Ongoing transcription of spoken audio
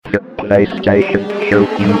The PlayStation Show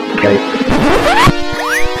UK.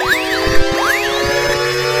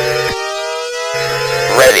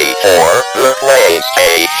 Ready for the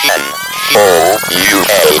PlayStation Show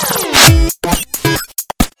UK.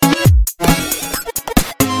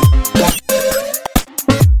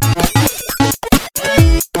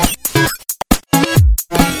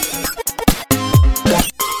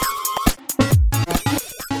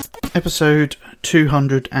 Episode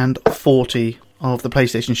 240 of the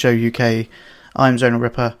PlayStation Show UK. I'm Zonal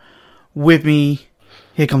Ripper. With me,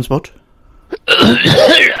 here comes Bod.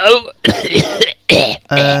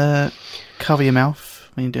 Cover your mouth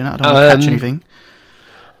when you're doing that. I don't want to catch anything.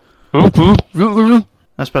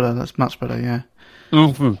 That's better. That's much better, yeah.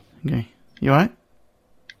 Okay. You alright?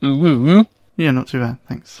 Yeah, not too bad,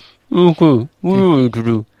 thanks. Okay.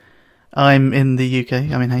 I'm in the UK.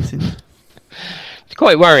 I'm in Hastings. It's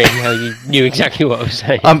quite worrying how you knew exactly what I was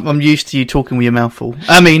saying. I'm used to you talking with your mouth full.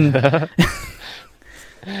 I mean,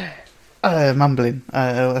 mumbling.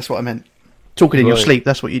 That's what I meant. Talking in your sleep.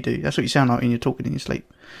 That's what you do. That's what you sound like when you're talking in your sleep.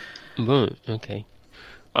 Right, okay.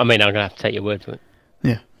 I mean, I'm going to have to take your word for it.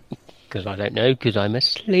 Yeah. Because I don't know, because I'm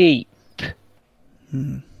asleep.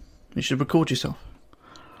 You should record yourself.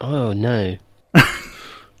 Oh, no. No.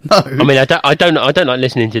 I mean, I don't like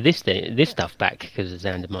listening to this stuff back because of the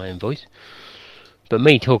sound of my own voice. But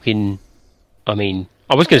me talking, I mean,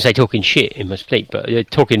 I was going to say talking shit in my sleep, but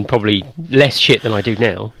talking probably less shit than I do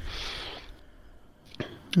now.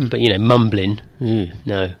 But, you know, mumbling,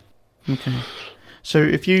 no. Okay. So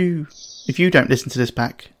if you don't listen to this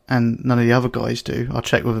back, and none of the other guys do, I'll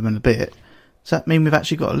check with them in a bit. Does that mean we've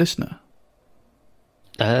actually got a listener?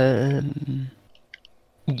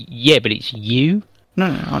 Yeah, but it's you? No,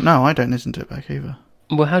 I don't listen to it back either.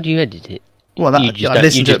 Well, how do you edit it? Well, I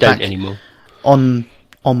listen to it back anymore. on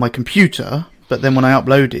my computer, but then when I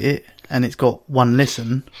upload it and it's got one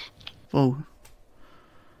listen, well,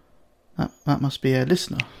 that must be a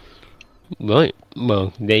listener. Right.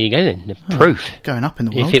 Well, there you go then. The proof. Going up in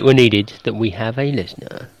the world. If it were needed, that we have a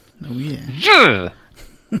listener. Oh, yeah. Yeah.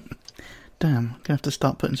 Damn, I'm going to have to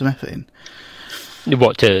start putting some effort in.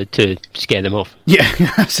 What, to scare them off? Yeah,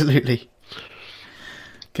 absolutely.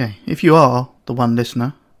 Okay, if you are the one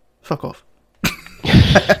listener, fuck off.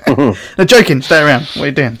 No, joking, stay around. What are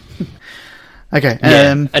you doing? Okay.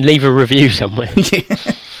 Yeah, and leave a review somewhere. Yeah.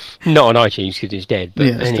 Not on iTunes because it's dead, but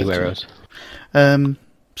Yeah, anywhere else.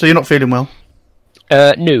 So you're not feeling well?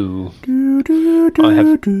 No. I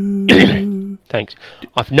have. Thanks.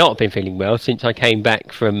 I've not been feeling well since I came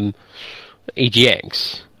back from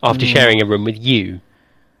EGX after sharing a room with you.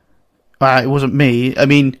 It wasn't me. I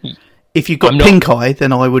mean, if you've got pink eye,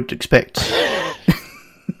 then I would expect.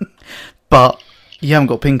 But you haven't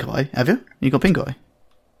got pink eye, have you? You got pink eye?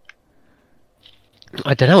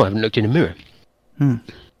 I don't know. I haven't looked in a mirror.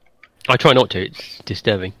 I try not to. It's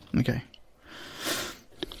disturbing. Okay.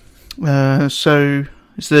 So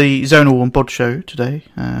it's the Zonal and Bod show today.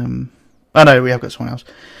 Oh no, we have got someone else.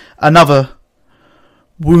 Another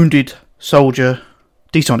wounded soldier,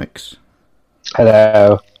 D-Sonics.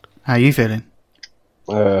 Hello. How are you feeling?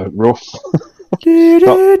 Rough.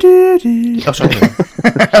 Oh, sorry.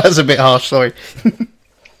 That's a bit harsh, sorry.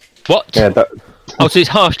 What? Yeah, Oh, so it's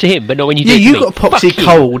harsh to him, but not when you do Yeah, it to you me. got a poxy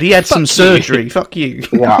cold. He had some surgery. Fuck you.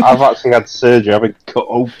 yeah, I've actually had surgery. I've been cut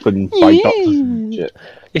open by doctors and shit.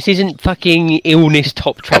 This isn't fucking illness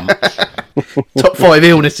top trumps. Top 5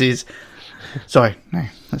 illnesses. Sorry, no,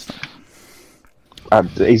 that's not.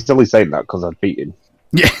 He's only saying that because I'd beat him.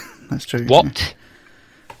 Yeah, that's true. What?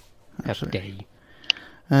 Yeah. How dare you?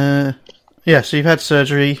 Yeah, so you've had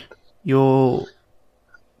surgery. You're...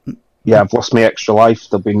 Yeah, I've lost my extra life.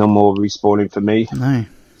 There'll be no more respawning for me. No.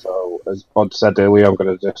 So, as Bod said earlier, I'm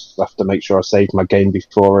going to just have to make sure I save my game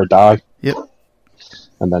before I die. Yep.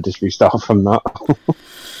 And then just restart from that.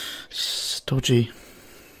 Stodgy.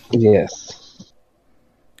 Yes.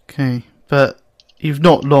 Okay, but you've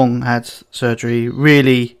not long had surgery.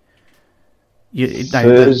 Really,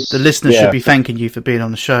 the listeners should be thanking you for being on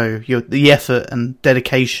the show. The effort and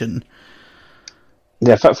dedication.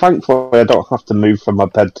 Yeah, thankfully I don't have to move from my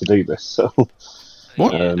bed to do this. So.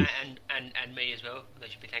 What? Yeah, and me as well. They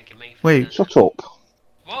should be thanking me. Wait, shut up.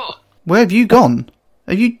 What? Where have you gone?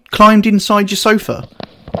 Have you climbed inside your sofa?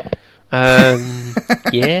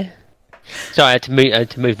 Yeah. So I had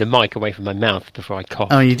to move the mic away from my mouth before I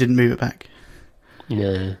coughed. Oh, you didn't move it back?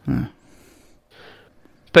 No. Oh.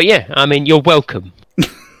 But yeah, I mean, you're welcome.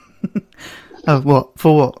 Oh, what?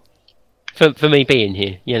 For what? For me being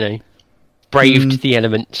here, you know. Braved the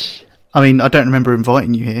elements. I mean, I don't remember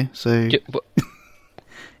inviting you here, so...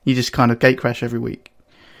 You just kind of gate crash every week.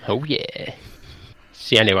 Oh, yeah. It's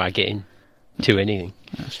the only way I get in. to anything.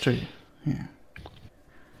 That's true. Yeah.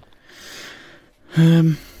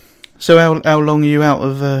 So how long are you out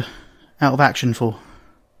of action for?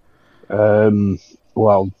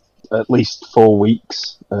 Well, at least 4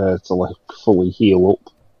 weeks to like fully heal up.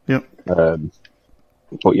 Yep. But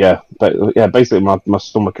basically my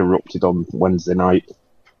stomach erupted on Wednesday night.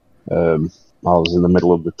 I was in the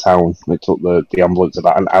middle of the town. It took the ambulance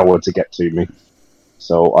about an hour to get to me.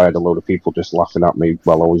 So I had a load of people just laughing at me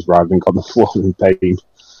while I was writhing on the floor in pain.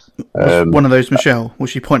 Was one of those Michelle? Was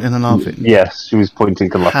she pointing and laughing? Yes, she was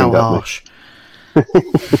pointing and laughing How at harsh. me.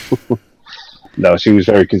 No, she was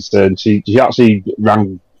very concerned. She actually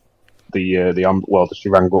rang she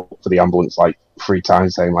rang up for the ambulance like 3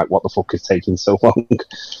 times, saying like, "What the fuck is taking so long?"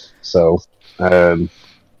 So,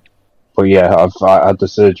 but yeah, I had the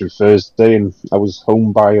surgery Thursday, and I was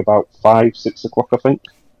home by about 5-6 o'clock, I think.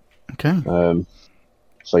 Okay.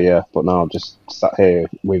 So yeah, but now I'm just sat here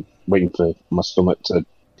waiting for my stomach to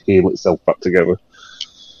heal itself back together.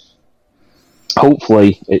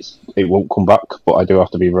 Hopefully, it won't come back, but I do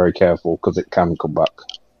have to be very careful because it can come back.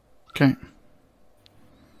 Okay.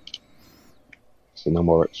 So no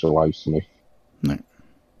more extra lives for me. No.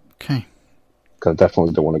 Okay. Because I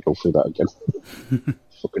definitely don't want to go through that again.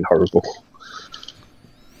 Fucking horrible.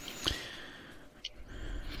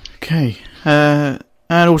 Okay. And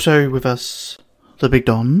also with us, the Big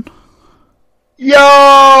Don.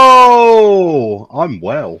 Yo! I'm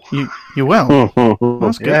well. You're well.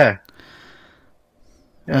 That's good. Yeah.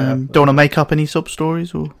 Don't want to make up any sob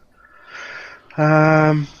stories or?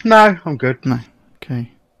 No, I'm good. No.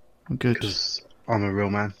 Okay. I'm good. Because I'm a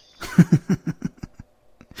real man.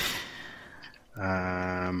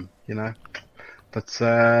 You know. But,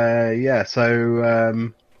 yeah,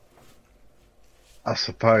 so, I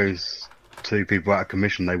suppose 2 people out of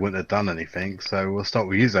commission, they wouldn't have done anything. So we'll start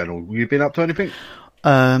with you, Zonal. You been up to anything?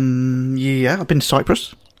 Yeah, I've been to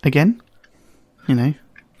Cyprus again. You know,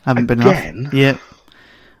 haven't been Again? enough. Yeah.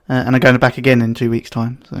 And I'm going back again in 2 weeks'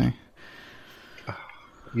 time. So.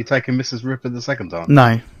 You taking Mrs. Ripper the second time?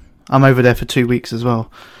 No, I'm over there for 2 weeks as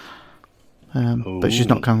well. But she's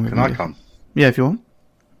not coming with Can me. I come? Yeah, if you want.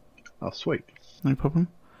 Oh, sweet. No problem.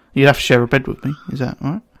 You'd have to share a bed with me. Is that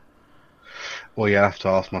all right? Well, you have to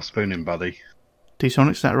ask my spooning buddy.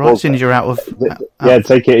 D-Sonic, is that right? As soon as you're out of... Yeah,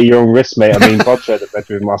 take it at your own risk, mate. I mean, Bob shared the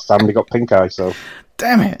bedroom last time and he got pink eye, so...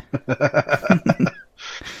 Damn it!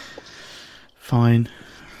 Fine.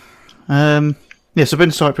 Yes, I've been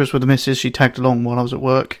to Cyprus with the missus. She tagged along while I was at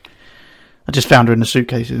work. I just found her in the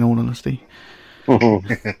suitcase, in all honesty.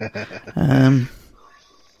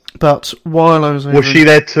 But while I was over... Was she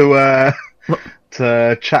there to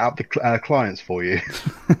chat up the clients for you?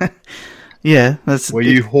 Yeah. That's, Were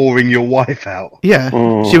you whoring your wife out? Yeah.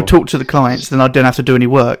 She'll talk to the clients, then I don't have to do any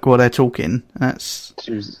work while they're talking. That's...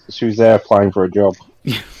 She was there applying for a job.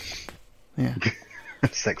 Yeah.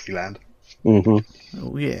 Sexy land. Mm-hmm.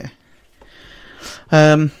 Oh, yeah.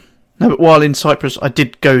 No, but while in Cyprus, I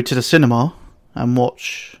did go to the cinema and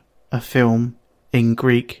watch a film in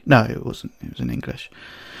Greek. No, it wasn't. It was in English.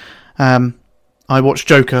 I watched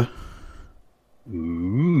Joker.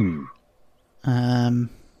 Ooh. I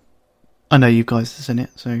know you guys have seen it,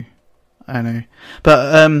 so I know.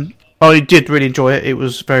 But I did really enjoy it. It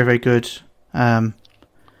was very, very good.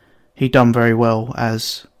 He done very well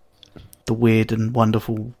as the weird and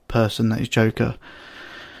wonderful person that is Joker.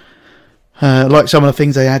 Like some of the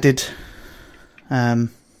things they added,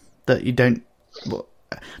 that you don't...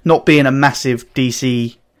 Not being a massive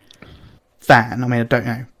DC fan, I mean, I don't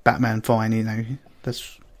know, Batman, fine, you know,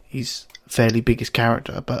 he's fairly biggest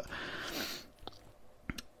character, but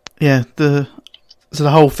yeah, the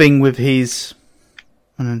whole thing with his...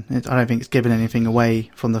 I don't think it's given anything away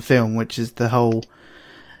from the film, which is the whole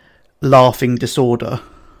laughing disorder.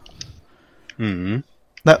 Mm-hmm.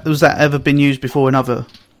 Was that ever been used before in other...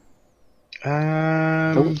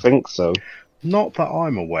 I don't think so. Not that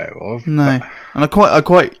I'm aware of. No, and I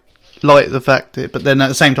quite like the fact that, but then at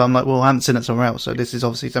the same time, like, well, I haven't seen it somewhere else, so this is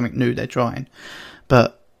obviously something new they're trying.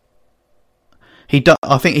 But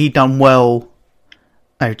I think he done well.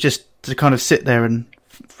 No, just to kind of sit there and,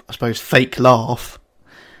 I suppose, fake laugh.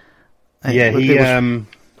 Yeah,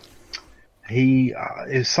 he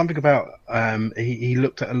is something about he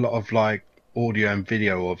looked at a lot of like audio and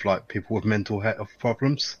video of like people with mental health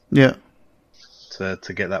problems. Yeah. To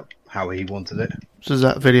get that how he wanted it. So is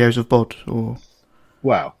that videos of Bod or?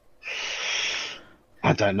 Well,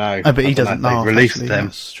 I don't know. Oh, but he doesn't laugh. They released actually. them.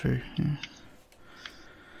 That's true. Yeah.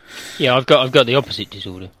 Yeah, I've got the opposite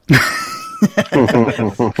disorder.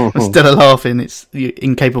 Instead of laughing, you're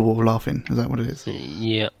incapable of laughing. Is that what it is?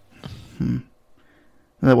 Yeah.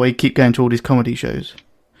 That way you keep going to all these comedy shows.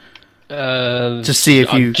 To see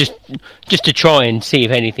if you just to try and see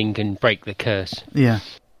if anything can break the curse. Yeah,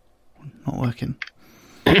 not working.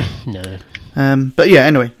 No. But yeah,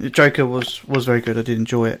 anyway, Joker was very good. I did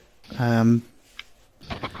enjoy it. I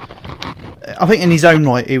think in his own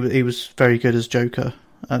right, he was very good as Joker.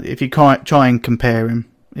 If you try and compare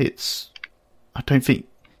him, I don't think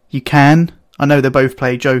you can. I know they both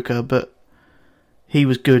play Joker, but he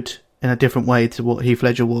was good in a different way to what Heath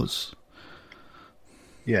Ledger was.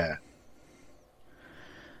 Yeah.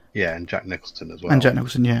 Yeah, and Jack Nicholson as well. And Jack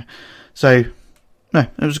Nicholson, yeah. So, no,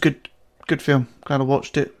 it was a good film. Glad I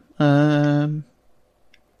watched it. That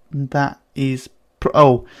is...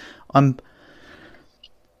 I'm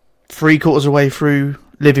 3/4 away through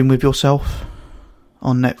Living With Yourself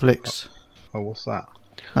on Netflix. Oh, what's that?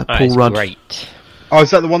 Paul Rudd. Great. Oh,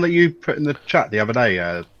 is that the one that you put in the chat the other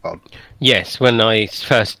day, Bod? Yes, when I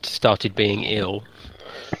first started being ill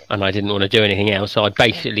and I didn't want to do anything else, I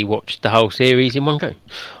basically watched the whole series in one go,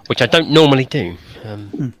 which I don't normally do.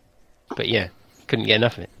 But yeah, couldn't get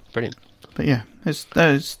enough of it. Brilliant. But yeah,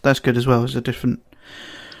 that's good as well. It's a different...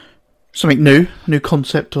 Something new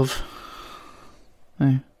concept of...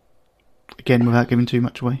 again, without giving too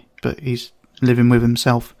much away, but he's living with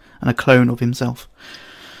himself and a clone of himself.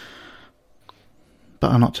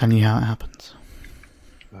 But I'm not telling you how it happens.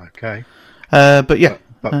 Okay. But yeah.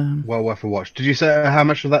 But well worth a watch. Did you say how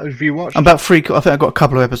much of that have you watched? About 3... I think I've got a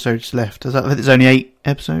couple of episodes left. I think there's only 8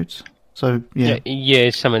 episodes. So, yeah. Yeah,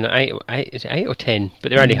 something like 8, is it 8 or 10? But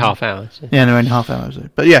they're only half hours. So. Yeah, they're only half hours.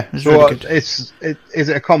 But yeah, it's So really good. is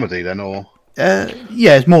it a comedy then, or? Yeah,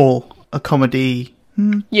 it's more a comedy.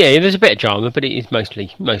 Yeah, there's a bit of drama, but it is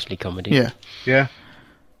mostly comedy. Yeah. Yeah.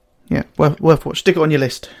 Yeah, worth watch. Stick it on your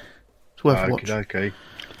list. It's worth a watch. Okay.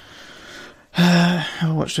 Have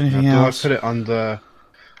I watched anything Do else? I put it under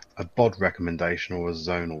a bod recommendation or a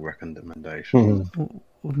zonal recommendation?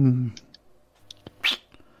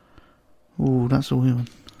 Ooh, that's a weird one.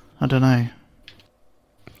 I don't know.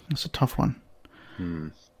 That's a tough one.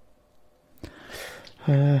 Trying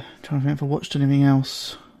to think if I watched anything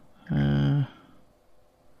else. Yeah,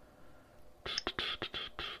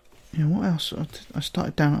 what else? I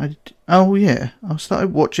started down. I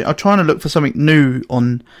started watching. I'm trying to look for something new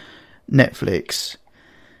on Netflix,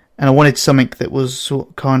 and I wanted something that was sort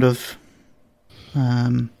of kind of,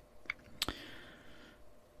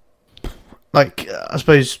 like I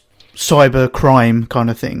suppose cyber crime kind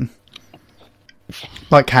of thing,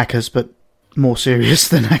 like Hackers, but more serious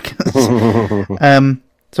than Hackers.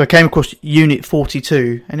 So I came across Unit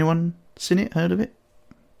 42. Anyone seen it? Heard of it?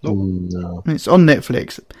 No. It's on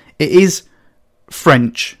Netflix. It is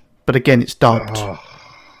French, but again, it's dubbed.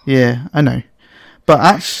 Yeah, I know. But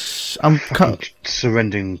I'm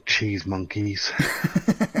surrendering cheese monkeys.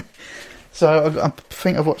 So I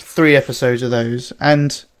think I've watched 3 episodes of those,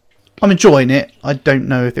 and I'm enjoying it. I don't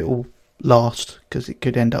know if it will last, because it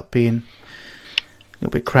could end up being a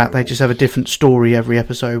little bit crap. They just have a different story every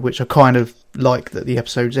episode, which I kind of like, that the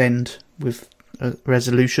episodes end with a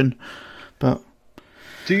resolution. But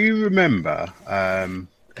do you remember,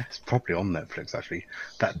 it's probably on Netflix actually,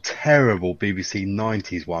 that terrible BBC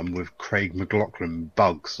 90s one with Craig McLaughlin,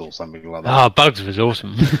 Bugs or something like that? Oh, Bugs was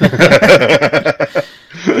awesome.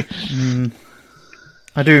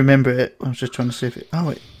 I do remember it. I was just trying to see if it... Oh,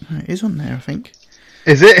 it is on there, I think.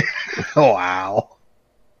 Is it? Oh, wow.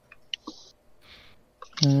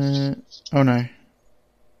 Oh, no.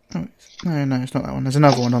 Oh, no, it's not that one. There's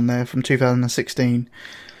another one on there from 2016.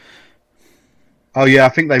 Oh, yeah, I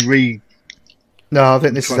think they No, I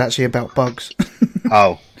think this is actually about Bugs.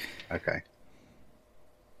 Oh, okay.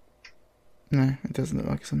 No, it doesn't look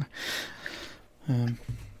like it's on there.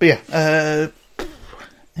 But yeah,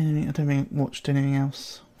 anything? I don't think I watched anything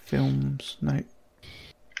else. Films? No.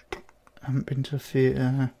 I haven't been to a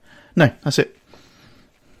theatre. No, that's it.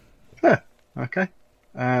 Yeah, okay.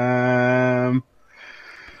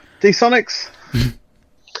 D-Sonics?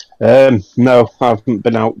 No, I haven't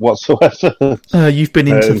been out whatsoever. You've been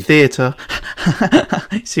into theatre.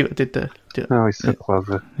 See what I did there? No, he's so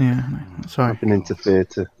clever. Yeah, no, sorry. I've been into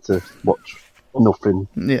theatre to watch nothing.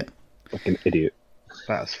 Yeah. Like an idiot.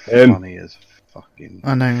 That's funny as fucking...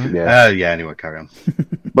 I know. Yeah. Yeah, anyway, carry on.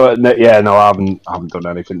 But no, I haven't done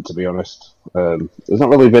anything, to be honest. There's not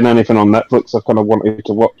really been anything on Netflix I kind of wanted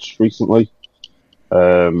to watch recently.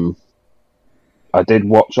 I did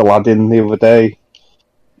watch Aladdin the other day.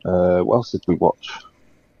 What else did we watch?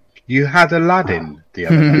 You had Aladdin the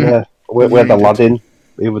other day? Yeah, we had Aladdin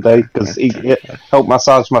the other day because he helped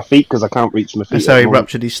massage my feet because I can't reach my feet. So he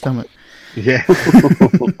ruptured his stomach. Yeah.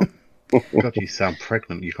 God, you sound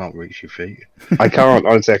pregnant. You can't reach your feet. I can't.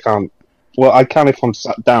 Honestly, I can't. Well, I can if I'm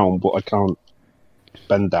sat down, but I can't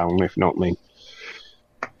bend down, if you know what I mean.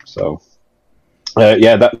 So,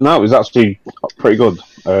 yeah, it was actually pretty good.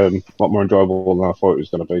 A lot more enjoyable than I thought it was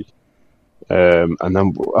going to be. And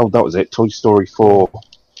then, that was it. Toy Story 4.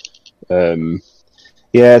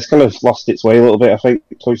 Yeah, it's kind of lost its way a little bit, I think,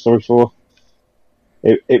 Toy Story 4.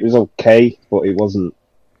 It was okay, but it wasn't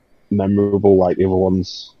memorable like the other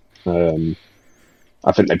ones.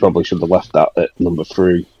 I think they probably should have left that at number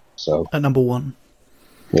 3. So At number 1.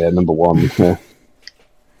 yeah, number 1.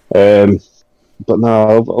 Yeah. But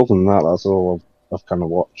no, other than that, that's all I've kind of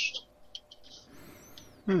watched.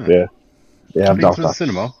 Yeah. Yeah, Have you been to the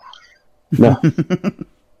cinema? No.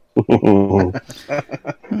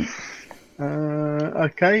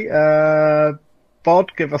 Okay.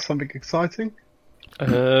 Bod, give us something exciting.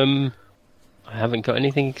 I haven't got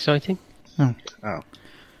anything exciting. Oh.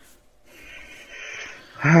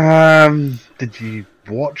 Did you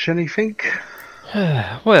watch anything?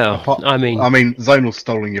 Well, I mean, Zonal's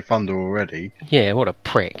stolen your thunder already. yeah, what a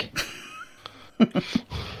prick.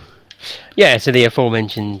 Yeah, so the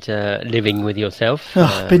aforementioned Living with Yourself.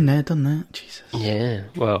 Oh, been there, done that. Jesus. Yeah,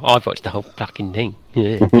 well, I've watched the whole fucking thing.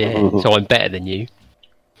 Yeah, so I'm better than you.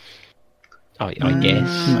 I guess.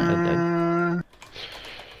 I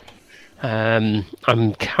don't.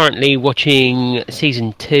 I'm currently watching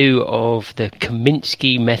season 2 of the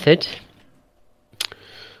Kaminsky Method,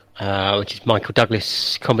 which is Michael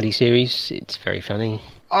Douglas comedy series. It's very funny.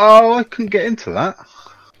 Oh, I couldn't get into that.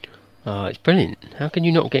 Oh, it's brilliant. How can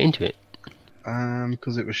you not get into it?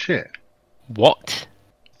 Because it was shit. What?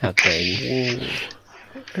 How dare you?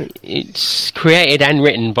 It's created and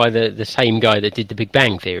written by the same guy that did The Big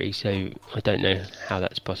Bang Theory, so I don't know how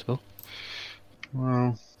that's possible.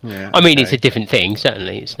 Well, yeah. I mean, it's a different thing,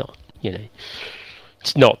 certainly. It's not,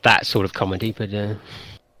 it's not that sort of comedy, but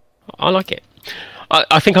I like it.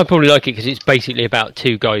 I think I probably like it because it's basically about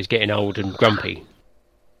 2 guys getting old and grumpy.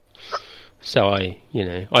 So I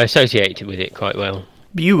associate with it quite well.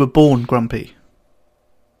 But you were born grumpy.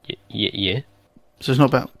 Yeah. So it's not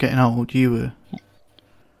about getting old. You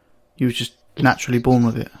were just naturally born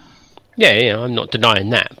with it. Yeah, I'm not denying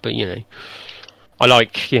that, but I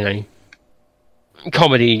like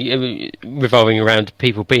comedy revolving around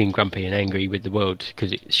people being grumpy and angry with the world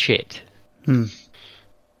because it's shit.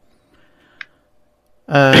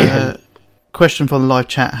 Question from the live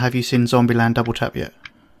chat: have you seen Zombieland Double Tap yet?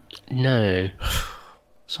 No.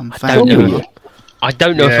 Some I fan. don't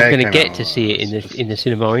know if I'm going to it get came to out see it in the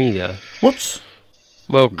cinema either. What?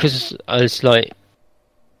 Well, because it's like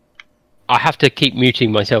I have to keep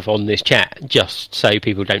muting myself on this chat just so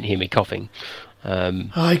people don't hear me coughing. Oh,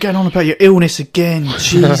 you're going on about your illness again.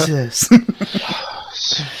 Jesus.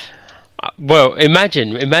 Well,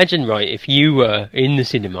 imagine, right, if you were in the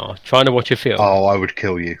cinema trying to watch a film. Oh, I would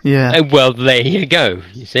kill you. Yeah. Well, there you go,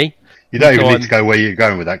 you see? You don't even need to go where you're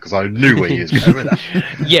going with that, because I knew where you was going with that.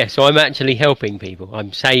 Yeah, so I'm actually helping people.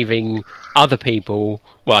 I'm saving other people.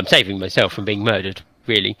 Well, I'm saving myself from being murdered,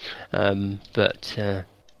 really. But,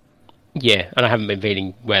 yeah, and I haven't been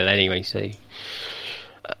feeling well anyway, so...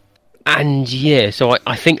 And, yeah, so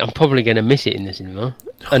I think I'm probably going to miss it in the cinema,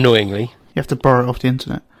 annoyingly. You have to borrow it off the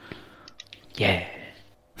internet. Yeah.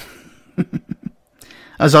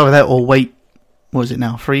 As either that or wait, what is it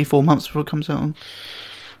now, 3-4 months before it comes out?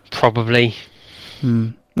 Probably.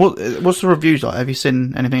 What's the reviews like? Have you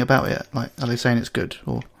seen anything about it? Like, are they saying it's good?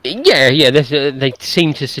 Or Yeah. They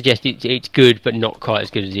seem to suggest it's good, but not quite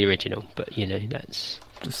as good as the original. But that's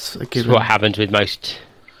what happens with most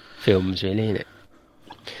films, really, isn't it?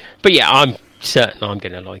 But yeah, I'm certain I'm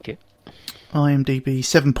going to like it. IMDb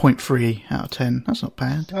 7.3 out of 10. That's not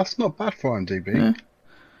bad. That's not bad for IMDb.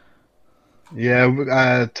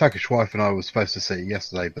 Yeah, Turkish wife and I were supposed to see it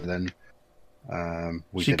yesterday, but then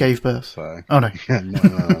she gave birth. So. Oh no, no,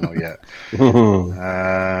 not yet.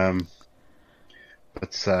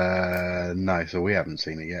 But no, so we haven't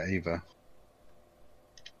seen it yet either.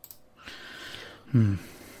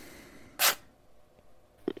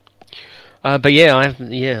 But yeah, I haven't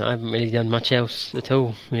really done much else at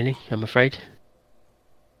all, really. I'm afraid.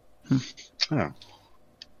 Oh.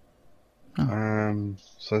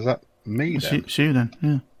 So is that me then? It's you then,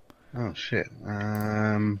 yeah. Oh shit.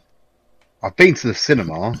 I've been to the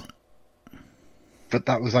cinema, but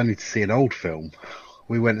that was only to see an old film.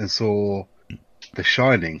 We went and saw The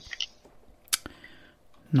Shining.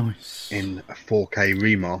 Nice. In a 4K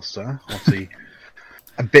remaster. Obviously,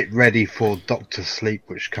 a bit ready for Doctor Sleep,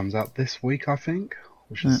 which comes out this week, I think,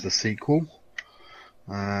 which is the sequel.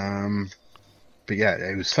 But yeah,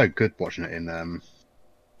 it was so good watching it in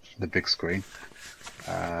the big screen.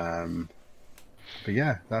 But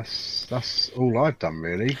yeah, that's all I've done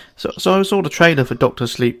really. So I saw the trailer for Doctor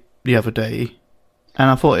Sleep the other day. and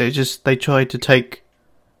I thought they tried to take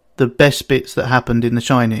the best bits that happened in The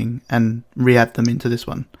Shining and re-add them into this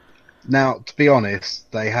one. Now, to be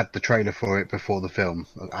honest, they had the trailer for it before the film,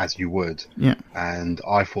 as you would. Yeah. And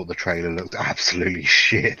I thought the trailer looked absolutely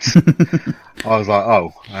shit. I was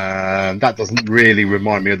like, that doesn't really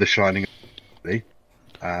remind me of The Shining. Really.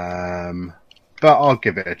 But I'll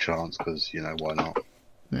give it a chance because, why not?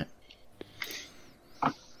 Yeah.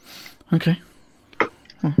 Okay.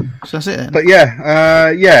 Well, so that's it then. But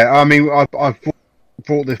I mean, I've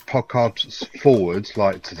brought this podcast forward,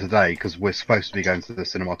 like, to today because we're supposed to be going to the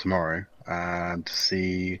cinema tomorrow to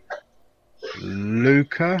see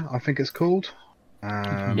Luca, I think it's called.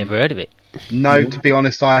 Never heard of it. No, to be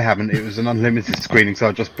honest, I haven't. It was an unlimited screening, so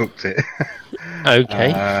I just booked it.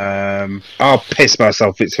 Okay. I'll piss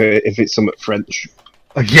myself if it's something French.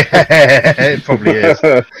 Yeah, it probably is.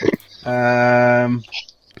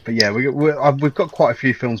 But yeah, we've got quite a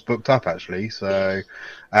few films booked up actually. So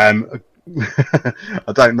I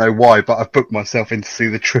don't know why, but I've booked myself in to see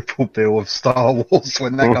the triple bill of Star Wars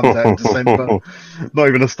when that comes out in December. Not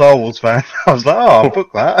even a Star Wars fan. I was like, I'll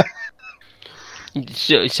book that.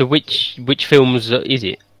 So which films is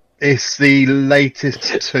it? It's the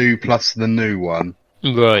latest two plus the new one.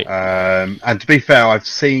 Right. And to be fair, I've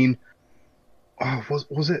seen. Oh,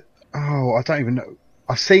 was it? Oh, I don't even know.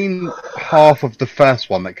 I've seen half of the first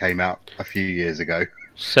one that came out a few years ago.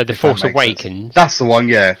 So The Force Awakens. Sense. That's the one,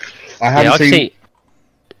 yeah. I haven't seen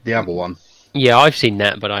the other one. Yeah, I've seen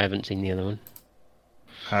that, but I haven't seen the other one.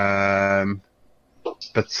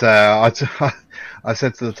 But I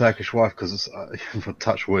said to the Turkish wife, because for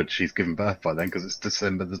touch wood, she's given birth by then, because it's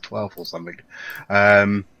December the 12th or something.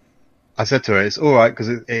 I said to her, it's all right because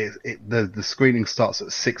the screening starts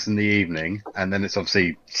at 6 in the evening, and then it's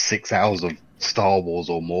obviously 6 hours of Star Wars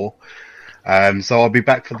or more. So I'll be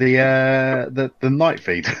back for the night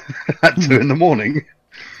feed at 2 in the morning.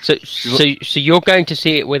 So you're going to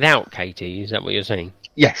see it without Katie? Is that what you're saying?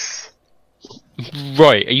 Yes.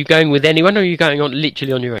 Right. Are you going with anyone, or are you going on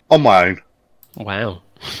literally on your own? On my own. Wow.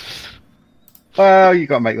 Well, you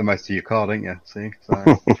got to make the most of your car, don't you? See. So,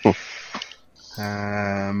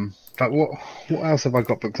 but what else have I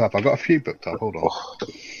got booked up? I've got a few booked up. Hold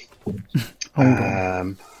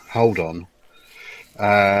on. Hold on.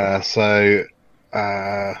 So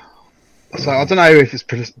I don't know if it's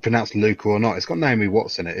pronounced Luca or not. It's got Naomi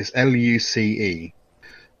Watts in it. It's Luce.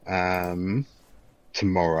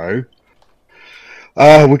 Tomorrow.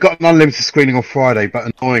 We've got an unlimited screening on Friday,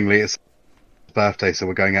 but annoyingly it's his birthday, so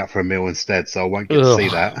we're going out for a meal instead, so I won't get to see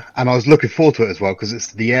that. And I was looking forward to it as well, because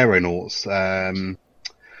it's the Aeronauts. The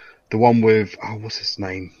one with, what's his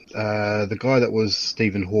name? The guy that was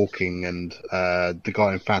Stephen Hawking and the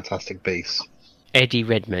guy in Fantastic Beasts. Eddie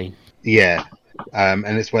Redmayne. Yeah.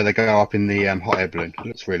 And it's where they go up in the hot air balloon. It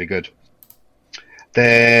looks really good.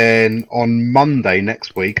 Then on Monday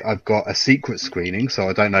next week, I've got a secret screening, so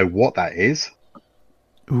I don't know what that is.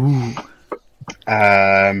 Ooh.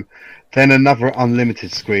 Then another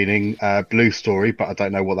unlimited screening, Blue Story, but I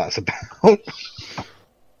don't know what that's about.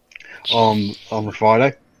 on the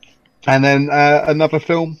Friday. And then another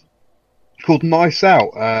film called Nice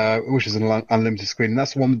Out, which is an unlimited screening.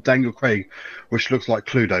 That's the one with Daniel Craig, which looks like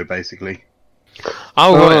Cluedo, basically.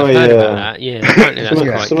 Oh, right, I've heard about that. Yeah, apparently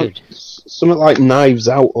that's quite good. Something like Knives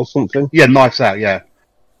Out or something. Yeah, Knives Out, yeah.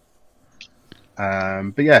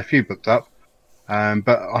 But yeah, a few booked up.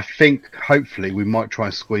 But I think, hopefully, we might try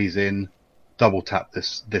and squeeze in Double Tap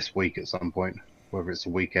this week at some point, whether it's a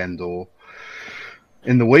weekend or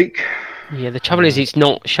in the week. Yeah, the trouble is it's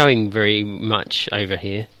not showing very much over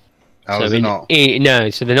here. Oh, so is it not? No,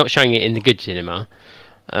 so they're not showing it in the good cinema.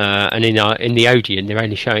 And in the Odeon, they're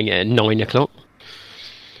only showing it at 9 o'clock.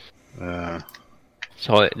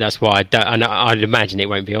 So that's why I don't. And I'd imagine it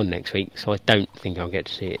won't be on next week. So I don't think I'll get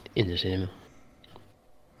to see it in the cinema.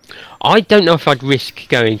 I don't know if I'd risk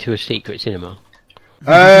going to a secret cinema.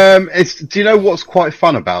 Do you know what's quite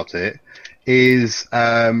fun about it? Is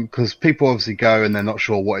because people obviously go and they're not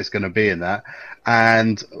sure what it's going to be in that,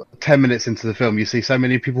 and 10 minutes into the film you see so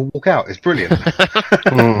many people walk out. It's brilliant.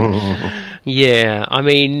 Yeah, I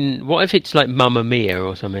mean, what if it's like Mamma Mia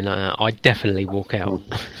or something like that? I'd definitely walk out.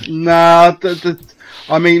 Nah,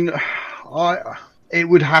 I mean, it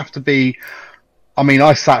would have to be. I mean,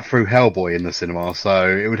 I sat through Hellboy in the cinema, so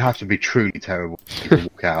it would have to be truly terrible to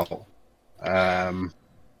walk out.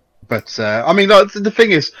 But I mean, the thing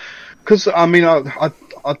is, because I mean,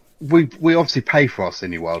 we obviously pay for our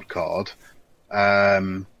Cineworld card,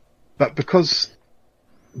 but because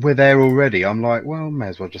we're there already, I'm like, well, may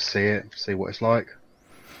as well just see what it's like.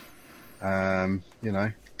 You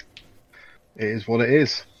know, it is what it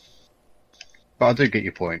is. But I do get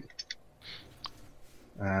your point.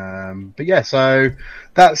 But yeah, so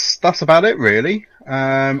that's about it really.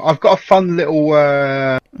 I've got a fun little,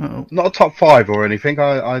 not a top 5 or anything.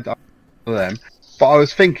 I them, but I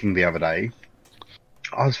was thinking the other day.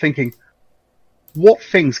 What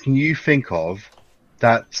things can you think of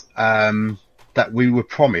that that we were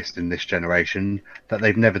promised in this generation that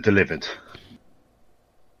they've never delivered?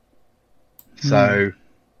 So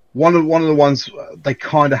one of the ones they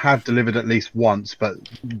kind of have delivered at least once, but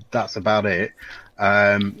that's about it.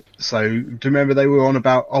 So do you remember they were on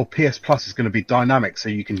about PS Plus is going to be dynamic, so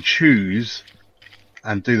you can choose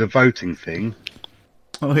and do the voting thing.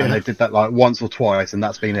 Oh yeah, and they did that like once or twice, and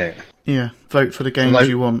that's been it. Yeah, vote for the games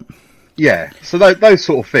you want. Yeah, so those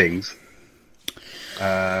sort of things.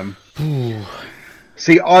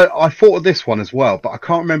 See, I thought of this one as well, but I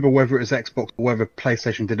can't remember whether it was Xbox or whether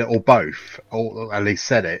PlayStation did it or both, or at least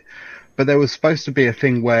said it. But there was supposed to be a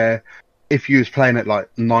thing where if you was playing at like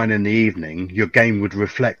 9 in the evening, your game would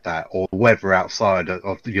reflect that, or the weather outside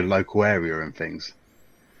of your local area and things.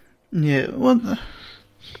 Yeah, well,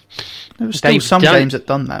 there was still some games that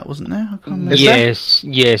done that, wasn't there? I can't remember. Yes,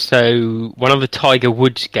 yeah. So one of the Tiger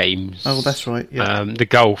Woods games. Oh, that's right. Yeah. The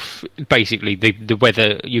golf, basically the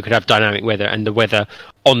weather. You could have dynamic weather, and the weather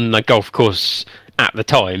on the golf course at the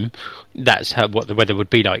time. That's what the weather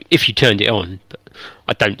would be like if you turned it on. But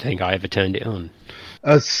I don't think I ever turned it on.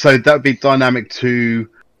 So that would be dynamic to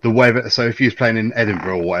the weather. So if you was playing in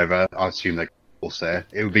Edinburgh or whatever, I assume they course there,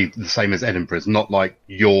 it would be the same as Edinburgh's, not like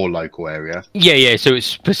your local area. Yeah. So it's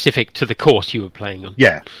specific to the course you were playing on.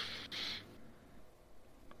 Yeah.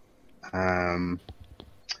 There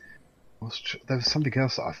was something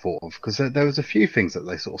else that I thought of, because there was a few things that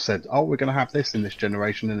they sort of said, oh, we're going to have this in this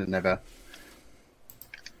generation, and it never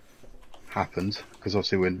happened, because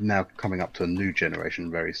obviously we're now coming up to a new generation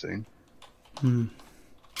very soon. I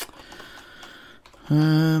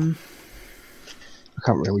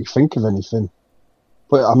can't really think of anything.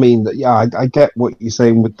 But I mean, yeah, I get what you're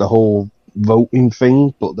saying with the whole voting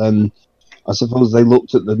thing, but then I suppose they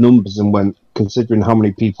looked at the numbers and went, considering how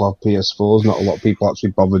many people have PS4s, not a lot of people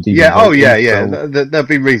actually bothered even voting, So... There'll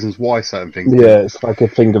be reasons why certain things... Yeah, it's like a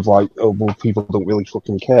thing of like, oh, well, people don't really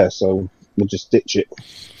fucking care, so we'll just ditch it.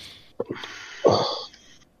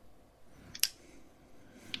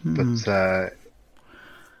 But,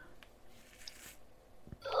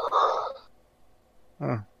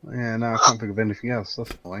 yeah, no, I can't think of anything else.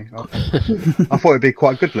 That's annoying. I thought it'd be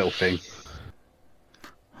quite a good little thing.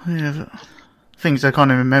 Yeah, things I can't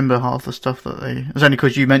even remember half the stuff that they... It's only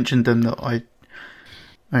because you mentioned them that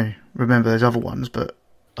I remember those other ones, but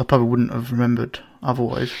I probably wouldn't have remembered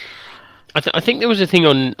otherwise. I think there was a thing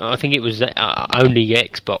on, I think it was only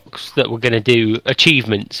Xbox, that were going to do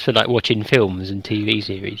achievements for like watching films and TV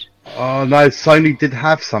series. Oh no, Sony did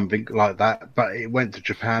have something like that, but it went to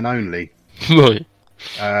Japan only. Right.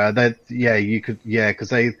 Because I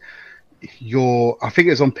think it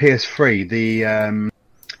was on PS3.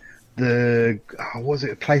 What was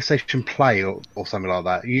it, PlayStation Play or something like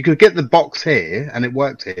that? You could get the box here, and it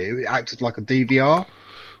worked here. It acted like a DVR.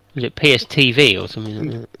 Was it PSTV or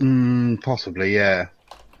something like that? Possibly, yeah.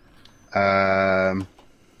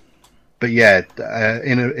 But yeah,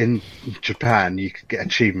 in Japan, you could get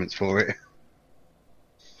achievements for it.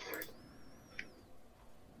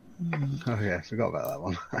 Oh yeah, I forgot about that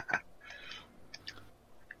one.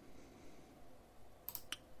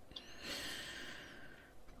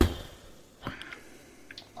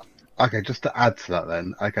 Okay, just to add to that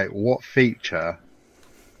then, okay, what feature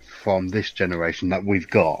from this generation that we've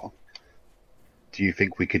got do you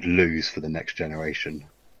think we could lose for the next generation?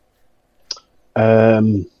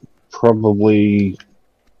 Probably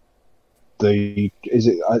I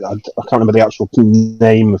can't remember the actual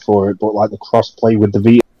name for it, but like the crossplay with the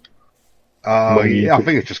Vita. Oh, yeah, I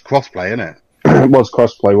think it's just crossplay, isn't it? It was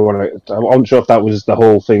crossplay, wasn't it? I'm not sure if that was the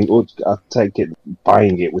whole thing. I take it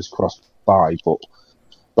buying it was cross-buy, but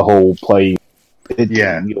the whole play,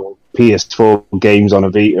 PS4 games on a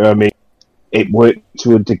Vita. I mean, it worked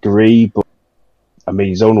to a degree, but I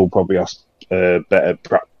mean, Zone will probably have better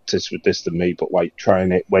practice with this than me. But like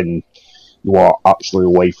trying it when you are actually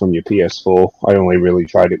away from your PS4, I only really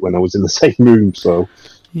tried it when I was in the same room. So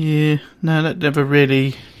yeah, no, that never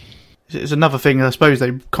really. It's another thing. I suppose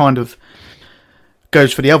they kind of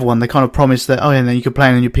goes for the other one. They kind of promised that and then you could play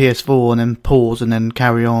on your PS4 and then pause and then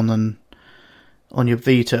carry on and on your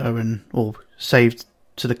Vita or save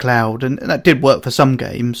to the cloud, and that did work for some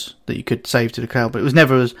games that you could save to the cloud, but it was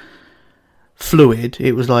never as fluid.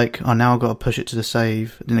 It was like, now I've got to push it to the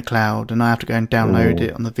save in the cloud, and I have to go and download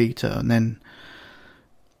it on the Vita, and then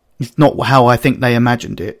it's not how I think they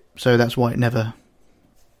imagined it, so that's why it never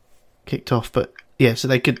kicked off. But yeah, so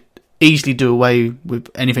they could easily do away with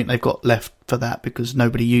anything they've got left for that because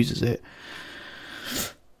nobody uses it.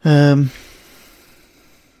 Other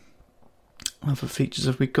features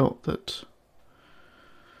have we got that?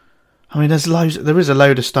 I mean, there is a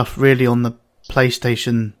load of stuff really on the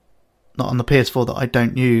PlayStation, not on the PS4, that I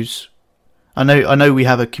don't use. I know we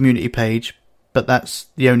have a community page, but that's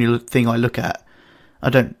the only thing I look at. I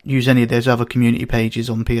don't use any of those other community pages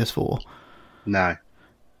on PS4. No.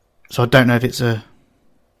 So I don't know if it's a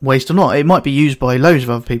waste or not. It might be used by loads of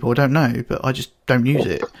other people, I don't know, but I just don't use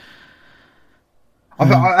it.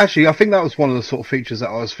 I think that was one of the sort of features that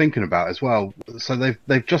I was thinking about as well. So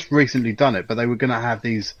they've just recently done it, but they were going to have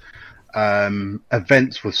these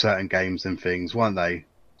events with certain games and things, weren't they?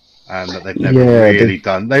 That they've never really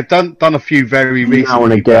done. They've done a few very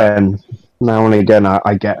recently. Now and again,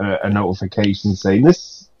 I get a notification saying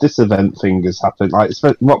this event thing has happened. Like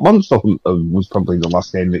Monster Hunter was probably the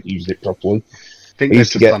last game that used it properly. I think they've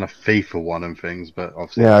just done a FIFA one and things, but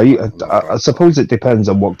obviously, I suppose it depends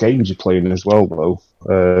on what games you're playing as well, though.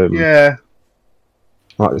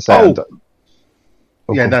 Like I said.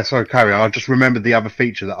 Sorry, carry on. I just remembered the other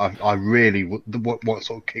feature that I really what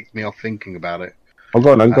sort of kicked me off thinking about it.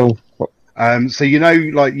 Go on. So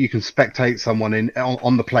like you can spectate someone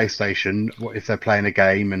on the PlayStation if they're playing a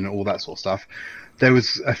game and all that sort of stuff. There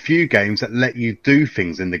was a few games that let you do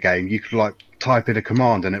things in the game. You could like type in a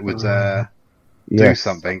command and it would do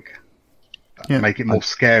something, make it more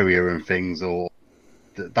scarier and things. Or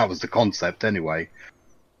that was the concept anyway.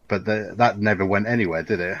 But that never went anywhere,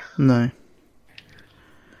 did it? No.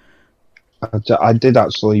 I did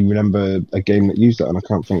actually remember a game that used it, and I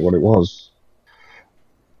can't think what it was.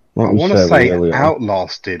 I want to say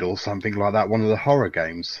Outlast did or something like that, one of the horror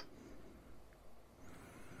games.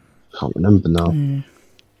 Can't remember now.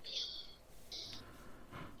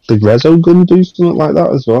 Did Resogun do something like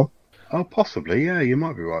that as well? Oh, possibly, yeah, you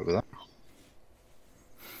might be right with that.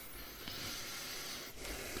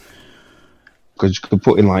 Because you could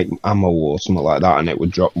put in like ammo or something like that and it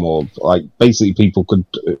would drop more. Like basically people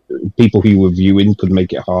who were viewing could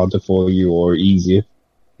make it harder for you or easier.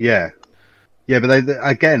 Yeah. Yeah, but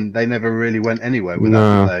they never really went anywhere with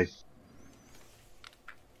that, did they?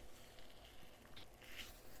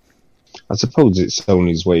 I suppose it's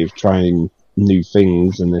Sony's way of trying new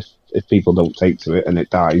things, and if people don't take to it and it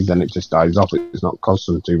dies, then it just dies off. It's not cost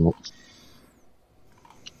them too much.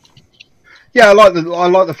 Yeah, I like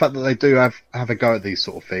the fact that they do have a go at these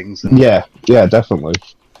sort of things. Yeah, definitely.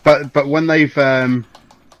 But when they've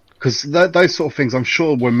because those sort of things, I'm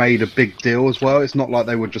sure were made a big deal as well. It's not like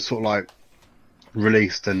they were just sort of like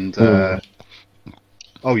released and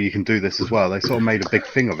you can do this as well. They sort of made a big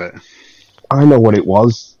thing of it. I know what it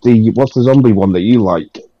was. What's the zombie one that you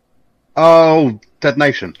like? Oh, Dead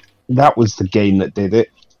Nation. That was the game that did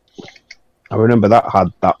it. I remember that had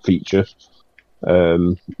that feature.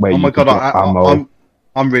 Where oh my god!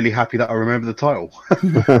 I'm really happy that I remember the title.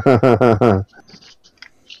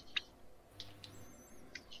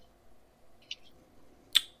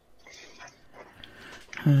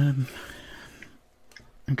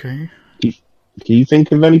 Okay. Do you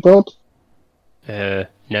think of any, Bob? No.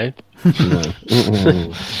 No.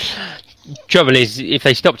 Trouble is, if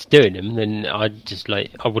they stopped doing them, then I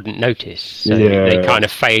wouldn't notice. So they kind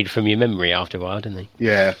of fade from your memory after a while, don't they?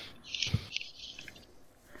 Yeah.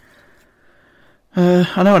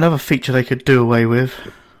 I know another feature they could do away with,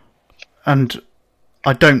 and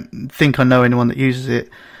I don't think I know anyone that uses it,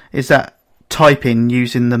 is that typing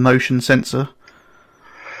using the motion sensor.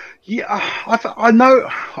 Yeah, I know,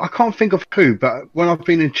 I can't think of who, but when I've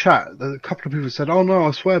been in chat, a couple of people said, oh no,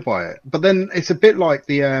 I swear by it. But then it's a bit like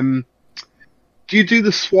the, do you do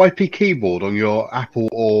the swipey keyboard on your Apple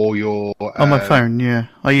or your... on my phone, yeah.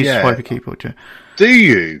 I use swipey keyboard, yeah. Do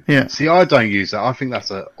you? Yeah. See, I don't use that. I think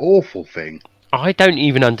that's an awful thing. I don't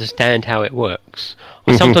even understand how it works.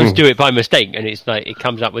 I sometimes do it by mistake, and it's like it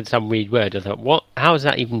comes up with some weird word. I thought, what? How is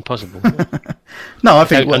that even possible? No, I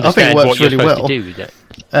think it works really well. To do with it.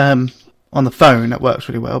 On the phone, it works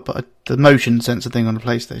really well, but the motion sensor thing on the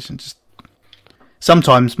PlayStation, just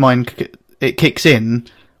sometimes mine it kicks in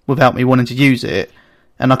without me wanting to use it,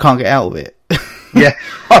 and I can't get out of it. Yeah,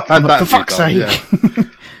 I've had that for fuck's sake. Yeah.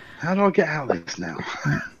 How do I get out of this now?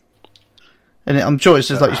 And I'm sure it's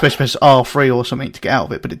just like you're supposed to press R3 or something to get out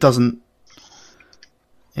of it, but it doesn't.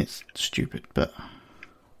 It's stupid, but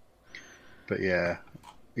yeah,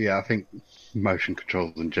 I think motion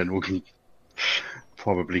controls in general can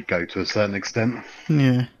probably go to a certain extent.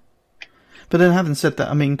 Yeah, but then having said that,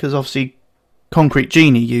 I mean, because obviously Concrete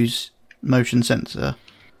Genie use motion sensor.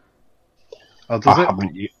 Oh, does it?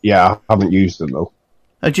 I haven't used them though.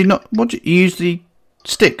 Do you not? What do you use the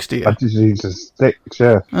Sticks, do you? I just use the sticks,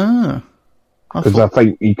 yeah. Ah. Because I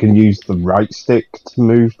think you can use the right stick to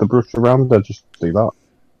move the brush around. I just do that.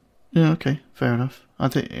 Yeah, okay, fair enough. I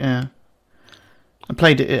think, yeah. I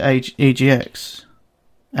played it at EGX,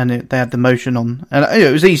 and they had the motion on, and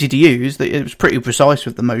it was easy to use. It was pretty precise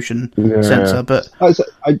with the motion sensor, but I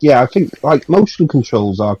think like motion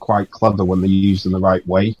controls are quite clever when they're used in the right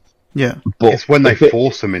way. yeah, But It's when they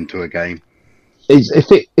force them into a game.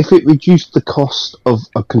 if it reduced the cost of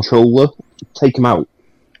a controller, take them out.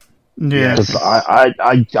 yeah, Because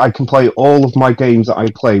I can play all of my games that I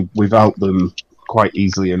play without them quite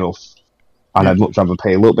easily enough, and I'd much rather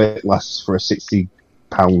pay a little bit less for a £60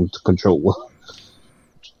 controller.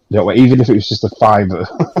 You know, even if it was just a fiver.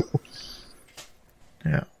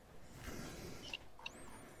 yeah.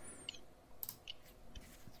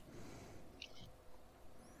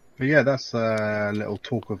 But yeah, that's a little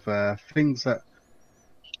talk of things that.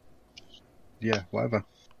 Yeah, whatever.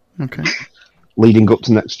 Okay, Leading up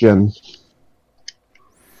to next gen.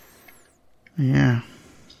 yeah.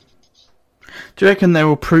 Do you reckon they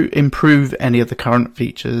will improve any of the current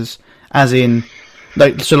features? As in,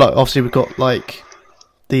 so like obviously we've got like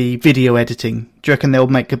the video editing. Do you reckon they'll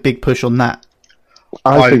make a big push on that?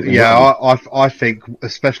 I think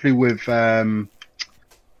especially with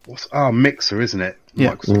Mixer, isn't it?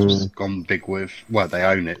 Yeah. Microsoft's gone big with. Well, they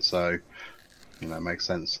own it, so you know it makes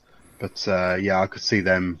sense. But I could see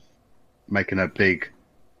them making a big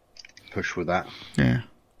push with that. Yeah.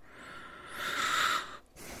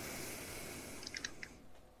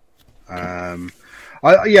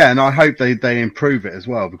 And I hope they improve it as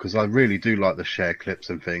well, because I really do like the share clips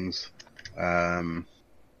and things. I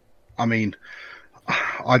mean,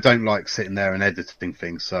 I don't like sitting there and editing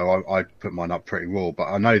things, so I put mine up pretty raw. But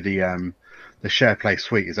I know the SharePlay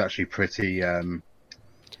suite is actually pretty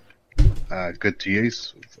good to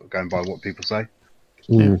use, going by what people say.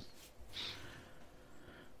 Mm.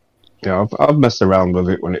 Yeah, I've messed around with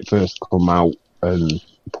it when it first come out and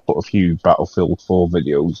put a few Battlefield 4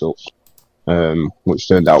 videos up, which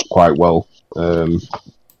turned out quite well.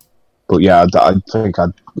 But yeah, I think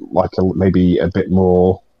I'd like maybe a bit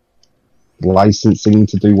more licensing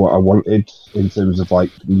to do what I wanted in terms of like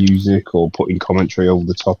music or putting commentary over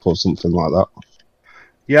the top or something like that.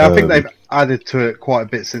 Yeah, I think they've added to it quite a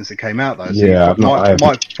bit since it came out, though. So yeah, you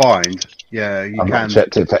might find. Yeah, you I've can. not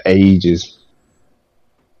checked it for ages.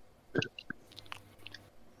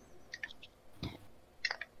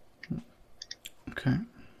 Okay.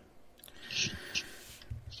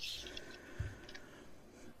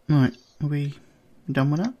 Right, are we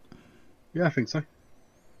done with that? Yeah, I think so.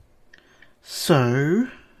 So,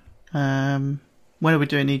 when are we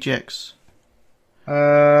doing EGX?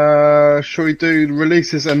 Shall we do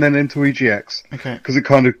releases and then into EGX? Okay. Because it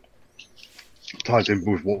kind of ties in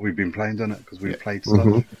with what we've been playing, doesn't it? Because we've played stuff.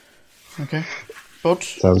 Mm-hmm. Okay. Bod,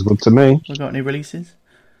 Sounds good to me. we got any releases?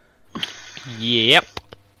 Yep.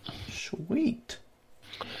 Sweet.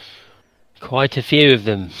 Quite a few of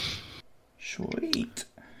them. Sweet.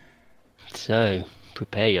 So,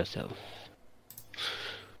 prepare yourself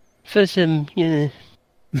for some,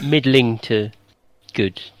 middling to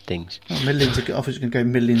good things. Oh, middling to, I was going to go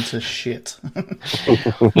middling to shit.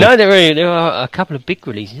 No, there are a couple of big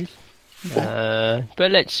releases.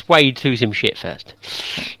 But let's wade through some shit first.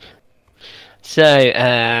 So,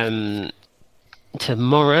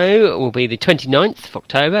 tomorrow will be the 29th of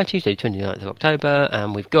October, Tuesday 29th of October,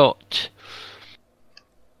 and we've got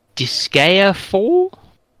Disgaea 4?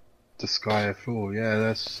 Disgaea 4, yeah,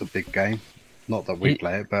 that's a big game. Not that we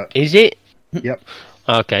play it, but... Is it? Yep.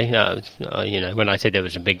 Okay, when I said there were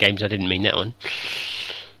some big games, I didn't mean that one.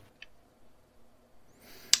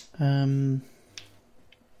 I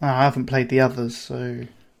haven't played the others, so...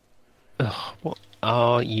 Ugh, what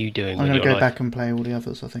are you doing I'm with going to your go life? back and play all the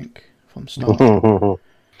others, I think, from start.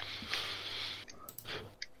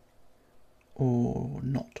 Or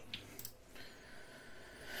not.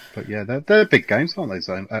 But yeah, they're big games, aren't they,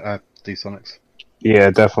 D-Sonics?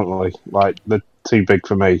 Yeah, definitely. Like, they're too big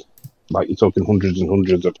for me. Like, you're talking hundreds and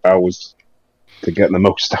hundreds of hours to get the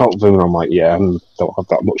most out of them. And I'm like, yeah, I don't have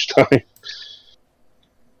that much time.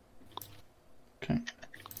 Okay.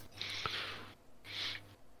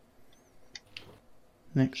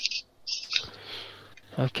 Next.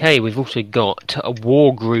 Okay, we've also got a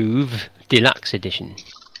Wargroove Deluxe Edition.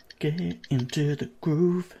 Get into the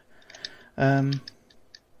groove. No.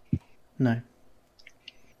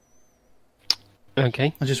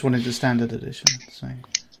 Okay. I just wanted the standard edition, so...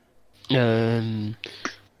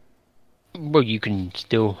 Well, you can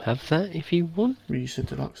still have that if you want. You said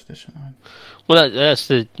deluxe edition. Well, that's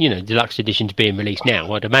the deluxe edition's being released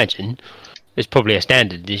now. I'd imagine there's probably a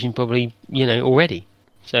standard edition, already.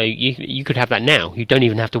 So you could have that now. You don't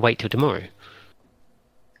even have to wait till tomorrow.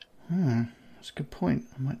 That's a good point.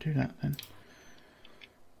 I might do that then.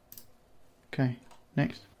 Okay,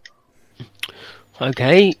 next.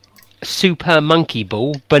 Okay, Super Monkey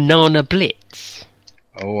Ball Banana Blitz.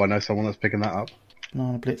 Oh, I know someone that's picking that up.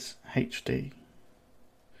 Banana Blitz HD.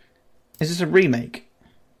 Is this a remake?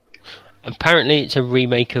 Apparently, it's a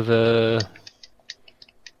remake of a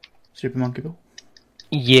Super Monkey Ball?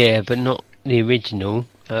 yeah, but not the original.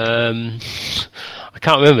 I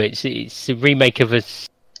can't remember. It's a remake of a. It's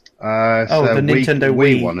The a Nintendo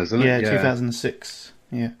Wii one, isn't it? Yeah, 2006.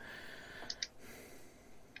 Yeah.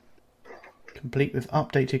 Complete with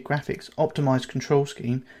updated graphics, optimized control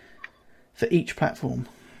scheme for each platform.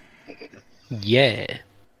 Yeah.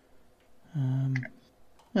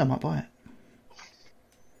 Yeah, I might buy it.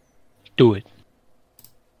 Do it.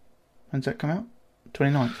 When's that come out?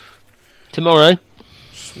 29th. Tomorrow.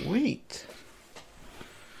 Sweet.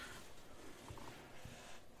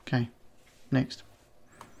 Okay, next.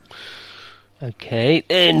 Okay,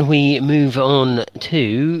 then we move on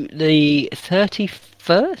to the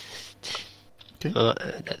 31st?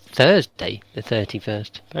 Okay. Thursday, the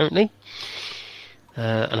 31st, apparently.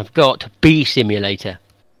 And I've got Bee Simulator.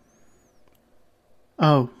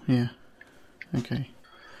 Oh, yeah. Okay.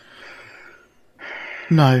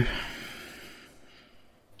 No.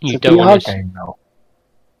 You It's a don't VR want to... game though.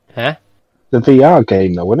 Huh? The VR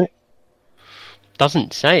game though, isn't it?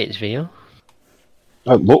 Doesn't say it's VR.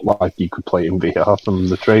 It looked like you could play it in VR from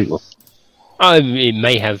the trailer. Oh, it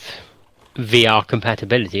may have VR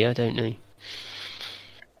compatibility, I don't know.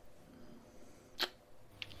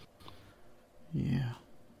 Yeah.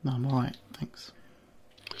 No, I'm alright, thanks.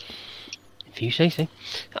 If you say so.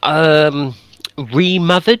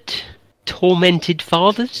 Remothered Tormented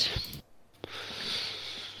Fathers?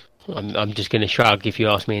 I'm just going to shrug if you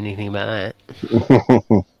ask me anything about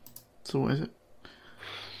that. So what is it?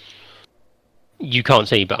 You can't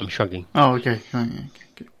see, but I'm shrugging. Oh, okay. Right, yeah, okay,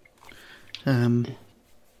 good.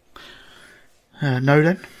 No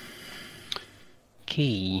then?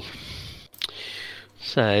 Key.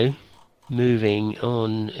 So, moving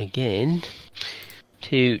on again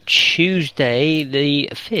to Tuesday the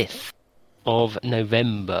 5th of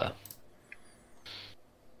November.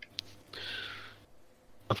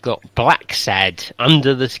 I've got Black Sad,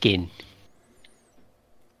 Under the Skin.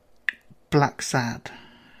 Black Sad.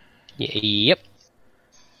 Yep.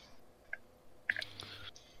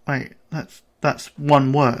 Wait, that's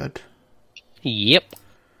one word. Yep.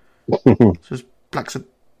 So it's Black Sad.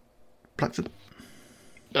 Black Sad.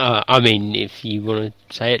 I mean, if you want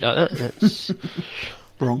to say it like that, that's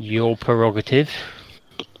Wrong. your prerogative.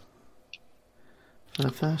 For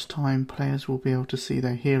the first time, players will be able to see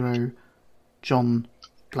their hero, John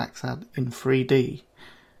Blacksad, in 3D.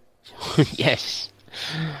 Yes.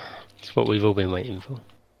 It's what we've all been waiting for.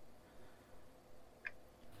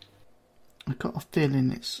 I got a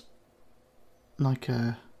feeling it's like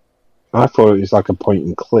a... I thought it was like a point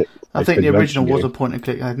and click. I think the original was a point and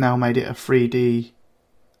click. They've now made it a 3D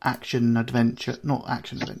action adventure. Not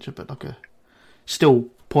action adventure, but like a... Still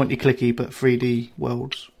pointy clicky, but 3D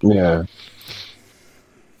worlds. Yeah.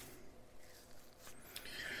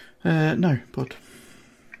 No, but...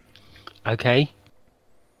 Okay.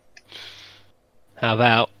 How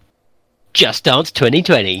about Just Dance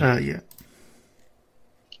 2020? Yeah.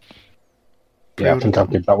 Yeah, I think I'll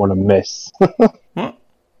give that one a miss. What?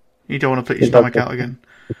 You don't want to put your stomach out again?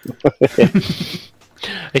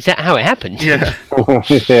 Is that how it happened? Yeah.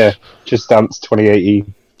 Yeah, Just Dance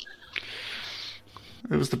 2018.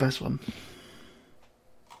 It was the best one.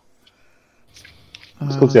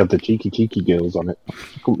 It's because they had the cheeky girls on it. I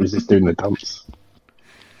couldn't resist doing the dance.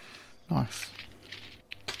 Nice.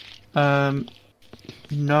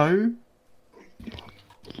 No.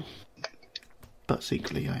 But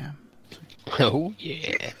secretly I am. Oh,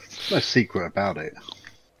 yeah. No secret about it.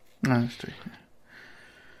 No, that's true.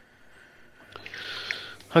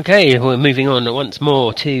 Okay, we're moving on once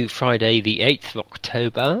more to Friday the 8th of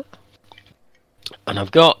October. And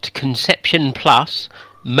I've got Conception Plus,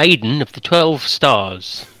 Maiden of the 12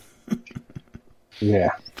 Stars. Yeah.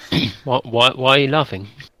 Why are you laughing?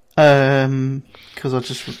 Because I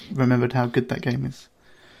just remembered how good that game is.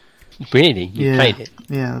 Really? You played it?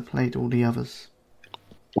 Yeah, I played all the others.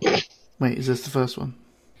 Wait, is this the first one?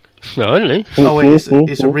 No, only. Oh wait,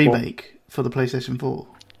 it's a remake for the PlayStation 4.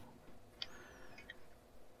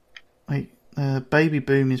 Wait, Baby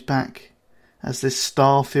Boom is back as this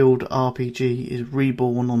Starfield RPG is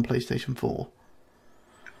reborn on PlayStation 4.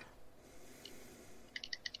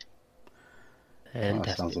 That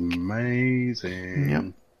Fantastic. sounds amazing. Yep.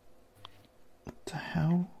 What the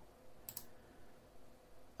hell?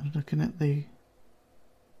 looking at the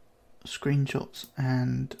screenshots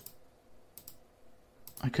and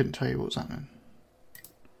I couldn't tell you what's happening.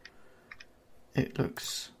 It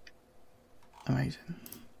looks amazing.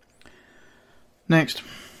 Next.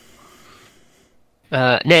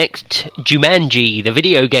 Next, Jumanji, the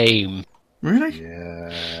video game. Really?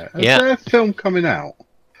 Yeah. Is Yeah. there a film coming out?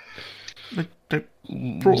 They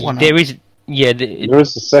brought one There out. is, yeah, There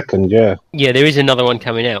is a second, yeah. yeah, there is another one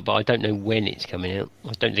coming out, but I don't know when it's coming out.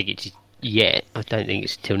 I don't think it's yet. I don't think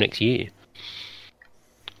it's till next year.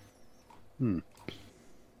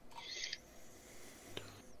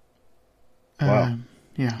 Wow.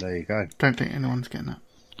 Yeah. There you go. Don't think anyone's getting that.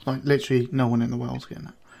 Like, literally no one in the world's getting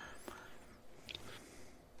that.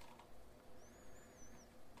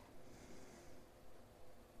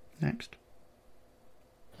 Next.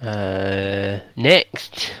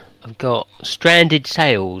 Next, I've got Stranded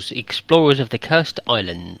Sails, Explorers of the Cursed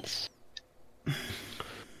Islands.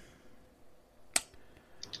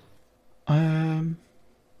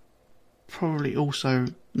 Probably also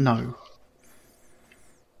no.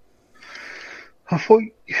 I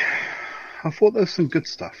thought there was some good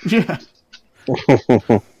stuff. Yeah.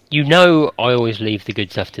 You know I always leave the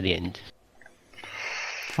good stuff to the end.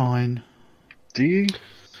 Fine. Do you?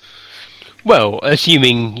 Well,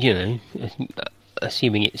 assuming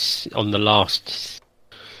it's on the last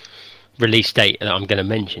release date that I'm going to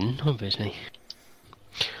mention, obviously.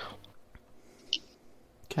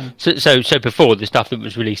 Okay. So before the stuff that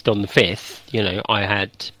was released on the 5th, I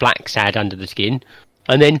had Black Sad Under the Skin,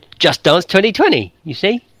 and then Just Dance 2020. You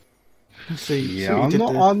see, Let's see. see Yeah, what you I'm did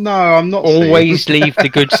not. there. No, I'm not. always seeing- leave the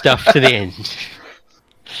good stuff to the end.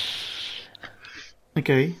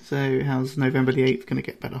 Okay, so how's November the 8th going to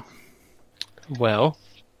get better? Well,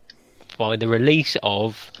 by the release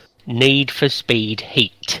of Need for Speed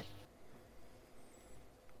Heat.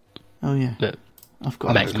 Oh, yeah. No. I've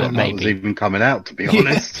got Mate, it. That maybe. was even coming out, to be Yeah.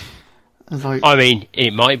 honest. It's like, I mean,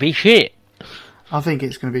 it might be shit. I think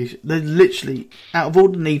it's going to be... They're literally... Out of all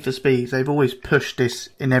the Need for Speeds, they've always pushed this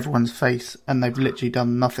in everyone's face, and they've literally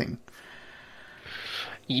done nothing.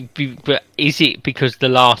 But is it because the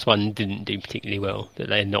last one didn't do particularly well that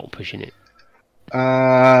they're not pushing it?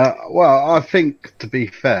 Well, I think, to be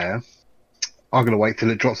fair, I'm going to wait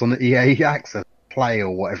till it drops on the EA Access Play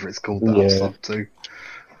or whatever it's called that I've Yeah. subbed to.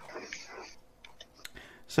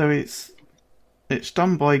 So it's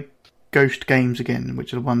done by Ghost Games again,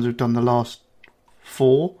 which are the ones who've done the last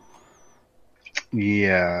 4.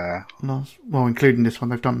 Yeah. Well, including this one,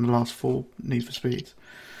 they've done the last 4 Need for Speeds.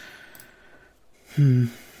 I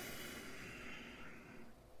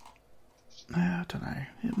don't know.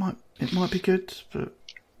 It might be good, but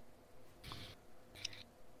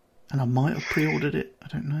and I might have pre-ordered it. I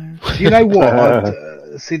don't know. You know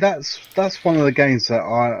what? See, that's one of the games that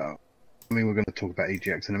I mean, we're going to talk about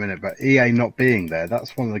EGX in a minute, but EA not being there,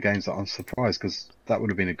 that's one of the games that I'm surprised, because that would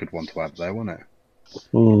have been a good one to have there, wouldn't it?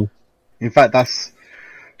 Mm. In fact, that's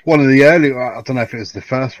one of the early, I don't know if it was the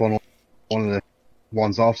first one or one of the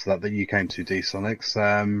ones after that you came to,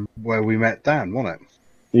 D-Sonics, where we met Dan, wasn't it?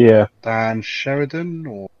 Yeah. Dan Sheridan,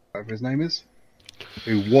 or whatever his name is,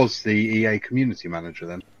 who was the EA community manager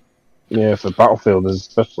then. Yeah, for Battlefield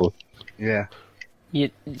especially. Yeah. Yeah,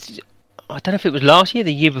 I don't know if it was last year,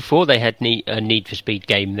 the year before they had a Need for Speed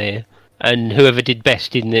game there, and whoever did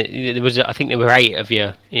best there was, I think there were 8 of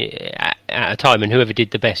you at a time, and whoever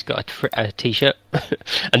did the best got a T-shirt,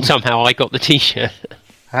 and somehow I got the T-shirt.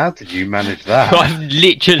 How did you manage that? I've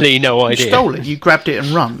literally no You idea. stole it. You grabbed it and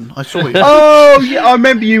run. I saw you. Oh, yeah, I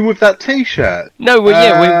remember you with that T-shirt. No, well,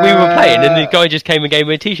 yeah, we were playing, and the guy just came and gave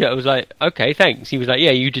me a T-shirt. I was like, okay, thanks. He was like,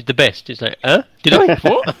 yeah, you did the best. It's like, did I?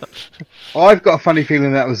 What? I've got a funny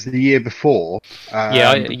feeling that was the year before.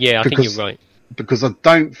 I think because- you're right. Because I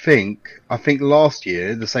think last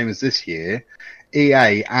year, the same as this year,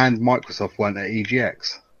 EA and Microsoft weren't at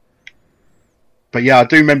EGX. But yeah, I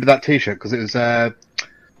do remember that T-shirt because it was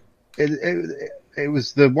it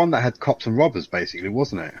was the one that had cops and robbers, basically,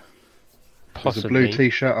 wasn't it? It was a blue Possibly.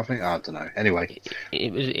 T-shirt, I think. I don't know. Anyway,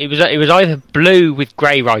 It was either blue with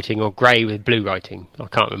grey writing or grey with blue writing. I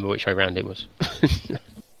can't remember which way round it was.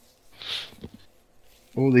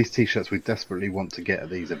 all these T-shirts we desperately want to get at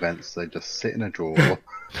these events, they just sit in a drawer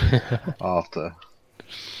after.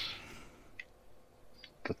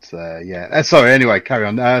 But yeah, sorry. Anyway, carry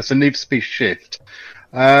on. So Need for Speed Shift.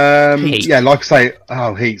 Heat. Yeah, like I say,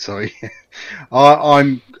 Heat. Sorry,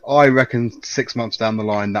 I reckon 6 months down the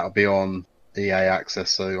line that'll be on EA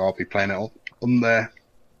Access, so I'll be playing it on there.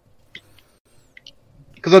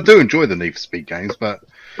 Because I do enjoy the Need for Speed games, but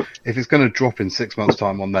if it's going to drop in 6 months'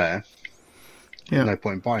 time on there, Yeah. no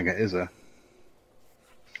point in buying it, is there?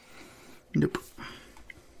 Nope.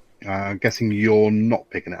 I'm guessing you're not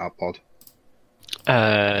picking it up, Pod.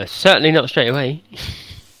 Certainly not straight away.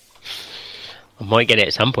 I might get it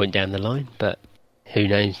at some point down the line, but who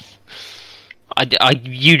knows? I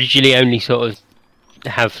usually only sort of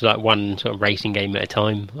have like one sort of racing game at a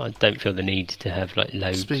time. I don't feel the need to have like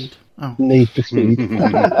loads. Speed. Oh. Need for Speed.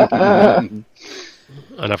 And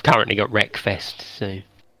I've currently got Wreckfest, so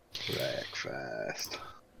Breakfast.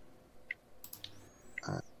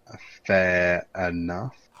 Fair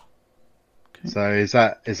enough. Okay. So is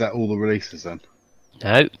that all the releases then?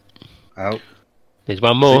 no, Oh, there's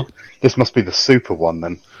one more. this must be the super one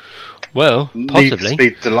then. Well, Need for possibly.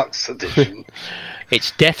 Speed Deluxe Edition.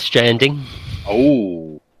 It's Death Stranding.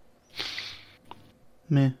 Oh,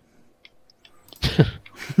 Meh.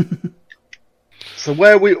 so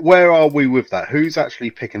where are we with that? Who's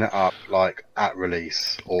actually picking it up, like at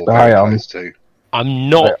release or I very am. close to? I'm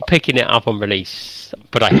not picking it up on release,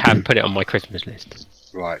 but I have put it on my Christmas list.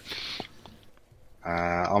 Right.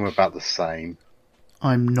 I'm about the same.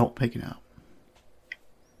 I'm not picking it up.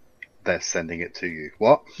 They're sending it to you.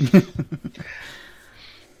 What?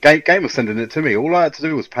 Game was sending it to me. All I had to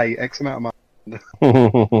do was pay X amount of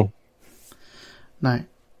money. No,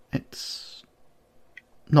 it's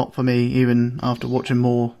not for me. Even after watching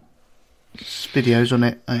more videos on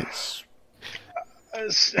it, it's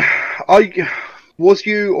Was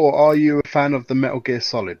you or are you a fan of the Metal Gear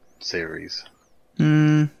Solid series?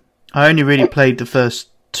 I only really played the first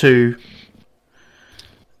two,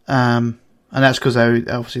 and that's because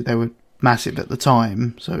they were massive at the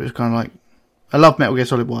time. So it was kind of like I love Metal Gear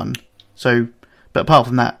Solid 1. So, but apart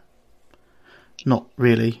from that, not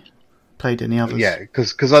really played any others. Yeah,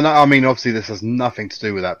 because I know. I mean, obviously this has nothing to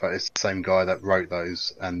do with that, but it's the same guy that wrote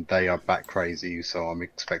those, and they are bat crazy. So I'm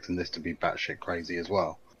expecting this to be batshit crazy as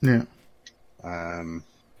well. Yeah. But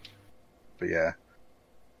yeah.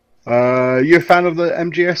 You a fan of the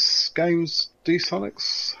MGS games,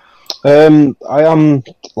 D-Sonics? I am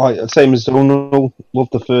like the same as Donald.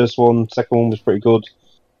 Loved the first one. Second one was pretty good,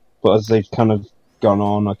 but as they've kind of gone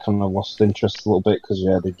on, I kind of lost interest a little bit because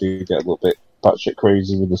they do get a little bit batshit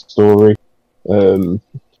crazy with the story.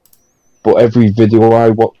 But every video I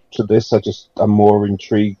watch of this, I'm more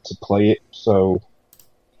intrigued to play it. So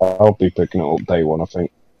I'll be picking it up day one, I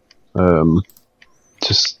think.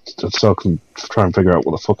 Just so I can try and figure out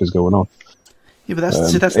what the fuck is going on. Yeah, but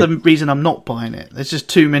that's the reason I'm not buying it. There's just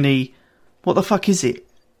too many. What the fuck is it?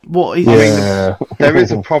 What is? Yeah. There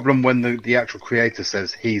is a problem when the actual creator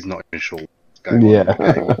says he's not even sure what's going on in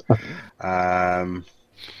the game.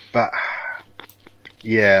 But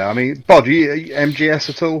yeah, I mean, Bod, you MGS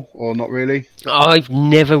at all or not really? I've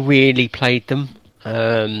never really played them.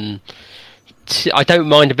 I don't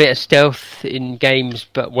mind a bit of stealth in games,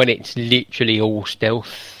 but when it's literally all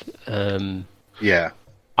stealth, Yeah.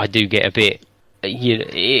 I do get a bit. You know,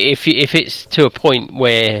 if it's to a point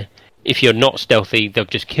where if you're not stealthy, they'll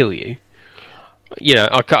just kill you. You know,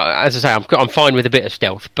 as I say, I'm fine with a bit of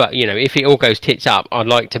stealth, but you know, if it all goes tits up, I'd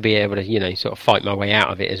like to be able to, sort of fight my way out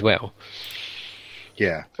of it as well.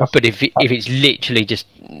 Yeah. But if it's literally just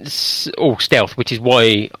all stealth, which is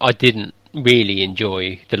why I didn't really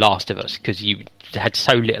enjoy The Last of Us, because you had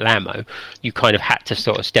so little ammo, you kind of had to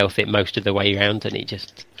sort of stealth it most of the way around, and it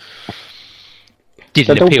just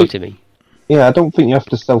didn't appeal to me. Yeah, I don't think you have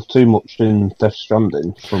to stealth too much in Death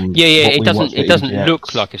Stranding. It doesn't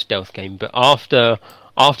look like a stealth game, but after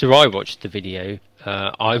I watched the video,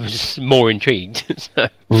 I was more intrigued. So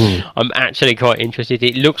I'm actually quite interested.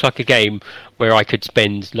 It looks like a game where I could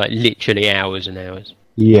spend like literally hours and hours.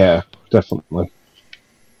 Yeah, definitely.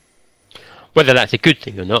 Whether that's a good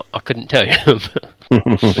thing or not, I couldn't tell you.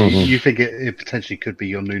 So you think it potentially could be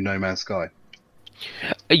your new No Man's Sky?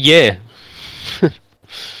 Yeah.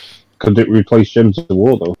 Could it replace Gems of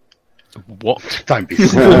War though? What? Don't be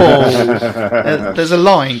silly. There's a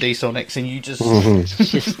line, D-Sonics, and you just...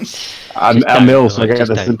 I'm ill, so I get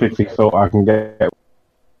the sympathy thought I can get.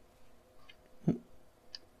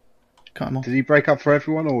 Cut him off. Did he break up for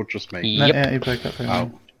everyone or just me? No, Yep. yeah, he broke up for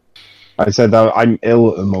him. I said that I'm ill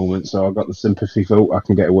at the moment, so I've got the sympathy thought I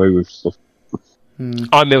can get away with stuff.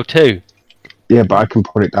 I'm ill too. Yeah, but I can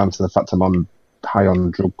put it down to the fact I'm high on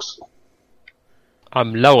drugs.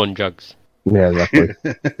 I'm low on drugs. Yeah, exactly.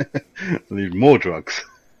 I need more drugs.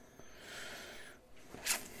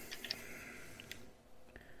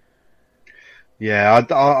 Yeah,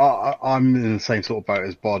 I'm in the same sort of boat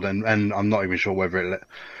as Bod, and I'm not even sure whether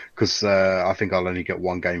because I think I'll only get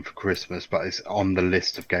one game for Christmas, but it's on the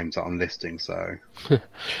list of games that I'm listing. So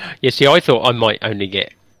Yeah, see, I thought I might only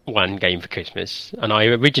get one game for Christmas, and I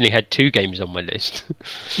originally had 2 games on my list.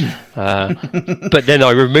 But then I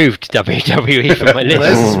removed WWE from my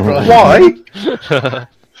list. Why?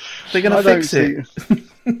 They're going to fix it.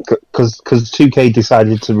 Because 2K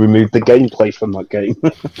decided to remove the gameplay from that game.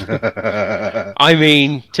 I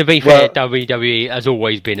mean, to be fair, WWE has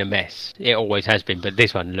always been a mess. It always has been, but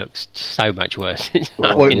this one looks so much worse.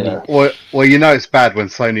 Well, you know it's bad when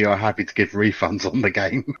Sony are happy to give refunds on the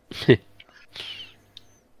game.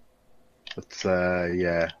 But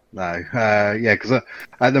because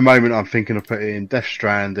at the moment I'm thinking of putting Death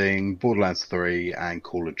Stranding, Borderlands 3, and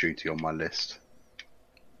Call of Duty on my list.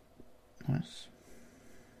 Nice.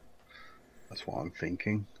 That's what I'm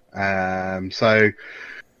thinking. So,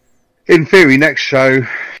 in theory, next show,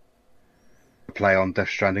 play on Death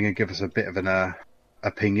Stranding and give us a bit of an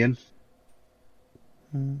opinion.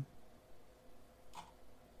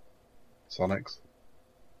 Sonics.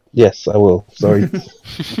 Yes, I will. Sorry.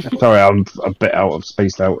 Sorry, I'm a bit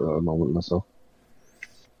spaced out at the moment myself.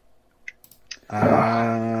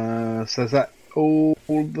 So is that all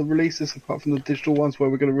the releases apart from the digital ones where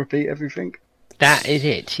we're going to repeat everything? That is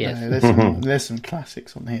it, yes. No, there's some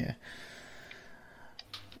classics on here.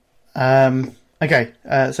 Okay,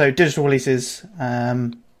 so digital releases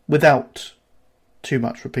without too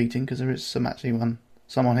much repeating, because there is some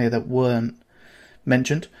on here that weren't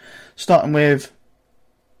mentioned. Starting with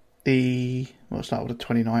start with the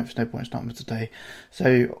 29th, no point starting with today.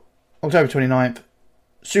 So, October 29th,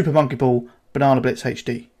 Super Monkey Ball Banana Blitz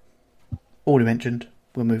HD. Already mentioned,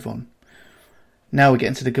 we'll move on. Now we get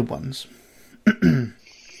into the good ones.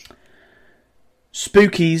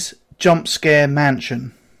 Spooky's Jump Scare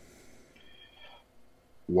Mansion.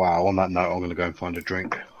 Wow, on that note, I'm going to go and find a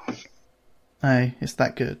drink. Hey, it's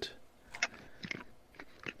that good.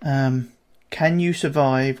 Can you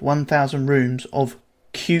survive 1,000 rooms of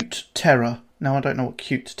cute terror? Now, I don't know what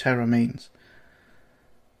cute terror means.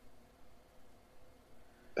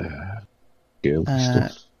 Girl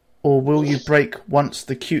stuff. Or will you break once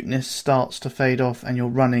the cuteness starts to fade off and you're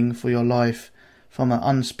running for your life from the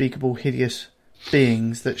unspeakable hideous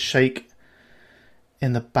beings that shake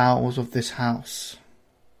in the bowels of this house?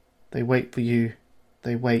 They wait for you,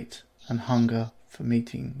 they wait and hunger for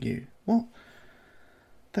meeting you. What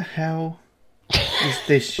the hell is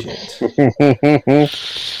this shit?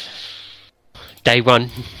 Day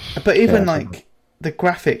one. But even like the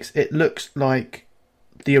graphics, it looks like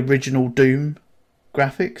the original Doom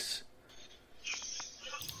graphics.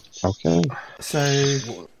 Okay. So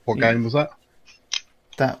what game was that?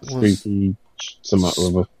 That was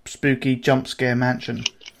Spooky Jump Scare Mansion.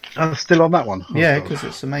 I'm still on that one. Yeah, because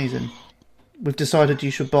it's amazing. We've decided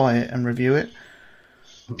you should buy it and review it.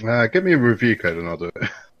 Get me a review code and I'll do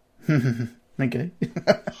it. Okay.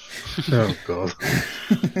 Oh god.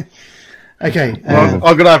 Okay. Well,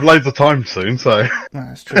 I'm gonna have loads of time soon, so.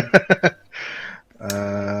 That's true.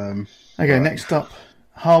 Okay, next up,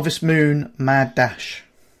 Harvest Moon Mad Dash.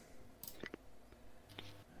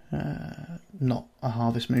 Not a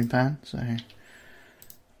Harvest Moon fan, so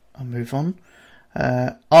I'll move on.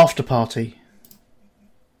 After Party.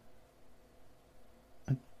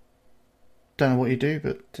 I don't know what you do,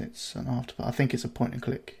 but it's an after party. I think it's a point and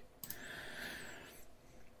click.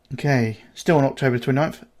 Okay, still on October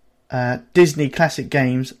 29th. Disney Classic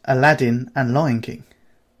Games, Aladdin and Lion King.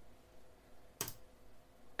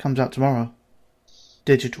 Comes out tomorrow.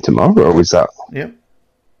 Digital. Tomorrow, is that? Yep.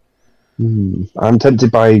 I'm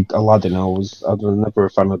tempted by Aladdin. I was never a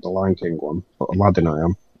fan of the Lion King one, but Aladdin I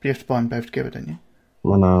am. You have to buy them both together, don't you?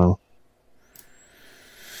 I know.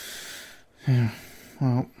 Yeah.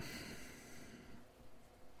 Well.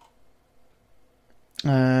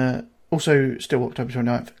 Also, still October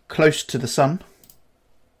 29th. Close to the Sun.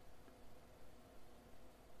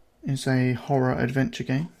 It's a horror adventure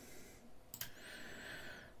game.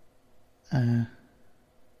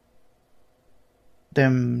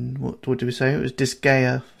 Then, what did we say? It was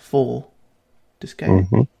Disgaea 4. Disgaea?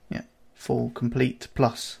 Mm-hmm. Yeah. 4 Complete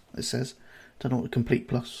Plus, it says. Don't know what Complete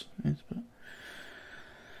Plus is,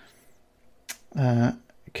 but...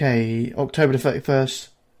 okay, October the 31st.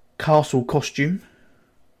 Castle Costume.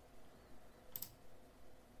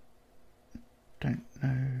 Don't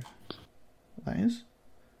know what that is.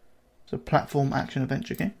 It's a platform action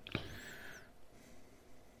adventure game.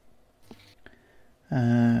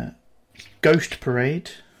 Ghost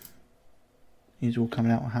Parade. These are all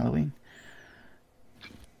coming out on Halloween.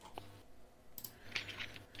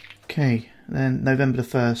 Okay, then November the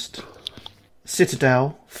 1st.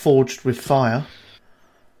 Citadel Forged with Fire.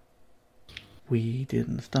 We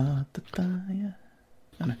didn't start the fire.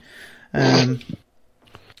 Oh, no.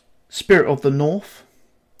 Spirit of the North.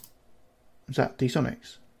 Is that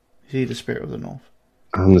D-Sonics? Is he the Spirit of the North?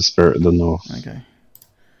 I'm the Spirit of the North. Okay.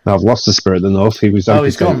 No, I've lost the Spirit of the North. He was Oh,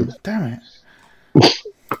 he's amputated. gone. Damn it.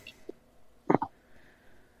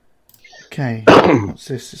 Okay, what's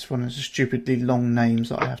this? This one is stupidly long names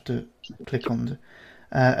that I have to click on.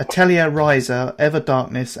 Atelier Riser, Ever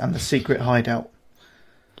Darkness, and The Secret Hideout.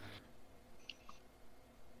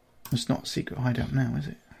 It's not a secret hideout now, is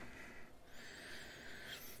it?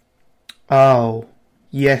 Oh,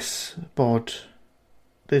 yes, Bod.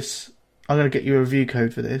 This, I'm going to get you a review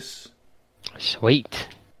code for this. Sweet.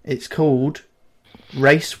 It's called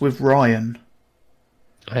Race with Ryan.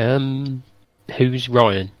 Who's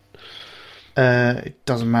Ryan? It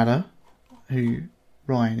doesn't matter who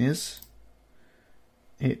Ryan is.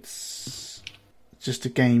 It's just a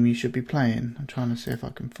game you should be playing. I'm trying to see if I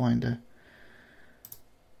can find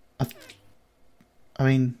I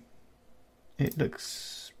mean, it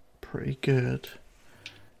looks pretty good.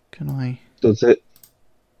 Can I? Does it?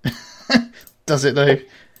 Does it though?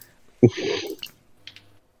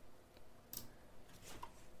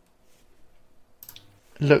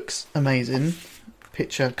 Looks amazing.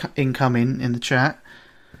 Picture incoming in the chat.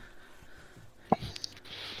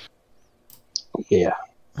 Yeah.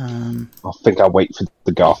 I think I'll wait for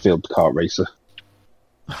the Garfield kart racer.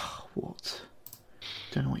 What?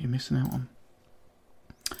 Don't know what you're missing out on.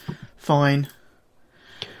 Fine.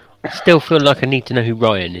 I still feel like I need to know who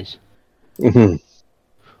Ryan is. Mm-hmm.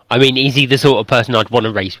 I mean, is he the sort of person I'd want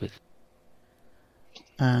to race with?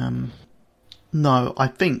 No, I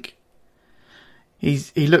think he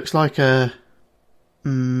looks like a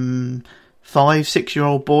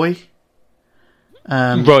 5-6-year-old boy.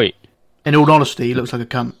 Right. In all honesty, he looks like a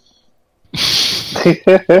cunt.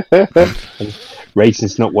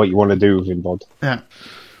 Racing's not what you want to do with him, Bod. Yeah.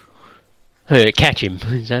 Catch him,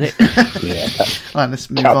 is that it? Yeah. Right, let's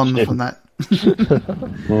move Catch on him. from that.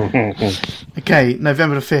 Okay,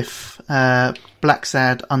 November the 5th, Black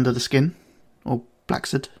Sad Under the Skin, or Black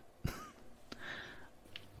Sad.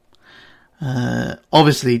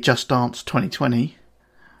 Obviously, Just Dance 2020.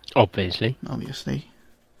 Obviously.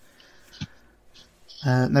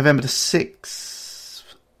 November the 6th,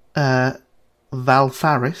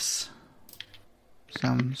 Valfaris.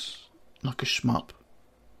 Sounds like a shmup.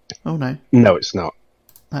 Oh no. No, it's not.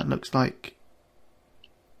 That looks like...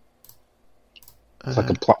 It's like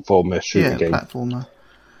a platformer shooting game. Platformer.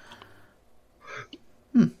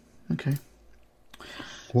 Okay.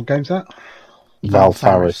 What game's that?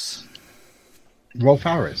 Valfaris. Rolf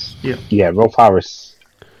Harris. Yeah. Yeah, Rolf Harris.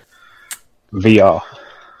 VR.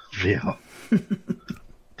 VR.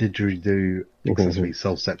 Didgeridoo accessories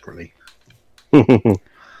sold separately. I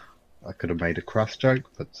could have made a crass joke,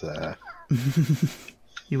 but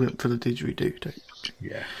You went for the didgeridoo, don't you?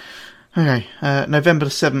 yeah. Okay, November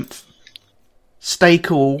the 7th. Stay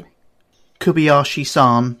Cool,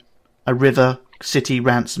 Kobayashi-san, A River City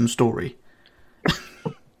Ransom Story.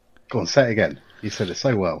 Go on, say it again. You said it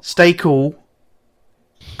so well. Stay Cool,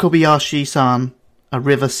 Kobayashi-san, A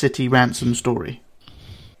River City Ransom Story.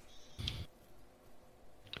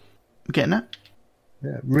 Getting that?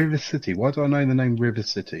 Yeah, River City. Why do I know the name River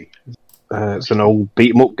City? It's an old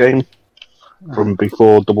beat 'em up game from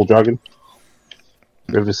before Double Dragon.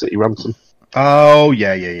 River City Ransom. Oh,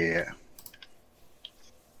 yeah.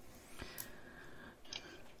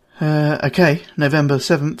 Okay, November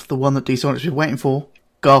 7th, the one that D-Sonic's been waiting for.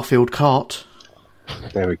 Garfield Kart.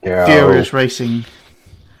 There we go. Furious Racing.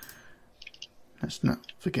 Let's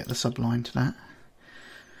not forget the subline to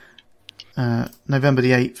that. November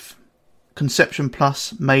the 8th. Conception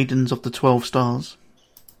Plus, Maidens of the 12 Stars.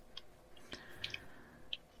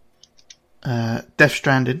 Death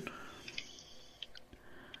Stranding.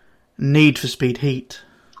 Need for Speed Heat.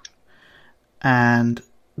 And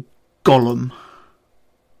Gollum,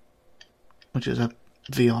 which is a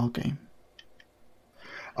VR game.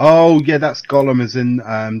 Oh, yeah, that's Gollum as in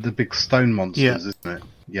the big stone monsters, Yeah. isn't it?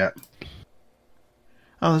 Yeah.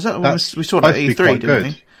 Oh, is that the one That's we saw at supposed to be E3, quite didn't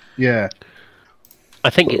good. we? Yeah. I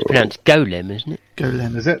think it's pronounced Golem, isn't it?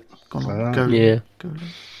 Golem. Is it? Gollum. Uh, Golem. Yeah. Golem.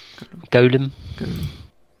 Golem,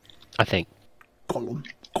 I think. Gollum.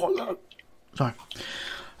 Sorry.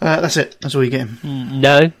 That's it. That's all you're getting.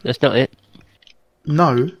 No, that's not it.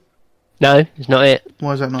 No? No, it's not it.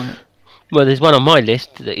 Why is that not it? Well, there's one on my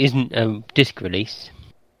list that isn't a disc release.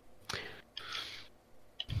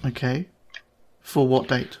 Okay. For what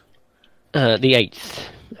date? The 8th,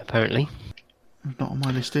 apparently. Not on my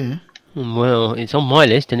list here. Well, it's on my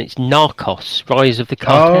list, and it's Narcos, Rise of the Oh,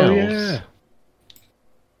 Cartels. yeah.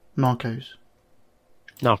 Narcos.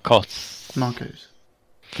 Narcos. Narcos.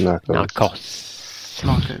 Narcos.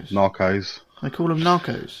 Narcos. Narcos. They call them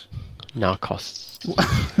Narcos. Narcos.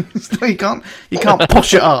 No, you can't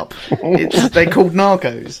posh it up. They're called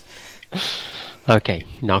Narcos. Okay,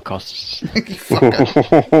 Narcos. You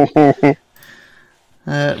fucker.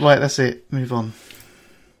 Right, that's it. Move on.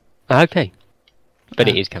 Okay. But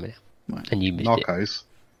it Ah. is coming out. Right. And you missed Narcos. it.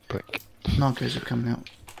 Prick. Narcos are coming out.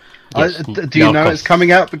 Yes, Do you know Narcos. it's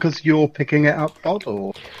coming out because you're picking it up, Rod,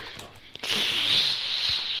 or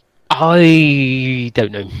I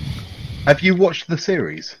don't know. have you watched the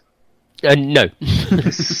series? No.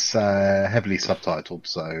 It's heavily subtitled,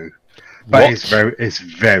 so but What? it's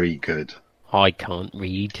very good. I can't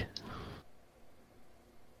read.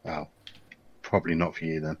 Well, probably not for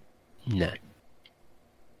you then. No.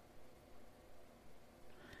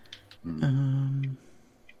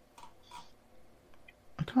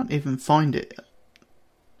 I can't even find it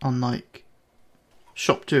on like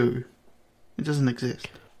Shop2. It doesn't exist.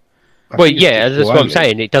 I Well, think it's yeah, digital that's what I'm only.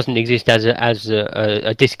 saying. It doesn't exist as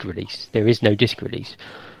a disc release. There is no disc release.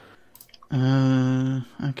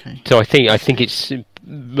 Okay. So I think it's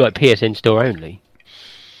like PSN store only.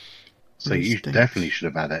 So you Release date. definitely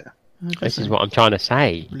should have had it. This is what I'm trying to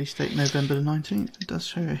say. Release date November the 19th. It does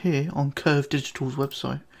show it here on Curve Digital's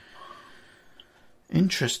website.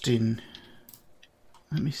 Interesting.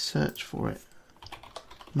 Let me search for it.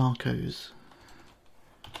 Narcos.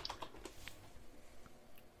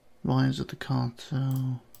 Rise of the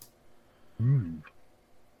Cartel.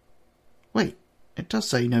 Wait, it does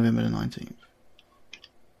say November the 19th.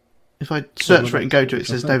 If I search for it and go to it, it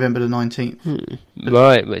says November the 19th.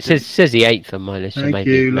 Right, well, it says the 8th on my list, so Thank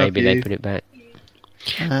you, love maybe they you. put it back.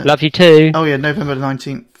 Uh, Love you too. Oh yeah, November the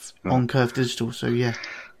 19th on Curve Digital, so yeah.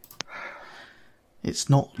 It's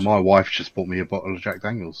not. My wife just bought me a bottle of Jack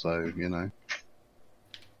Daniels, so you know.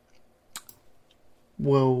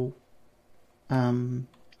 Well,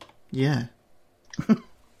 yeah.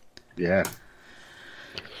 Yeah.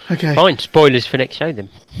 Okay. Fine, spoilers for next show then.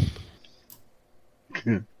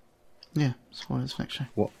 Yeah, spoilers for next show.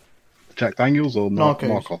 What? Jack Daniels or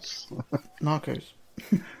Narcos. Narcos?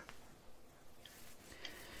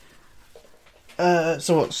 Narcos.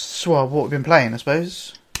 So what we've been playing, I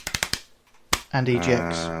suppose? And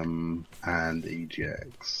EGX. And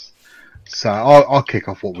EGX. So I'll kick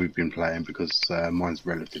off what we've been playing because mine's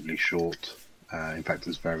relatively short. In fact,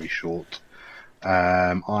 it's very short.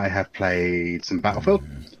 I have played some Battlefield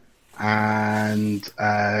and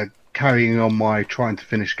carrying on my trying to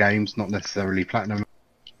finish games, not necessarily platinum.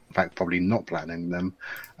 In fact, probably not platinum them.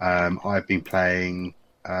 I've been playing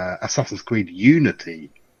Assassin's Creed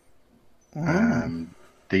Unity.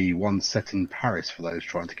 The one set in Paris for those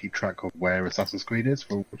trying to keep track of where Assassin's Creed is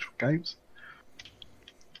for which games.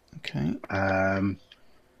 Okay.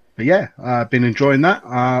 But yeah, I've been enjoying that.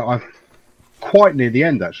 I've quite near the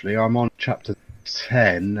end actually. I'm on chapter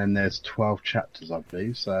 10 and there's 12 chapters I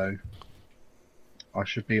believe, so I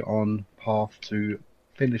should be on path to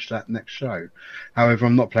finish that next show. However,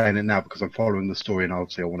 I'm not playing it now because I'm following the story and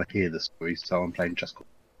obviously I want to hear the story, so I'm playing Just Cause.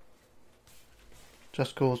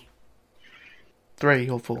 Just Cause 3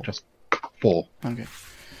 or 4? Just 4. Okay.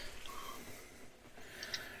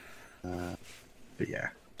 But yeah.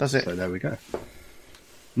 That's it. So there we go.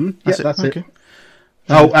 That's That's okay. it.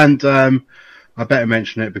 Oh, and I better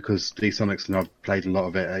mention it because D-Sonics and I've played a lot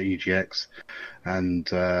of it at EGX and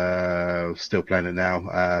still playing it now.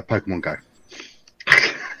 Pokemon Go.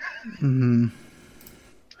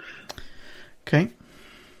 Okay.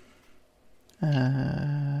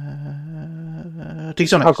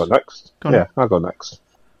 D-Sonics. I'll go next. Go on. Yeah, I'll go next.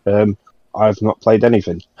 I've not played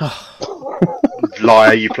anything.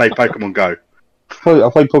 Liar, you play Pokemon Go. I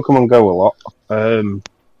played Pokemon Go a lot.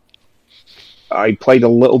 I played a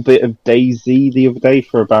little bit of DayZ the other day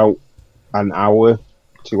for about an hour,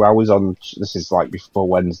 2 hours on. This is like before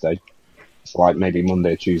Wednesday. It's like maybe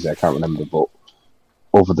Monday or Tuesday, I can't remember. But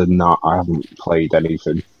other than that, I haven't played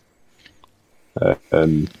anything.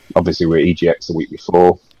 Obviously, we're at EGX the week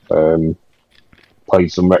before.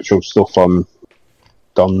 Played some retro stuff on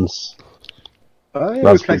Don's. Oh, yeah, we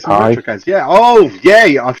Raspberry played some Pi. retro games. Yeah. Oh,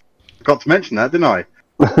 yeah. I forgot to mention that, didn't I?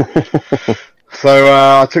 So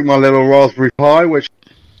I took my little Raspberry Pi, which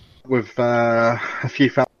with a few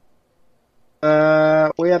fellas,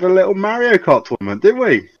 we had a little Mario Kart tournament, didn't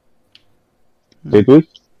we? Did we?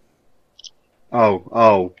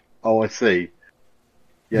 Oh, I see.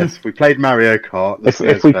 Yes, we played Mario Kart.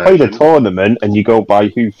 If we played a tournament and you go by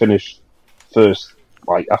who finished first,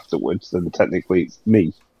 like afterwards, then technically it's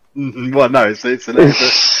me. Well, no, it's a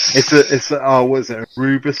what is it, a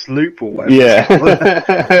Rubus loop or whatever? Yeah.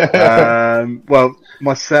 Well,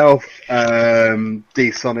 myself,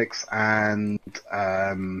 D-Sonics, and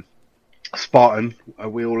Spartan,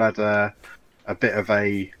 we all had a bit of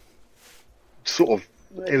a sort of.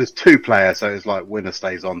 It was 2-player, so it was like winner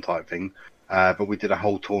stays on type thing. But we did a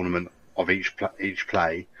whole tournament of each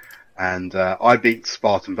play, and I beat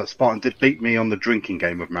Spartan, but Spartan did beat me on the drinking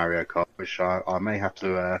game of Mario Kart, which I may have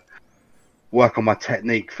to work on my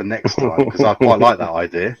technique for next time because I quite like that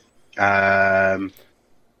idea.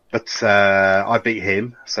 But I beat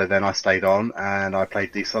him, so then I stayed on and I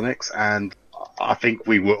played D-Sonics, and I think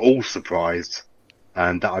we were all surprised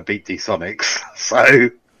that I beat D-Sonics. So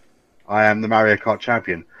I am the Mario Kart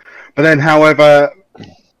champion. But then, however,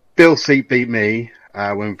 Bill Seat beat me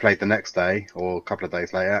when we played the next day or a couple of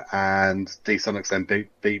days later, and D-Sonics then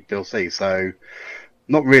beat Bill C. So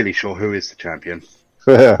not really sure who is the champion.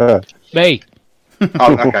 Me.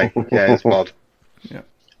 Oh, okay. Yeah, it's Bod. Yeah.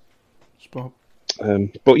 It's Bob.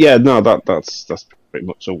 But yeah, no, that's pretty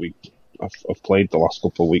much all I've played the last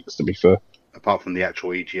couple of weeks. To be fair, Apart from the actual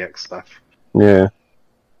EGX stuff. yeah.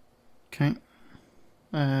 Okay.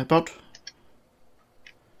 Bod,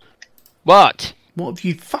 What? what have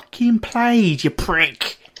you fucking played, you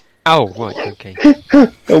prick? Oh, right, okay.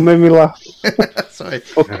 It made me laugh. Sorry.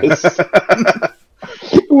 Fuckers.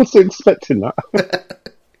 I wasn't expecting that.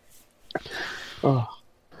 Oh.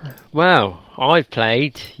 Well, I've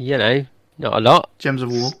played, not a lot. Gems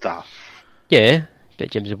of War. Stuff. Yeah, bit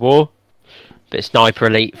of Gems of War, bit of Sniper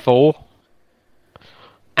Elite 4,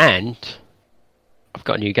 and I've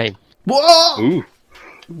got a new game. What? Ooh.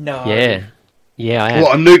 No. Yeah, I have.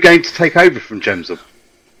 What, a new game to take over from Gems of?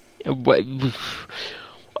 I don't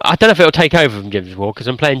know if it'll take over from Gems of War, because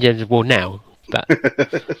I'm playing Gems of War now, but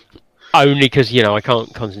only because, I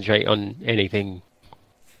can't concentrate on anything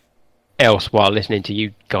else while listening to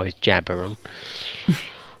you guys jabber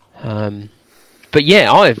on. But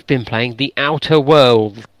yeah, I've been playing The Outer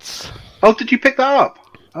Worlds. Oh, did you pick that up?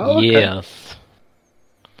 Oh, okay. Yes.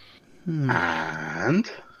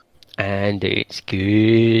 And it's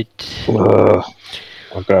good.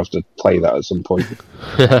 I'm gonna have to play that at some point.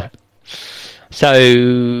 So,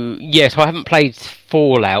 yes, I haven't played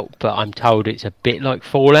Fallout, but I'm told it's a bit like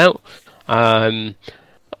Fallout. I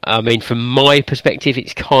mean, from my perspective,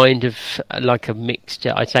 it's kind of like a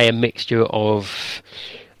mixture. I'd say a mixture of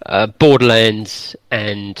Borderlands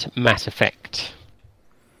and Mass Effect.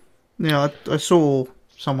 Yeah, I saw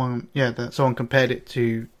someone. Yeah, that someone compared it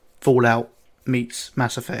to Fallout meets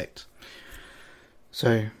Mass Effect.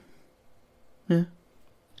 So, yeah.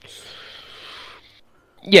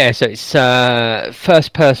 Yeah, so it's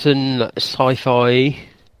first-person sci-fi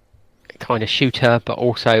kind of shooter, but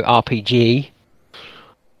also RPG.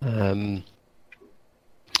 And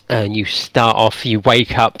you start off, you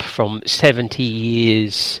wake up from 70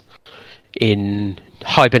 years in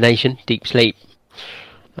hibernation, deep sleep,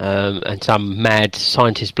 and some mad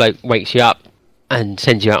scientist bloke wakes you up and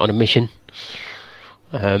sends you out on a mission.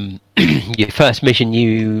 Your first mission,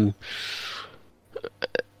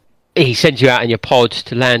 he sends you out in your pod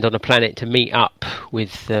to land on a planet to meet up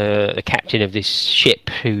with the captain of this ship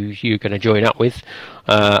who you're going to join up with.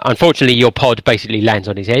 Unfortunately, your pod basically lands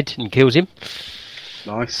on his head and kills him.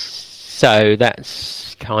 nice. So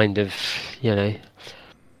that's kind of, the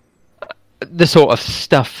sort of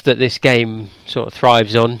stuff that this game sort of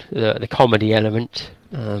thrives on, the comedy element.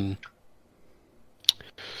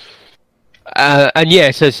 And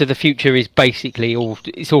yeah, so the future is basically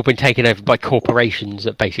it's all been taken over by corporations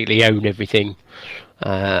that basically own everything,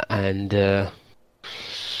 and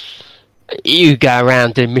you go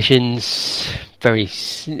around doing missions, very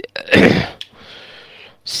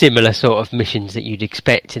similar sort of missions that you'd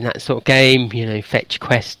expect in that sort of game. Fetch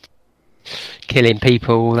quests, killing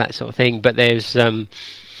people, that sort of thing. But there's the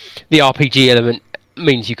RPG element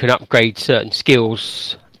means you can upgrade certain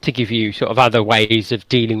skills to give you sort of other ways of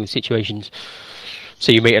dealing with situations.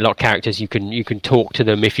 So you meet a lot of characters. You can talk to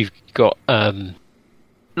them if you've got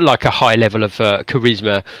like a high level of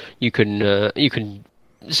charisma. You can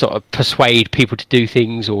sort of persuade people to do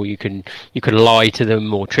things, or you can lie to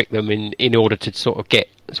them or trick them in order to sort of get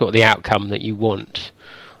sort of the outcome that you want.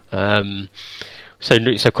 So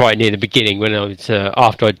quite near the beginning, when I was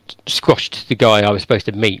after I'd squashed the guy I was supposed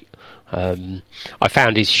to meet, I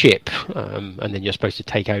found his ship, and then you're supposed to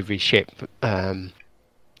take over his ship.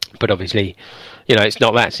 But obviously, it's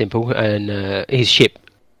not that simple, and his ship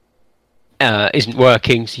isn't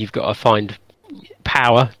working, so you've got to find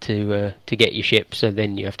power to get your ship. So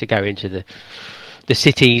then you have to go into the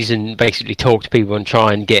cities and basically talk to people and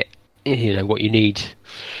try and get what you need.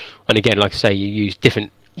 And again, like I say, you use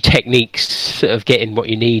different techniques of getting what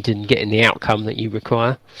you need and getting the outcome that you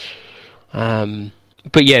require.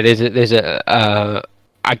 But yeah, there's a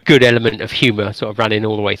good element of humour sort of running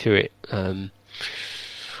all the way through it,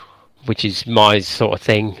 which is my sort of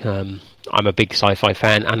thing. I'm a big sci-fi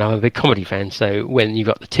fan and I'm a big comedy fan, so when you've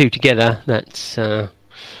got the two together, that's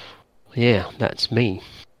me.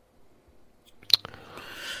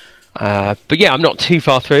 But yeah, I'm not too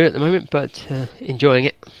far through at the moment, but enjoying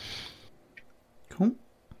it. Cool.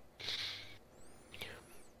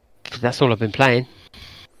 that's all I've been playing.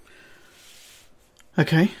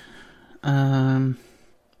 Okay. Then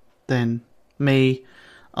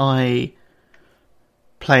I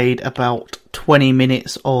played about 20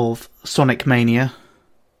 minutes of Sonic Mania.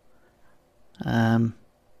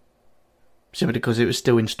 Simply because it was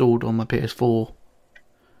still installed on my PS4.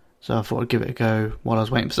 So I thought I'd give it a go while I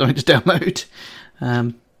was waiting for something to download.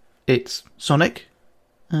 It's Sonic.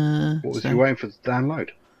 What was you waiting for to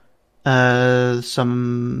download?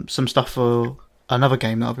 Some stuff for another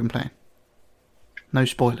game that I've been playing. No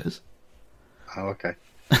spoilers. Oh, okay.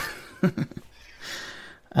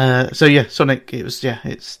 So yeah, Sonic.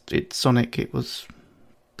 It's Sonic. It was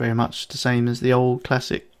very much the same as the old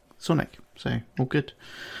classic Sonic. So all good.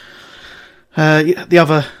 The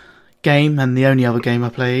other game, and the only other game I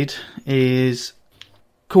played, is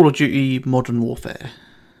Call of Duty Modern Warfare.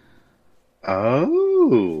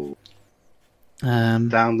 Oh.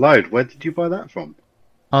 Download. Where did you buy that from?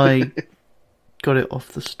 I got it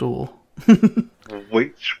off the store.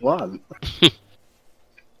 Which one?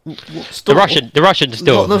 What store? The Russian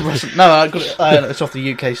store. Not the Russian. No, I got it. It's off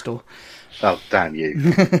the UK store. Oh, damn you.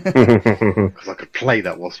 Because I could play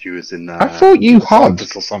that whilst you was in I thought you had.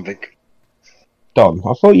 Cyprus or something. Don,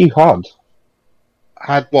 I thought you had.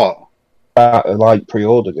 Had what?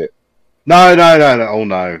 Pre-ordered it. No. Oh,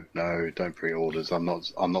 no. No, don't pre-orders. I'm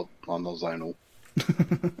not zonal.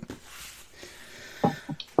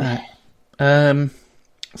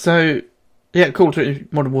 So, yeah, Call of Duty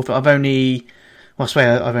Modern Warfare. I've only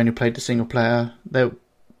played the single player.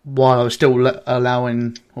 While I was still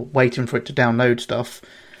waiting for it to download stuff,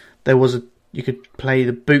 you could play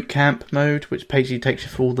the boot camp mode, which basically takes you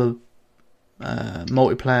through all the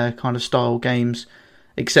multiplayer kind of style games,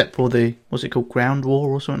 except for what's it called, Ground War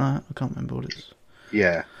or something like that? I can't remember what it is.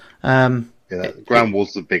 Yeah. Ground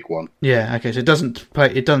War's the big one. Yeah. Okay. So it doesn't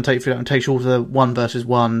take you through that. It takes you all the 1 versus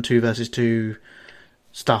 1, 2 versus 2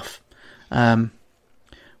 stuff,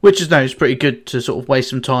 which is pretty good to sort of waste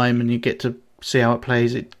some time and you get to see how it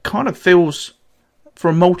plays. It kind of feels,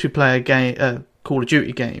 for a multiplayer game, Call of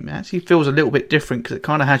Duty game, it actually feels a little bit different because it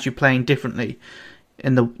kind of has you playing differently.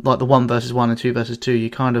 In the 1 versus 1 and 2 versus 2, you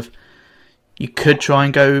could try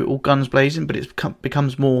and go all guns blazing, but it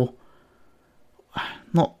becomes more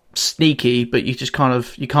not sneaky, but you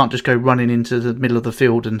can't just go running into the middle of the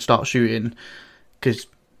field and start shooting because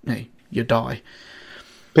you die.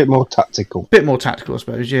 Bit more tactical, I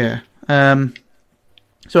suppose. Yeah.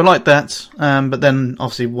 So I like that, but then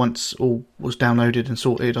obviously once all was downloaded and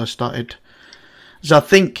sorted, I started. So I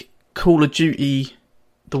think Call of Duty,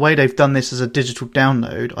 the way they've done this as a digital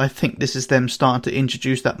download, I think this is them starting to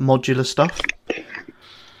introduce that modular stuff.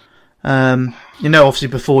 Obviously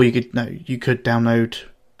before you could download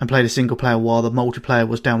and play the single player while the multiplayer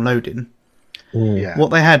was downloading. Yeah. What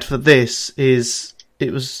they had for this is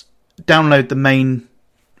it was download the main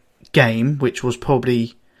game, which was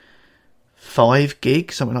probably 5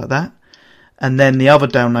 gig, something like that, and then the other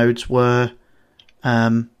downloads were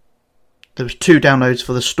there was 2 downloads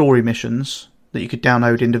for the story missions that you could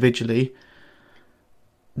download individually.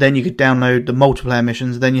 Then you could download the multiplayer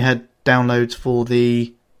missions. Then you had downloads for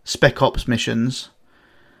the Spec Ops missions.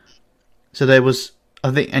 So there was,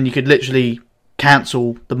 I think, and you could literally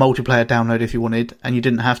cancel the multiplayer download if you wanted, and you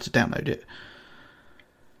didn't have to download it.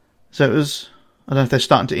 So it was, I don't know if they're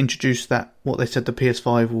starting to introduce that, what they said the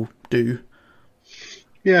PS5 will do.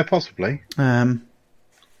 Yeah, possibly.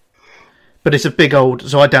 But it's a big old...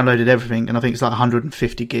 So I downloaded everything, and I think it's like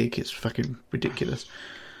 150 gig. It's fucking ridiculous.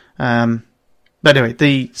 But anyway,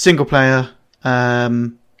 the single player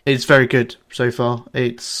is very good so far.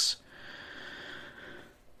 It's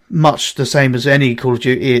much the same as any Call of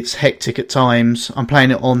Duty. It's hectic at times. I'm playing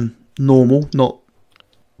it on normal, not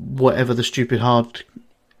whatever the stupid hard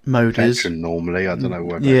mode is. Normally, I don't know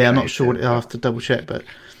what. Yeah, I'm not sure. I'll have to double check, but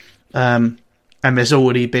and there's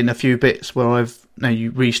already been a few bits where you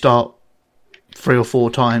restart 3 or 4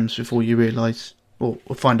 times before you realise or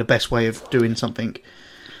find the best way of doing something.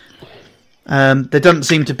 There doesn't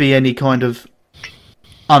seem to be any kind of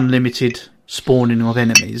unlimited spawning of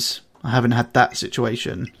enemies. I haven't had that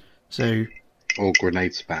situation. So, or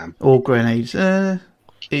grenade spam. Or grenades. No,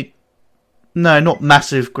 not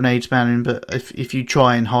massive grenade spamming, but if you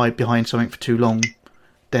try and hide behind something for too long,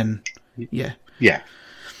 then yeah. Yeah.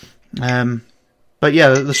 But yeah,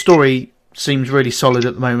 the story seems really solid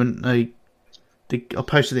at the moment. I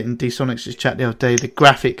posted it in D-Sonic's chat the other day. The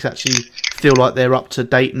graphics actually feel like they're up to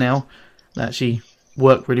date now. They actually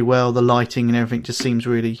work really well. The lighting and everything just seems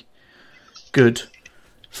really good.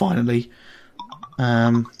 Finally.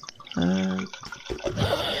 Don't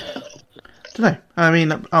know. I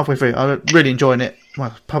mean, halfway through. I'm really enjoying it.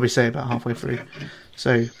 Well, I'll probably say about halfway through.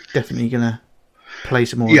 So definitely gonna play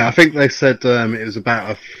some more. Yeah, I of that. think they said it was about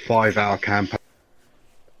a 5-hour campaign.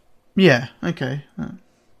 Yeah. Okay.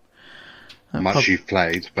 Much you've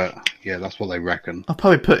played, but yeah, that's what they reckon. I'll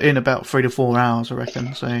probably put in about 3 to 4 hours, I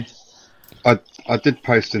reckon. So I did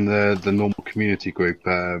post in the normal community group.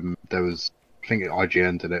 There was, I think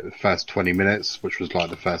IGN did it, the first 20 minutes, which was like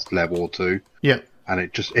the first level or two. yeah,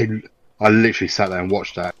 And I literally sat there and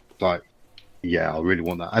watched that. Like, yeah, I really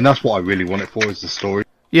want that, and that's what I really want it for, is the story.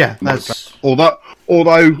 yeah. That's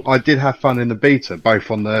Although I did have fun in the beta,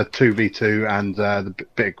 both on the 2v2 and the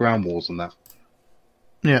bit of ground wars and that.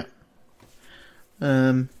 yeah.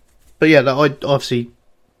 But yeah, I obviously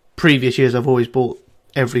previous years I've always bought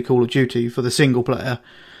every Call of Duty for the single player.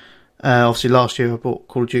 Obviously last year I bought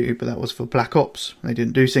Call of Duty, but that was for Black Ops. They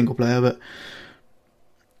didn't do single player,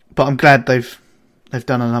 but I'm glad they've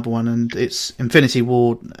done another one, and it's Infinity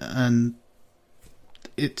Ward, and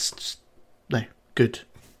it's good.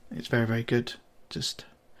 It's very, very good. Just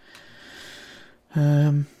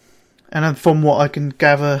and then from what I can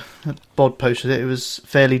gather, Bod posted it was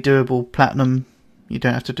fairly doable platinum. You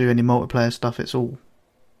don't have to do any multiplayer stuff. It's all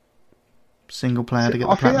single player to get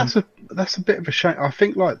the platinum. I think that's a bit of a shame. I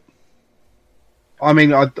think, like, I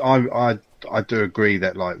mean, I do agree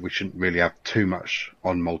that, like, we shouldn't really have too much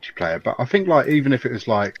on multiplayer, but I think, like, even if it was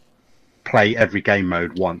like play every game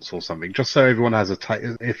mode once or something, just so everyone has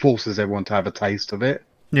it forces everyone to have a taste of it.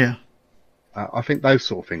 Yeah. I think those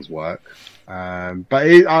sort of things work. But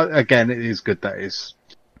again, it is good that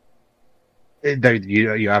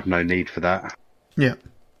you have no need for that. Yeah.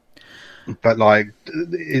 But like,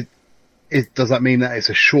 does that mean that it's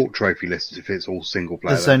a short trophy list if it's all single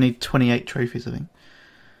player? There's only 28 trophies, I think.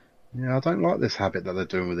 Yeah, I don't like this habit that they're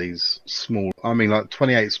doing with these small. I mean, like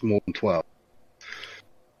 28 is more than 12.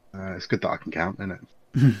 It's good that I can count, isn't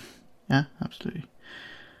it? Yeah, absolutely.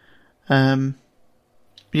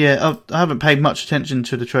 Yeah, I haven't paid much attention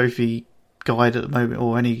to the trophy guide at the moment,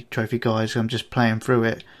 or any trophy guides. I'm just playing through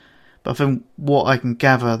it. But from what I can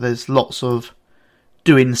gather, there's lots of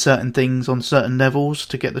doing certain things on certain levels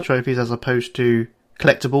to get the trophies, as opposed to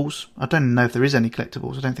collectibles. I don't know if there is any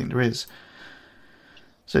collectibles. I don't think there is.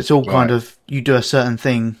 So it's all kind of, you do a certain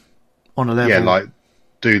thing on a level. Yeah, like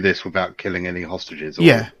do this without killing any hostages,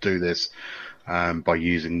 or do this by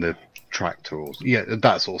using the tractor, or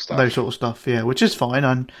that sort of stuff. Those sort of stuff, yeah, which is fine.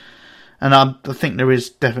 And I think there is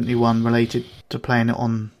definitely one related to playing it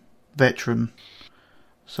on Veteran.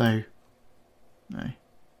 So,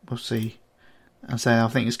 we'll see. And I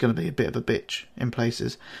think it's going to be a bit of a bitch in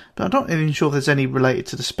places. But I'm not even sure if there's any related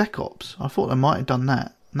to the Spec Ops. I thought they might have done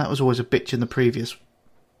that. And that was always a bitch in the previous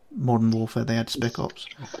Modern Warfare. They had Spec Ops.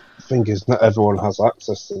 The thing is, not everyone has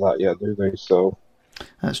access to that yet, do they? So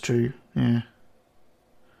That's true, yeah.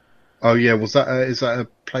 Oh yeah, is that a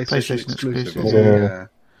PlayStation exclusive?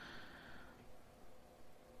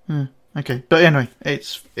 Yeah. Okay, but anyway,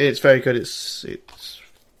 it's very good. It's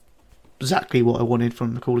exactly what I wanted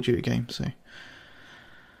from the Call of Duty game. So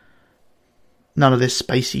none of this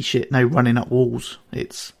spacey shit. No running up walls.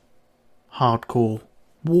 It's hardcore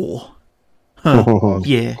war.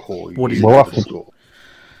 Yeah. What is it?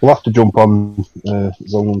 We'll have to jump on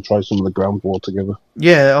Zone and try some of the ground war together.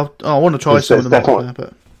 Yeah, I want to try some of the multiplayer,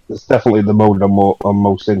 but it's definitely the mode I'm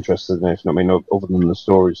most interested in. If I mean, other than the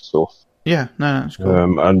story stuff. Yeah, no, it's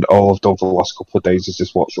cool. And all I've done for the last couple of days is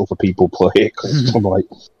just watch other people play it, because I'm like,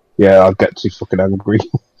 I'll get too fucking angry.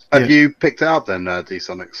 Have you picked it up then,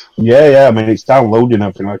 D-Sonics? Yeah. I mean, it's downloading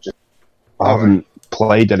everything. I haven't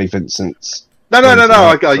played anything since. No.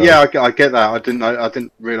 I get that. I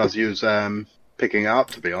didn't realise you was picking it up,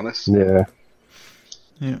 to be honest. Yeah.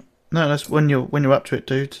 Yeah. No, that's when you're up to it,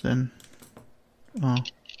 dude. Then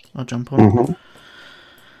I'll jump on.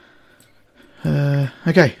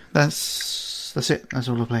 Okay, that's it. That's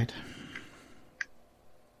all I played.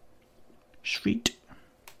 Sweet.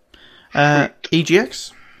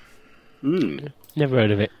 EGX? Never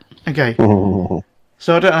heard of it. Okay.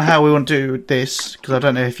 So I don't know how we want to do this, because I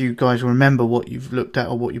don't know if you guys remember what you've looked at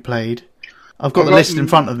or what you played. I've got the list in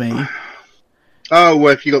front of me. Oh,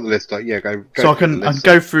 well, if you got the list, go. So I can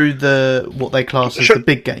go through what they class as the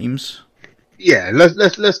big games. Yeah,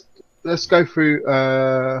 let's go through.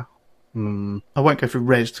 I won't go through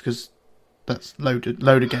Res, because that's load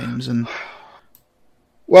of games. And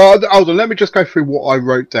well, hold on. Let me just go through what I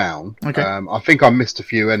wrote down. Okay. I think I missed a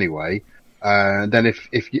few anyway. Then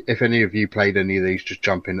if any of you played any of these, just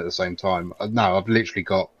jump in at the same time. No, I've literally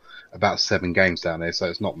got about 7 games down there, so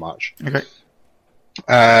it's not much. Okay.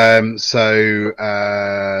 So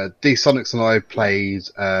D-Sonics and I played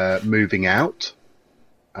Moving Out,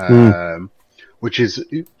 which is,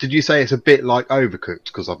 did you say it's a bit like Overcooked?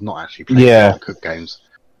 Because I've not actually played Yeah. Overcooked games.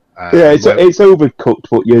 It's overcooked,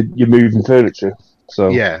 but you're moving furniture. So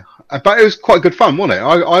Yeah, but it was quite good fun, wasn't it?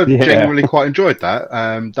 I Yeah. genuinely quite enjoyed that.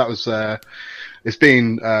 That was it's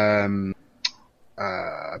been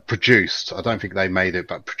produced. I don't think they made it,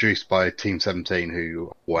 but produced by Team 17,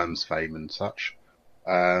 who Worms fame and such.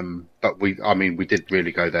 But we did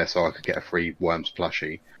really go there so I could get a free Worms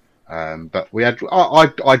plushie. But we had,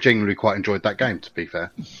 I genuinely quite enjoyed that game, to be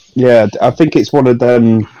fair. Yeah, I think it's one of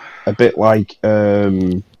them, a bit like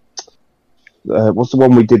what's the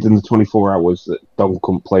one we did in the 24 hours that Don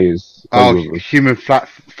couldn't play as? Human Full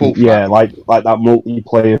Flat. Yeah, like that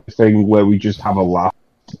multiplayer thing where we just have a laugh.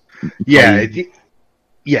 Yeah,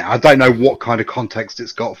 I don't know what kind of context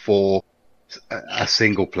it's got for a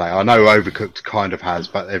single player. I know Overcooked kind of has,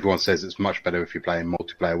 but everyone says it's much better if you're playing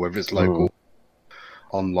multiplayer, whether it's local,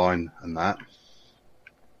 online, and that.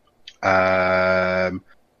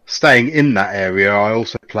 Staying in that area, I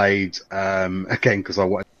also played again because I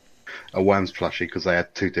wanted a Worms plushie because they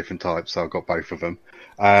had 2 different types, so I got both of them.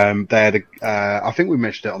 They had I think we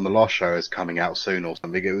mentioned it on the last show as coming out soon or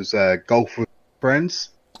something. It was Golf with Friends.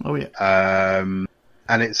 Oh yeah.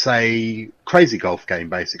 And it's a crazy golf game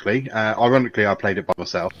basically. Ironically, I played it by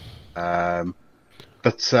myself. But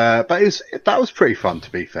that was pretty fun,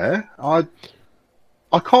 to be fair. I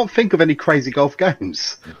can't think of any crazy golf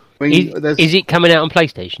games. I mean, Is it coming out on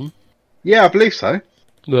PlayStation? Yeah, I believe so.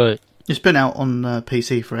 Right. It's been out on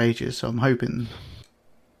PC for ages, so I'm hoping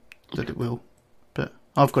that it will. But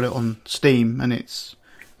I've got it on Steam, and it's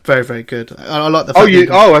very, very good. I like the fact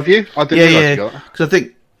have you? I didn't realise you got it. Because I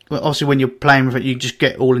think, well, obviously, when you're playing with it, you just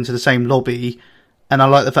get all into the same lobby, and I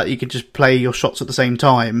like the fact that you can just play your shots at the same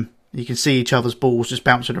time. You can see each other's balls just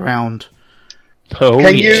bouncing around. Oh,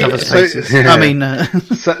 Can yeah. Each other's faces. I mean,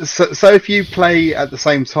 So if you play at the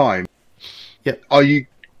same time, Yep.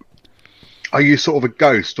 Are you sort of a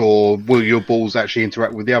ghost, or will your balls actually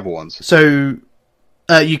interact with the other ones? so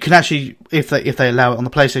you can actually, if they allow it on the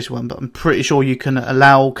PlayStation one, but I'm pretty sure you can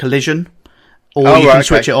allow collision, or you can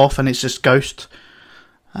switch it off and it's just ghost.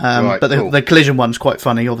 But the collision one's quite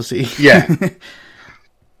funny, obviously. Yeah.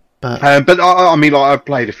 But I mean, like, I've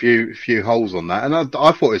played a few holes on that, and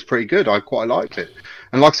I thought it was pretty good. I quite liked it.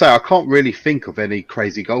 And like I say, I can't really think of any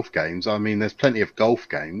crazy golf games. I mean, there's plenty of golf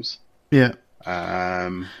games. yeah. I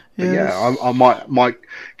might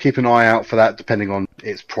keep an eye out for that, depending on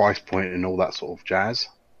its price point and all that sort of jazz.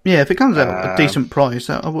 Yeah, if it comes out at a decent price,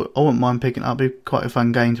 I wouldn't mind picking it up. It'd be quite a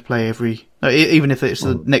fun game to play even if it's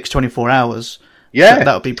the next 24 hours. Yeah,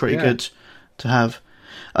 that would be pretty good to have.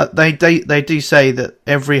 They do say that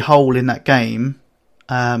every hole in that game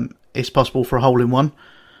is possible for a hole in one.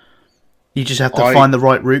 You just have to find the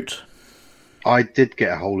right route. I did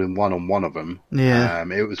get a hole in one on one of them. Yeah,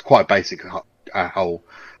 it was quite basic hole,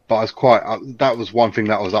 but I was quite. That was one thing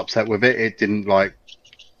that I was upset with it. It didn't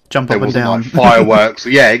jump up and down. Like fireworks.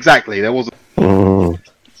 Yeah, exactly. There wasn't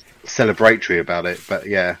celebratory about it, but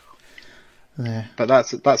yeah. But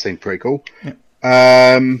that seemed pretty cool. Yeah.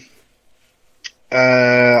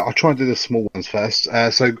 I'll try and do the small ones first.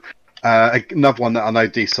 Another one that I know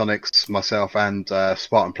D-Sonics, myself, and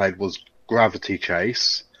Spartan played was Gravity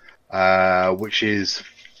Chase, which is,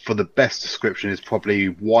 for the best description, is probably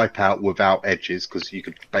Wipeout without edges, because you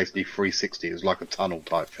could basically 360. It was like a tunnel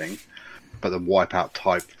type thing, but the Wipeout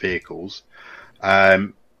type vehicles.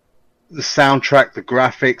 The soundtrack, the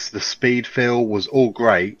graphics, the speed feel was all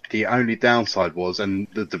great. The only downside was, and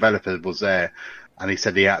the developer was there, and he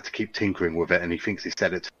said he had to keep tinkering with it, and he thinks he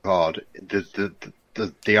set it too hard.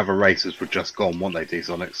 The other racers were just gone, weren't they,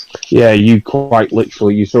 D-Sonics? Yeah, you quite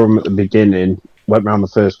literally, you saw them at the beginning, went round the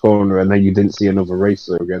first corner, and then you didn't see another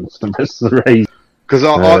racer again for the rest of the race. Because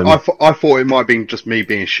I thought it might have been just me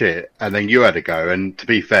being shit, and then you had a go, and to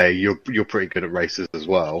be fair, you're pretty good at races as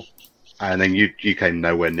well. And then you came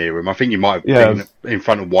nowhere near him. I think you might have been in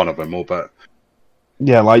front of one of them, but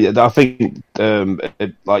yeah, I think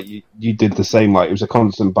you did the same. Like, it was a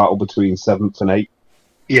constant battle between 7th and 8th.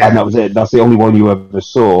 Yeah, and that was it. That's the only one you ever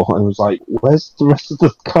saw. And it was like, where's the rest of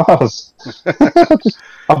the cars?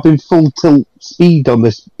 I've been full tilt speed on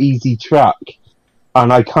this easy track,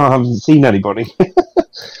 and I haven't seen anybody.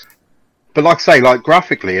 But like I say,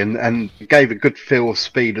 graphically, and gave a good feel of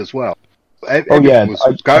speed as well. Everyone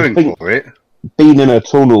was going for it. Being in a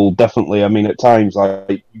tunnel, definitely. I mean, at times,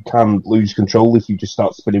 you can lose control if you just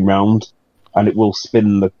start spinning round, and it will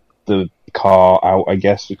spin the car out. I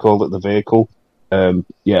guess we call it the vehicle.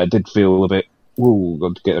 It did feel a bit. Ooh,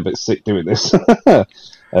 got to get a bit sick doing this.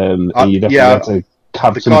 And you definitely have to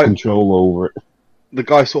have some control over it. The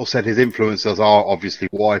guy sort of said his influences are obviously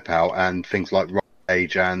Wipeout and things like Rock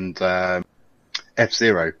Age and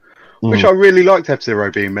F-Zero, which I really liked.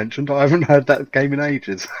 F-Zero being mentioned. I haven't heard that game in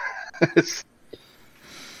ages.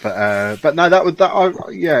 But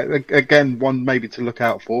no, again, one maybe to look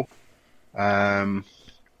out for.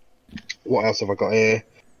 What else have I got here?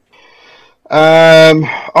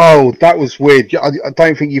 Oh, that was weird. I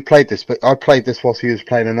don't think you played this, but I played this whilst he was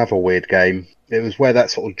playing another weird game. It was where that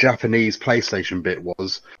sort of Japanese PlayStation bit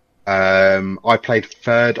was. I played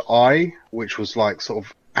Third Eye, which was like sort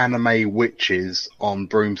of anime witches on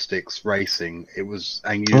broomsticks racing. It was,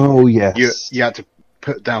 and you had to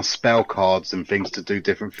put down spell cards and things to do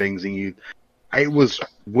different things, and it was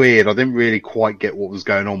weird. I didn't really quite get what was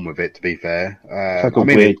going on with it, to be fair. It's like a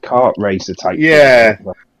weird kart racer type yeah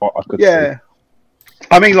thing. What I could yeah see.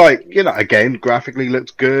 I mean, like, again, graphically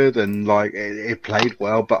looked good and like it played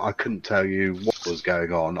well, but I couldn't tell you what was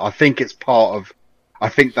going on. I think it's part of, I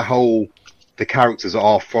think the characters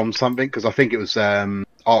are from something, because I think it was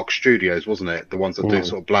Arc Studios, wasn't it? The ones that do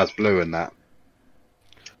sort of BlazBlue and that.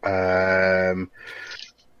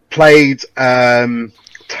 Played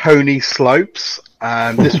Tony Slopes.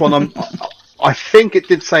 This one, I think it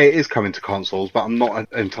did say it is coming to consoles, but I'm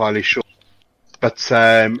not entirely sure. But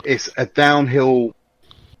it's a downhill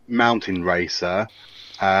mountain racer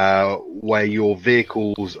where your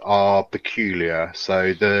vehicles are peculiar.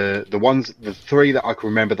 So the three that I can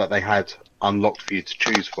remember that they had unlocked for you to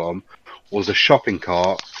choose from was a shopping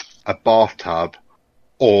cart, a bathtub,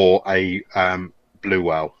 or a blue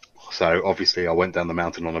whale. So obviously I went down the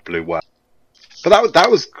mountain on a blue whale. But that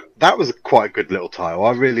was quite a good little tile.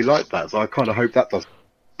 I really liked that, so I kind of hope that does.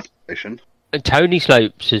 And Tony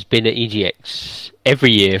Slopes has been at EGX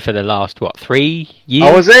every year for the last 3 years.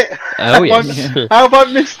 Oh, was it? Oh yes. How have I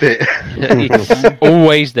missed it? It's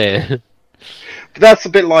always there. But that's a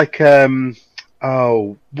bit like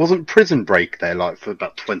wasn't Prison Break there like for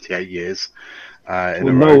about 28 years? In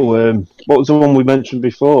a row? What was the one we mentioned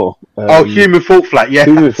before? Human Fall Flat. Yeah,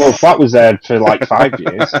 Human Fall Flat was there for like 5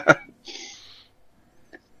 years.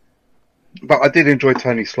 But I did enjoy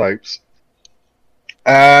Tony Slopes.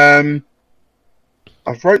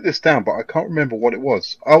 I wrote this down, but I can't remember what it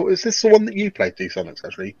was. Oh, is this the one that you played, D-Sonics,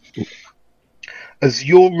 actually? As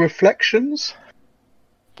Your Reflections?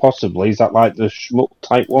 Possibly. Is that like the shmup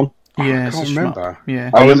type one? Yeah, I can't remember. Yeah.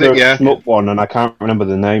 I remember it? Yeah. a shmup one, and I can't remember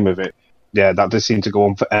the name of it. Yeah, that does seem to go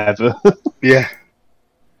on forever. Yeah.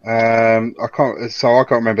 I can't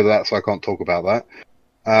remember that, so I can't talk about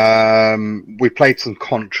that. We played some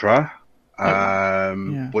Contra,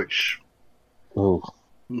 which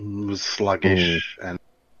was sluggish and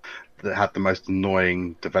that had the most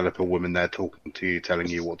annoying developer woman there talking to you, telling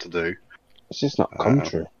you what to do. It's just not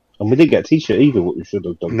Contra. And we didn't get a t-shirt either, what we should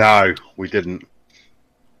have done. No, we didn't.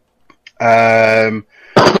 Played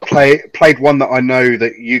one that I know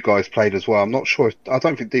that you guys played as well. I'm not sure. I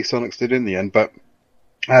don't think D-Sonics did in the end, but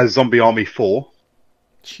Zombie Army 4.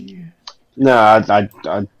 No,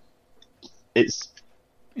 it's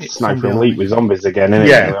Sniper Elite with zombies again, isn't it?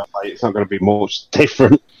 Yeah. Like, it's not going to be much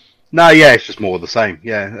different. No, yeah, it's just more of the same.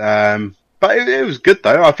 Yeah, but it was good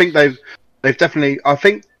though. I think they've definitely. I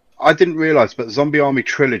think I didn't realise, but Zombie Army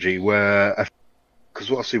Trilogy were, because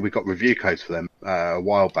obviously we got review codes for them a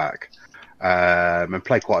while back, and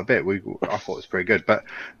played quite a bit. I thought it was pretty good, but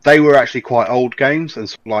they were actually quite old games and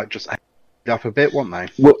sort of like just up a bit, weren't they?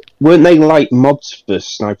 Weren't they like mods for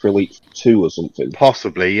Sniper Elite 2 or something?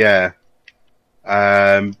 Possibly, yeah.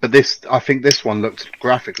 But I think this one looked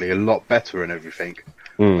graphically a lot better and everything.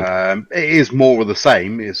 It is more of the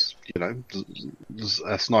same. It's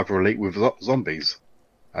a Sniper Elite with zombies.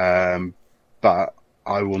 But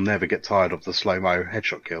I will never get tired of the slow-mo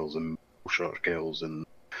headshot kills and shot kills and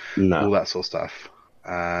all that sort of stuff.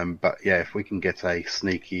 But yeah, if we can get a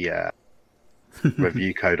sneaky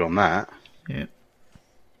review code on that. Yeah.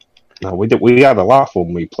 No, we had a laugh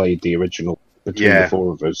when we played the original between the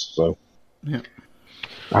four of us. So, yeah.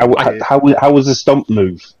 How was the stomp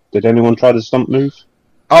move? Did anyone try the stomp move?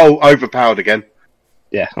 Oh, overpowered again.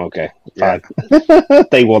 Yeah. Okay. Yeah. Fine.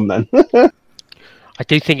 They won then. I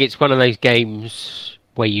do think it's one of those games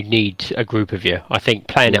where you need a group of you. I think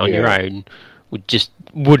playing it on your own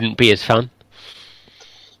wouldn't be as fun.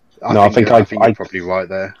 I think you're probably right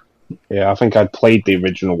there. Yeah, I think I'd played the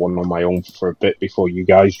original one on my own for a bit before you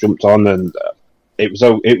guys jumped on, and I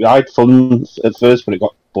had fun at first, but it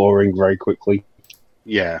got boring very quickly.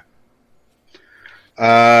 Yeah.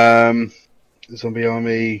 Zombie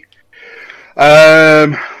Army.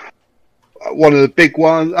 One of the big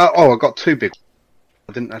ones. I got two big ones.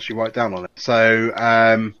 I didn't actually write down on it. So,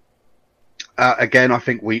 again, I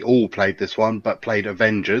think we all played this one, but played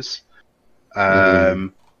Avengers.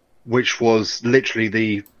 Which was literally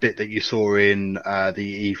the bit that you saw in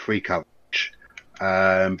the E3 coverage.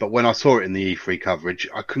 But when I saw it in the E3 coverage,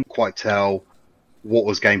 I couldn't quite tell what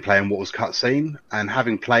was gameplay and what was cutscene. And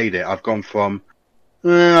having played it, I've gone from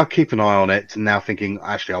I'll keep an eye on it to now thinking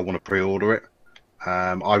actually I want to pre-order it.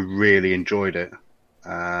 I really enjoyed it.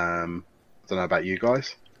 I don't know about you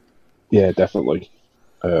guys. Yeah, definitely.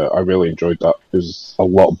 I really enjoyed that. It was a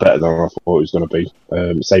lot better than I thought it was going to be.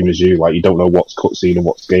 Same as you, like you don't know what's cutscene and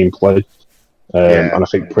what's gameplay. Yeah. And I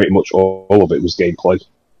think pretty much all of it was gameplay.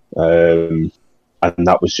 And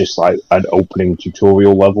that was just like an opening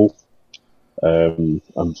tutorial level. And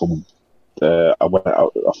from I went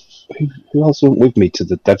out. Who else went with me to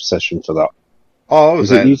the dev session for that? Oh,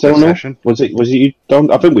 was it you, dev Donald? session? Was it you,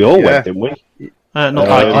 Don? I think we all Yeah. went, didn't we? Not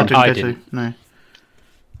I I didn't didn't. go to.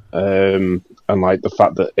 No. And like the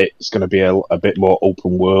fact that it's going to be a bit more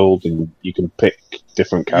open world and you can pick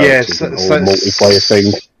different characters and all multiplayer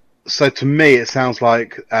thing. So to me, it sounds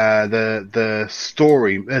like the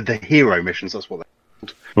story, the hero missions. That's what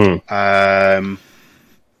they're called.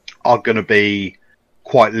 Are going to be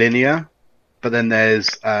quite linear, but then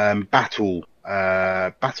there's battle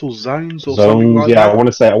zones or something like that. I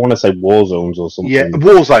want to say war zones or something. Yeah,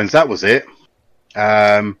 war zones. That was it.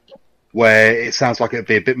 Where it sounds like it'll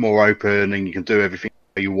be a bit more open and you can do everything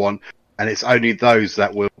you want, and it's only those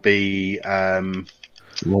that will be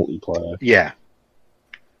multiplayer. Yeah.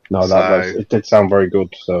 No, it did sound very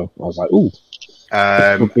good. So I was like, ooh,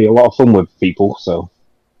 it would be a lot of fun with people. So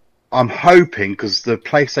I'm hoping, because the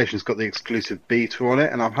PlayStation's got the exclusive beta on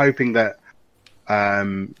it, and I'm hoping that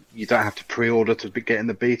you don't have to pre-order to be getting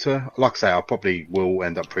the beta. Like I say, I probably will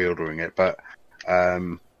end up pre-ordering it, but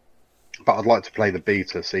I'd like to play the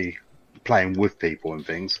beta, see playing with people and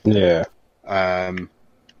things. Yeah. But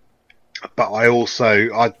I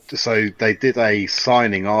also, so they did a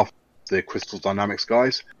signing after the Crystal Dynamics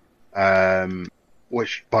guys,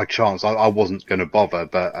 which by chance I wasn't going to bother,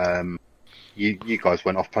 but you guys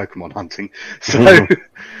went off Pokemon hunting, so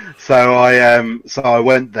I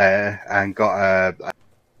went there and got a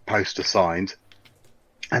poster signed,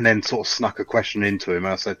 and then sort of snuck a question into him.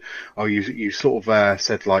 And I said, "Oh, you sort of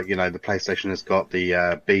said like the PlayStation has got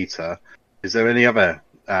the beta. Is there any other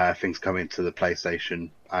things coming to the PlayStation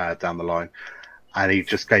down the line?" And he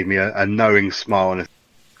just gave me a knowing smile and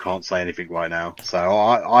can't say anything right now. So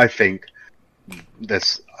I think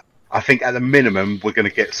at the minimum we're going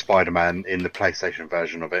to get Spider-Man in the PlayStation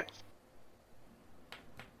version of it.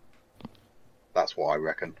 That's what I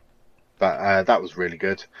reckon. But that was really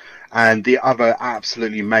good. And the other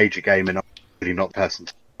absolutely major game, and I'm really not the person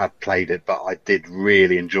to have played it, but I did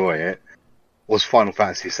really enjoy it, was Final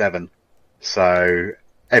Fantasy VII. So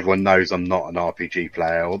everyone knows I'm not an RPG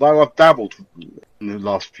player, although I've dabbled in the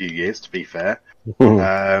last few years, to be fair.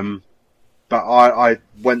 But I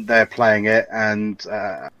went there playing it and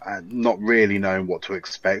not really knowing what to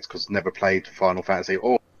expect, because I've never played Final Fantasy.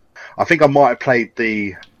 Or I think I might have played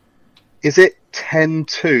is it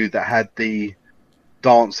 10-2 that had the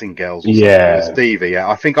dancing girls? Or Yeah. It was Diva, yeah.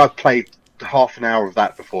 I think I've played half an hour of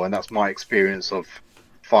that before, and that's my experience of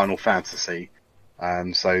Final Fantasy.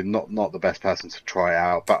 So not the best person to try it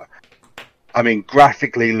out, but I mean,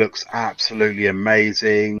 graphically looks absolutely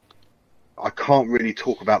amazing. I can't really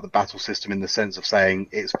talk about the battle system in the sense of saying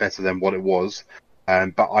it's better than what it was,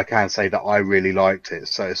 but I can say that I really liked it.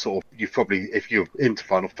 So it's sort of, if you're into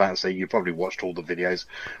Final Fantasy, you probably watched all the videos,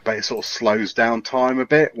 but it sort of slows down time a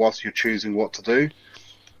bit whilst you're choosing what to do.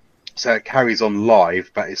 So it carries on live,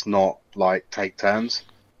 but it's not like take turns.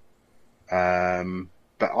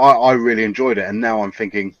 But I really enjoyed it, and now I'm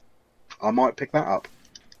thinking I might pick that up,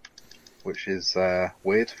 which is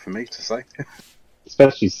weird for me to say.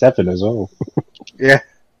 Especially 7 as well. Yeah.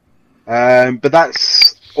 But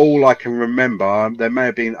that's all I can remember. There may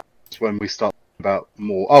have been when we started about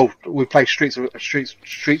more. Oh, we played Streets of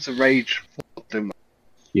Rage 4, didn't we?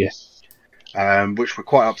 Yes. Which we're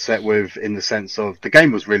quite upset with, in the sense of the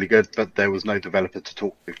game was really good, but there was no developer to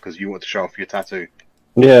talk to because you wanted to show off your tattoo.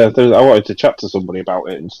 Yeah, I wanted to chat to somebody about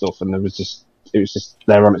it and stuff, and it was just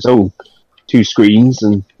there on its own, 2 screens,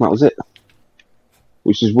 and that was it.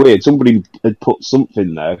 Which is weird. Somebody had put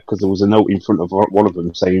something there because there was a note in front of one of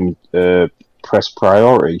them saying "press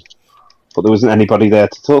priority," but there wasn't anybody there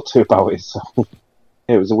to talk to about it. So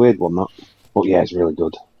yeah, it was a weird one, that. But yeah, it's really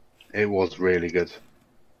good. It was really good.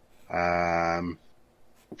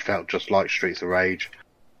 Felt just like Streets of Rage.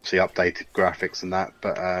 See updated graphics and that,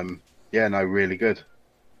 but yeah, no, really good.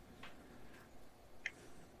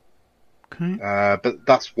 Okay. But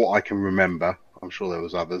that's what I can remember. I'm sure there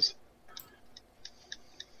was others.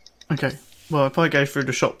 Okay. Well, if I go through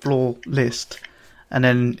the shop floor list, and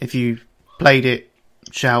then if you played it,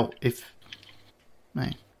 shout. If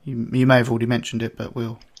you may have already mentioned it, but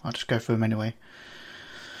I'll just go through them anyway.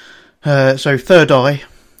 So Third Eye.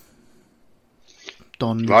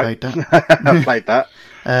 Don, you Right. played that. I played that.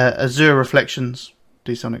 Azure Reflections.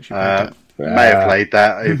 D-Sonics, you played that. May have played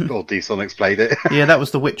that, or D-Sonics played it. Yeah, that was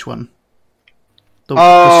the witch one. The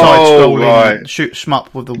Oh, side-scrolling right. shoot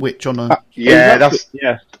shmup with the witch on a... Yeah, It was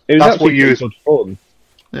that's actually what you- pretty good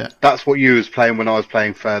fun. that's what you was playing when I was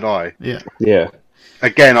playing Third Eye. Yeah. Yeah,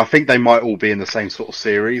 Again, I think they might all be in the same sort of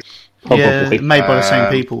series. Yeah, probably. made by the same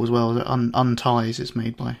Um, people as well. Unties it's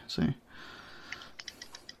made by, so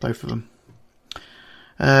both of them.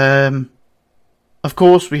 Of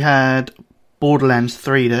course, we had Borderlands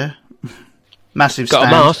 3 there. Massive Got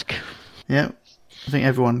stand. a mask. Yeah, I think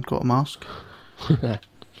everyone got a mask.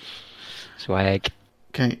 Swag.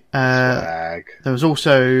 Okay. Lag. There was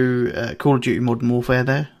also Call of Duty Modern Warfare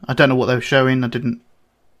there. I don't know what they were showing. I didn't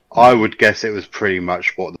I would guess it was pretty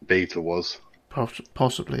much what the beta was.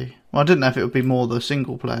 possibly. Well, I didn't know if it would be more the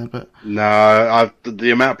single player, but No,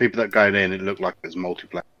 the amount of people that going in, it looked like it was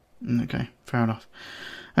multiplayer. okay, fair enough.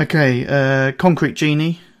 Okay, Concrete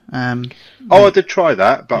Genie. Oh, I did try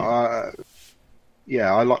that, but I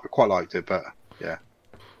quite liked it, but yeah.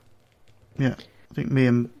 Yeah, I think me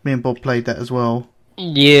and Bob played that as well.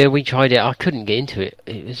 Yeah, we tried it. I couldn't get into it.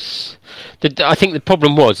 It was. I think the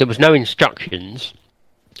problem was there was no instructions,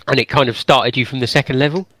 and it kind of started you from the second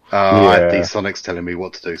level. I had Yeah. these Sonics telling me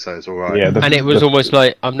what to do, so it's alright. Yeah, And it was almost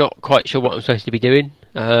like I'm not quite sure what I'm supposed to be doing.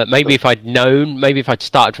 Maybe if I'd known, maybe if I'd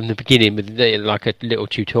started from the beginning with like a little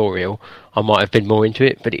tutorial, I might have been more into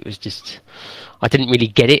it. But it was just, I didn't really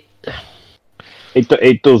get it.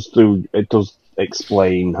 it does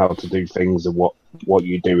explain how to do things and what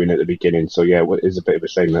you're doing at the beginning. So yeah, it is a bit of a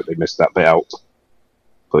shame that they missed that bit out.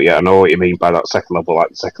 But yeah, I know what you mean by that second level. Like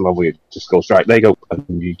the second level, you just go straight, there you go,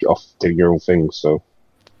 and you get off doing your own thing. So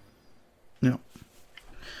Yeah.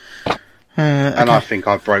 And Okay. I think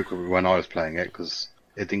I broke it when I was playing it, because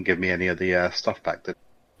it didn't give me any of the stuff back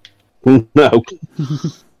then. no,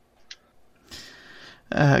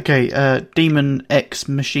 Okay, Demon X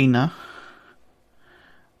Machina.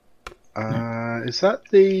 Is that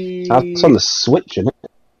the... that's on the Switch, isn't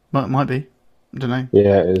it? Might be. I don't know.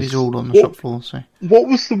 Yeah, it is. These are all on the shop floor, so. What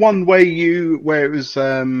was the one where it was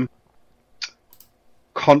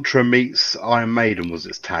Contra meets Iron Maiden was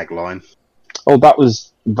its tagline? Oh, that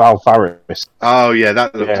was Val Faris. Oh yeah,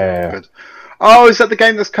 that looked Yeah. good. Oh, is that the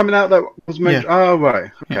game that's coming out that was mentioned? Yeah. Oh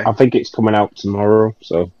right, okay. I think it's coming out tomorrow.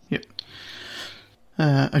 So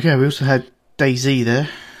Okay, we also had DayZ there.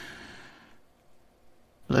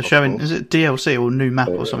 They're showing, course. is it DLC or new map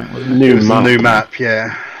or something, wasn't it? It new was the map. new map,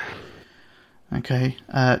 yeah. Okay,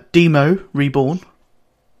 Demo Reborn.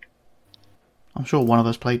 I'm sure one of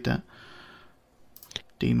us played that.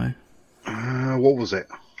 Demo. What was it?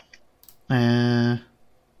 I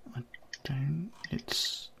don't.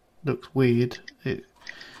 Looks weird.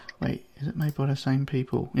 Wait, is it made by the same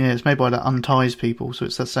people? Yeah, it's made by the Unties people, so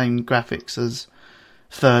it's the same graphics as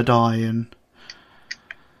Third Eye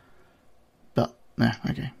But no,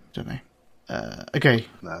 okay, don't know. Okay,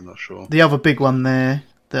 No, I'm not sure. the other big one there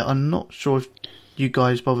that I'm not sure if you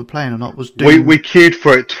guys bothered playing or not was Doom. We queued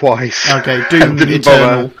for it twice. Okay, Doom Didn't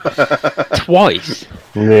Eternal. Twice.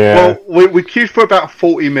 Yeah, Well, we queued for about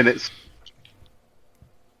 40 minutes.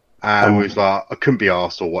 And we was like, I couldn't be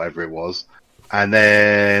asked or whatever it was. And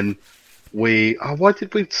then why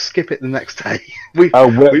did we skip it the next day?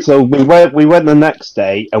 so we went the next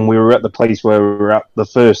day, and we were at the place where we were at the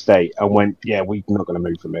first day, and went, yeah, we're not going to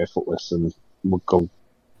move from here footless, and we'll go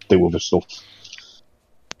do other stuff.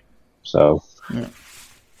 So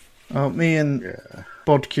Me and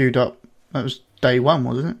Bod queued up. That was day one,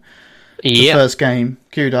 wasn't it? The Yeah. first game,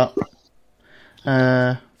 queued up.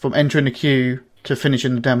 From entering the queue to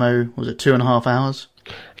finishing the demo, was it 2.5 hours?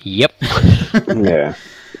 Yep. yeah,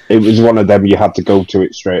 it was one of them you had to go to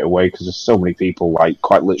it straight away because there's so many people like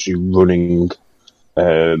quite literally running.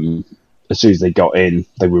 As soon as they got in,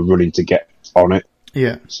 they were running to get on it.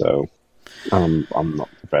 Yeah. So I'm not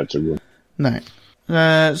prepared to run.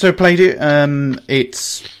 No. So played it.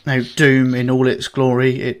 It's Doom in all its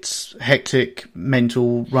glory. It's hectic,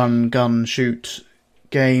 mental, run, gun, shoot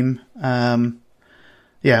game. I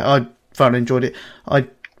thoroughly enjoyed it. I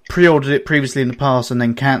pre-ordered it previously in the past and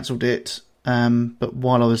then cancelled it. But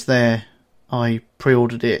while I was there, I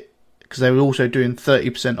pre-ordered it because they were also doing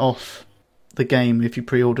 30% off the game if you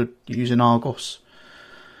pre-ordered using Argos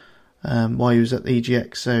while you was at the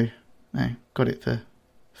EGX. So got it for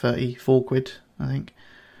 34 quid, I think.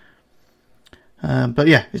 But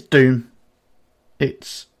yeah, it's Doom.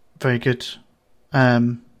 It's very good.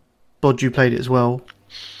 Bod, you played it as well.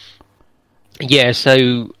 Yeah,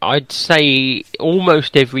 so I'd say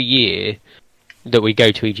almost every year that we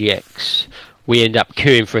go to EGX, we end up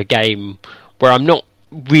queuing for a game where I'm not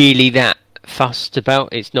really that fussed about.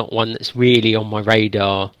 It's not one that's really on my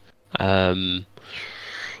radar.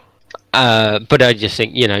 But I just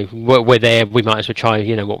think, we're there, we might as well try,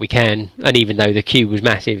 what we can. And even though the queue was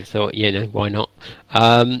massive, thought, why not?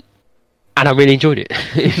 And I really enjoyed it.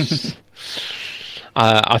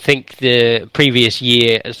 I think the previous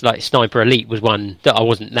year, like Sniper Elite, was one that I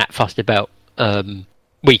wasn't that fussed about.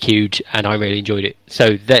 We queued, and I really enjoyed it.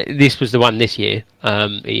 So this was the one this year.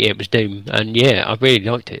 It was Doom, and I really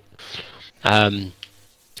liked it.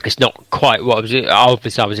 It's not quite what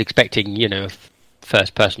I was expecting, a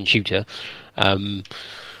first-person shooter,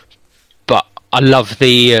 but I love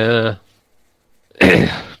the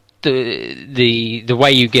the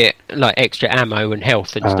way you get like extra ammo and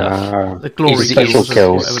health and stuff. The glory special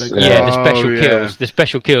kills. The special kills. The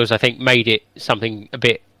special kills, I think, made it something a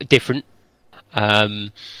bit different.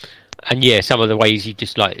 And some of the ways you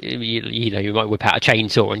just like you might whip out a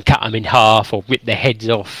chainsaw and cut them in half or rip their heads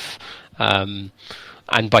off.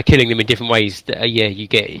 And by killing them in different ways, you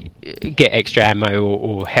get extra ammo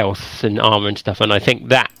or health and armor and stuff. And I think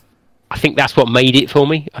that's what made it for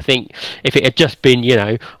me. I think if it had just been,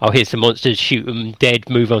 here's some monsters, shoot them, dead,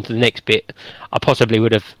 move on to the next bit, I possibly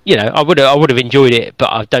would have, I would have enjoyed it,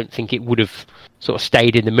 but I don't think it would have sort of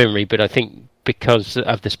stayed in the memory. But I think because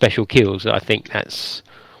of the special kills, I think that's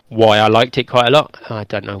why I liked it quite a lot. I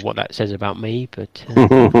don't know what that says about me, but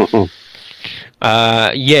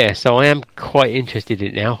so I am quite interested in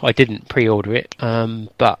it now. I didn't pre-order it,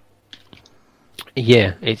 but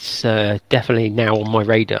it's definitely now on my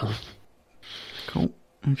radar. Cool.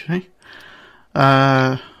 Okay.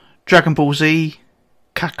 Dragon Ball Z,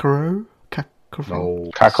 Kakarot.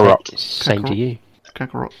 Kakarot. Same to you.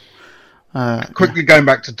 Kakarot. Quickly going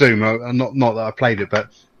back to Doom, not that I played it, but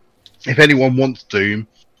if anyone wants Doom,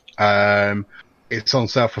 it's on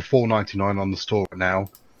sale for $4.99 on the store now,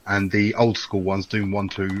 and the old school ones, Doom 1,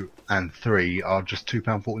 2, and 3, are just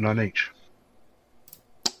 £2.49 each.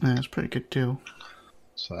 Yeah, it's a pretty good deal.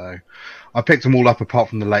 So, I picked them all up apart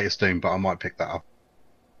from the latest Doom, but I might pick that up.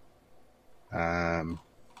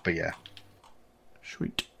 But yeah.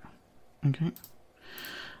 Sweet. Okay.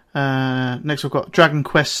 Next we've got Dragon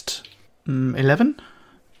Quest 11.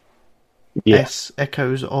 Yes,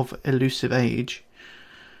 Echoes of Elusive Age.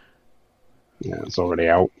 Yeah, it's already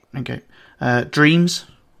out. Okay. Dreams.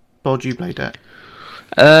 Bod, you played that?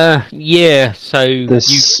 So the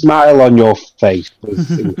smile on your face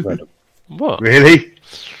was incredible. What? Really?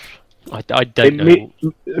 I don't know.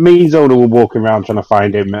 Me and Zola were walking around trying to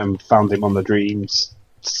find him and found him on the Dreams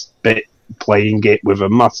bit, playing it with a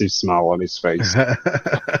massive smile on his face.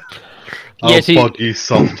 Bod, you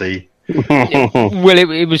softy. Well,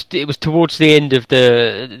 it was towards the end of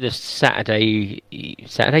the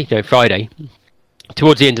Friday.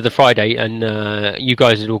 Towards the end of the Friday, and you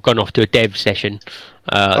guys had all gone off to a dev session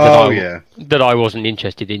that I wasn't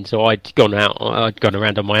interested in, so I'd gone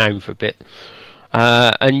around on my own for a bit.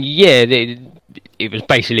 It was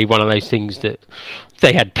basically one of those things that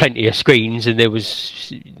they had plenty of screens and there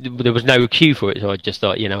was no queue for it, so I just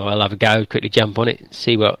thought, I'll have a go, quickly jump on it,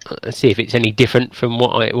 see if it's any different from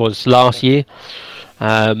what it was last year.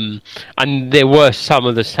 And there were some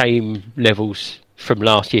of the same levels from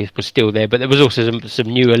last year was still there, but there was also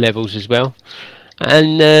some newer levels as well.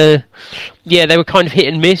 And they were kind of hit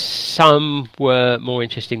and miss. Some were more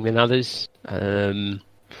interesting than others.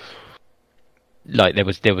 Like there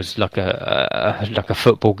was like a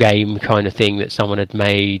football game kind of thing that someone had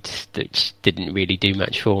made that didn't really do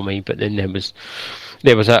much for me. But then there was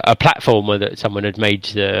a platformer that someone had made.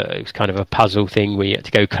 It was kind of a puzzle thing where you had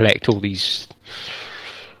to go collect all these,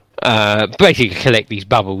 basically collect these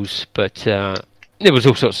bubbles. But there was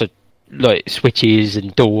all sorts of like switches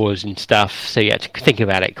and doors and stuff, so you had to think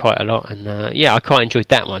about it quite a lot. And I quite enjoyed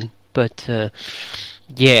that one. But I'm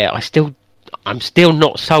still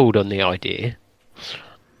not sold on the idea.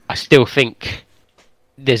 I still think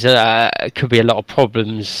could be a lot of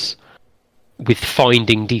problems with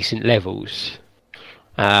finding decent levels,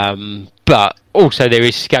 but also there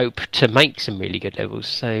is scope to make some really good levels.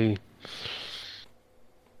 So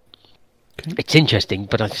It's interesting,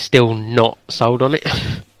 but I'm still not sold on it.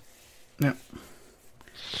 Yeah.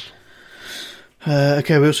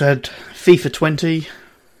 Okay, we also had FIFA 20,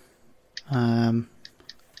 Final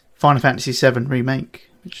Fantasy 7 Remake,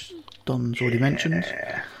 which Don's already mentioned.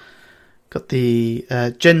 Got the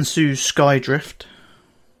Gensu Skydrift.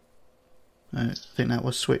 I think that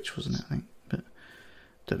was Switch, wasn't it? I think, but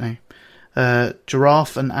don't know.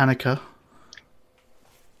 Giraffe and Annika.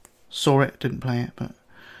 Saw it, didn't play it, but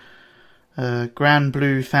Grand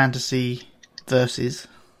Blue Fantasy Versus.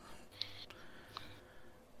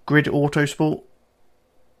 Grid Autosport.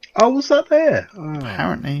 Oh, was that there? Oh.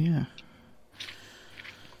 Apparently, yeah.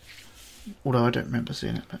 Although I don't remember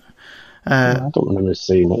seeing it. But I don't remember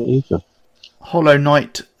seeing it either. Hollow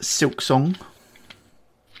Knight Silk Song.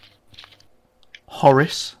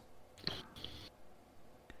 Horace.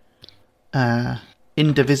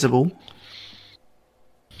 Indivisible.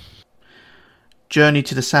 Journey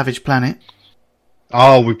to the Savage Planet.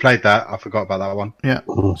 Oh, we played that. I forgot about that one. Yeah,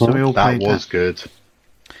 so we all That played was that. good.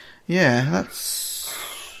 Yeah, that's...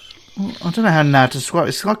 well, I don't know how now to describe it.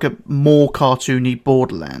 It's like a more cartoony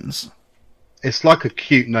Borderlands. It's like a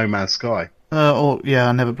cute No Man's Sky. Yeah,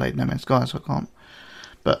 I never played No Man's Sky, so I can't.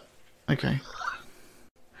 But, okay.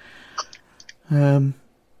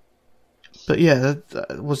 But yeah,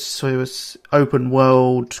 it was open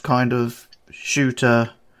world kind of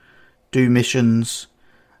shooter, do missions.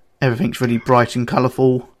 Everything's really bright and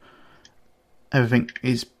colourful. Everything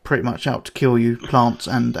is pretty much out to kill you, plants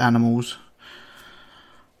and animals.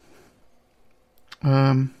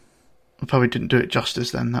 I probably didn't do it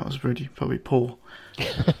justice then. That was really probably poor.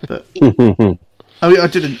 But I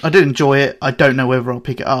did enjoy it. I don't know whether I'll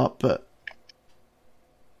pick it up, but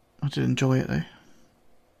I did enjoy it though.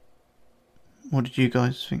 What did you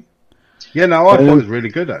guys think? Yeah, no, I thought it was really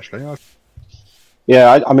good actually.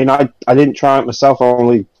 Yeah, I didn't try it myself. I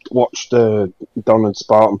only watched Don and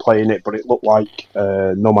Spartan playing it, but it looked like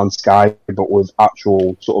No Man's Sky, but with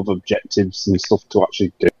actual sort of objectives and stuff to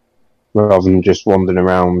actually do, rather than just wandering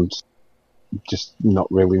around, just not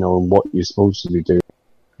really knowing what you're supposed to be doing.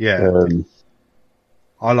 Yeah,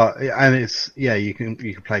 I like, and it's you can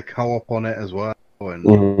play co-op on it as well,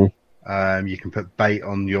 and you can put bait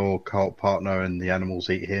on your co-op partner, and the animals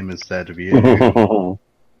eat him instead of you.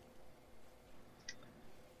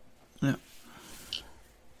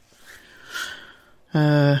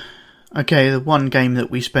 Okay, the one game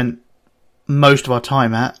that we spent most of our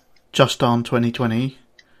time at, Just on 2020.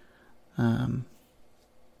 You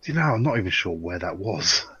know, I'm not even sure where that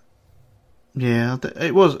was. Yeah,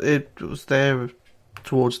 it was there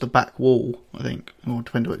towards the back wall, I think, or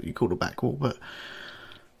depending on what you call a back wall,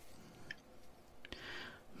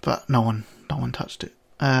 but no one touched it.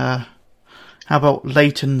 How about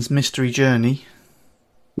Leighton's Mystery Journey?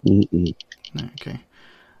 No, okay.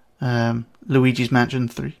 Luigi's Mansion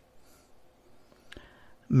 3.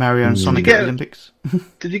 Mario and Sonic at the Olympics.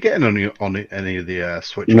 Did you get in on any of the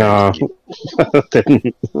Switch No, games? I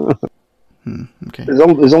didn't. Okay.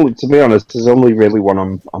 There's only, to be honest, there's only really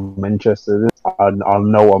one I'm interested in. I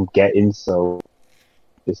know I'm getting, so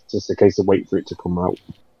it's just a case of wait for it to come out.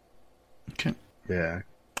 Okay. Yeah.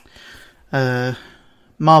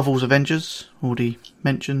 Marvel's Avengers, already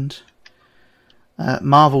mentioned.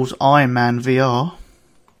 Marvel's Iron Man VR.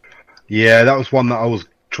 Yeah, that was one that I was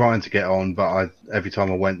trying to get on, but every time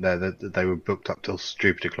I went there, they were booked up till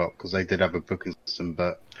stupid o'clock because they did have a booking system,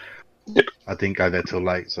 but I didn't go there till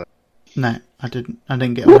late. So No, I didn't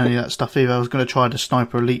get on any of that stuff either. I was going to try the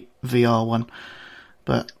Sniper Elite VR one,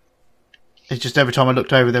 but it's just every time I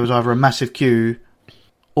looked over, there was either a massive queue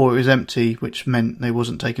or it was empty, which meant they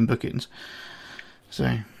wasn't taking bookings.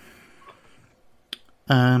 So,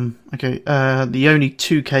 okay, the only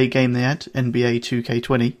 2K game they had, NBA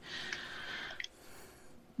 2K20.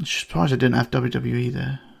 I'm surprised I didn't have WWE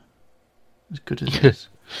there. As good as it is.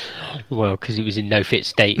 Well, because it was in no fit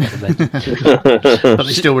state at the moment. But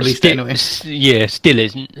they still released it anyway. Yeah, still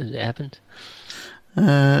isn't, as it happened.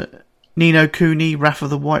 Nino Kuni, Wrath of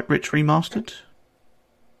the White Rich Remastered.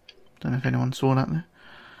 Don't know if anyone saw that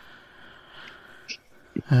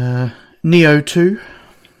there. Neo 2.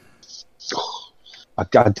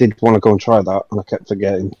 I did want to go and try that, and I kept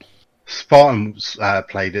forgetting. Spartan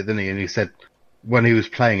played it, didn't he? And he said when he was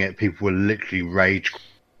playing it, people were literally rage.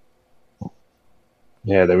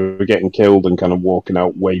 Yeah, they were getting killed and kind of walking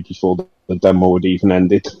out way before the demo had even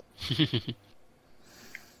ended.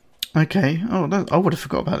 Okay. Oh, I would have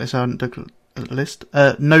forgot about this. I hadn't looked at the list.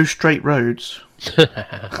 No Straight Roads.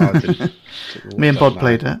 Me and Bod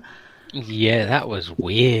played it. Yeah, that was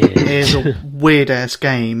weird. It's a weird-ass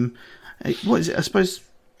game. What is it? I suppose...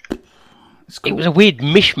 It was a weird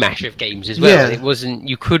mishmash of games as well. Yeah. It wasn't...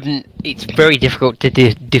 You couldn't... It's very difficult to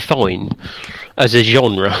define as a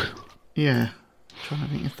genre. Yeah. I'm trying to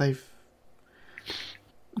think if they've...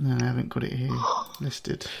 No, I haven't got it here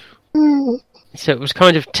listed. So it was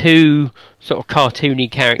kind of two sort of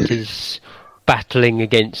cartoony characters battling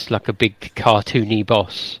against like a big cartoony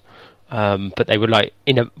boss. But they were like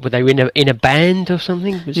in a band or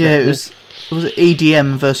something? It was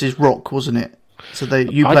EDM versus rock, wasn't it? So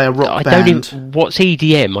you play a rock band. What's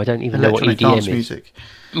EDM? I don't even know what Electronic EDM dance is. Music.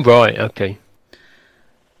 Right, okay.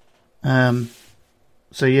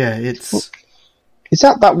 So yeah, it's Is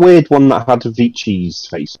that weird one that had Avicii's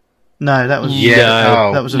face? No, that was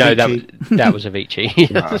Yeah, that was no, Avicii. that was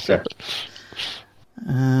Avicii. Right, okay.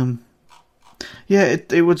 Yeah,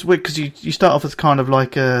 it was weird because you start off as kind of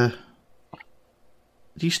like a.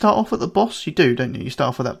 Do you start off at the boss? You do, don't you? You start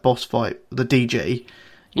off with that boss fight, the DJ.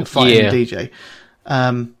 You're fighting the DJ.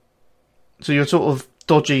 So you're sort of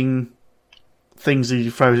dodging things that he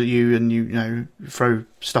throws at you, and you throw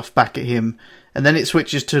stuff back at him, and then it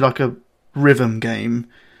switches to like a rhythm game,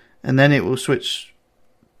 and then it will switch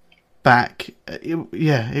back.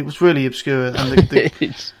 It was really obscure, and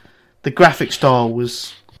the graphic style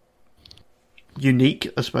was unique,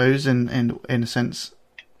 I suppose, in a sense.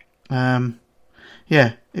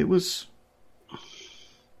 It was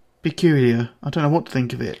peculiar. I don't know what to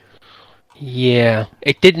think of it. Yeah,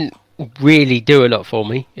 it didn't really do a lot for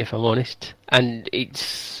me, if I'm honest, and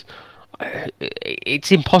it's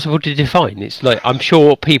impossible to define. It's like, I'm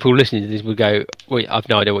sure people listening to this would go, "Wait, I've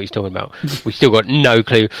no idea what he's talking about." We still got no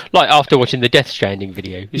clue. Like after watching the Death Stranding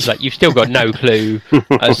video, it's like you've still got no clue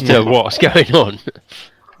as to what's going on.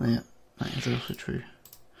 Yeah, that is also true.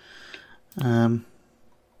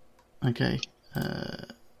 Okay.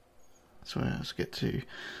 So let's get to.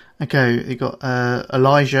 Okay, you got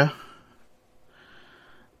Elijah.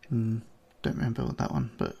 Don't remember that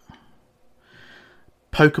one, but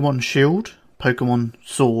Pokemon Shield, Pokemon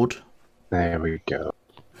Sword. There we go.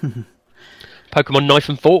 Pokemon Knife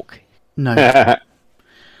and Fork. No. That's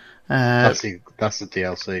the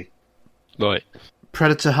DLC. Right.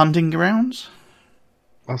 Predator Hunting Grounds.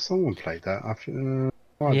 Oh, someone played that.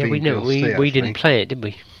 Yeah, we know. We didn't play it, did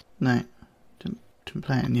we? No, didn't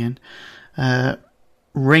play it in the end.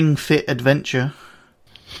 Ring Fit Adventure.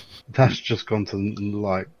 That's just gone to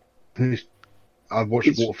like. I've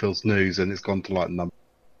watched Waterfield's news and it's gone to like number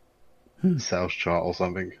sales chart or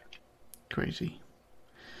something. Crazy.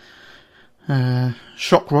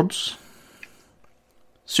 Shock Rods.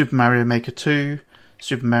 Super Mario Maker 2,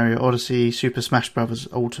 Super Mario Odyssey, Super Smash Bros.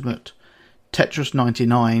 Ultimate, Tetris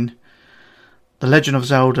 99, The Legend of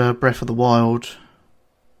Zelda Breath of the Wild,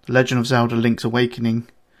 The Legend of Zelda Link's Awakening,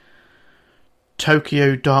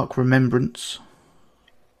 Tokyo Dark Remembrance,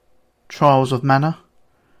 Trials of Mana,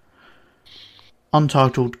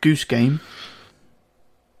 Untitled Goose Game.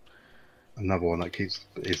 Another one that is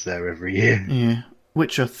there every year. Yeah.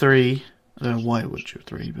 Witcher 3. I don't know why Witcher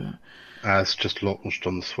 3, but... It's just launched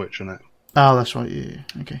on the Switch, isn't it? Oh, that's right, yeah.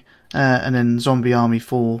 Okay. And then Zombie Army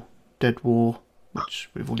 4, Dead War, which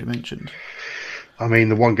we've already mentioned. I mean,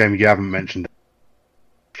 the one game you haven't mentioned, I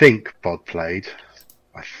think Bod played,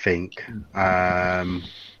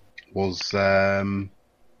 was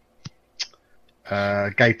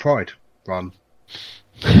Gay Pride run.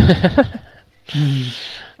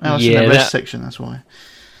 Oh, it's in the rest section, that's why.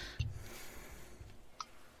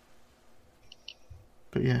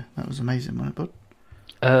 But yeah, that was amazing, wasn't it, Bud?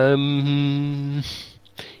 No,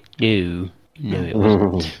 it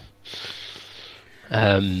wasn't.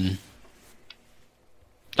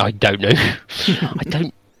 I don't know. I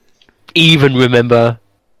don't even remember.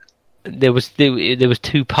 There was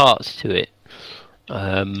two parts to it.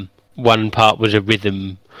 One part was a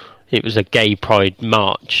rhythm. It was a gay pride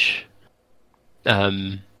march.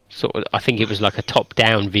 Sort of, I think it was like a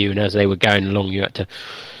top-down view, and as they were going along, you had to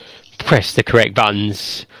press the correct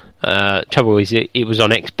buttons. Trouble is, it was on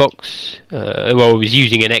Xbox. I was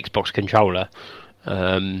using an Xbox controller,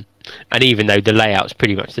 and even though the layout's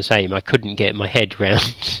pretty much the same, I couldn't get my head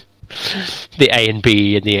around the A and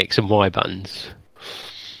B and the X and Y buttons.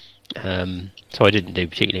 So I didn't do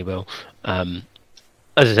particularly well.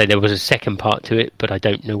 As I say, there was a second part to it, but I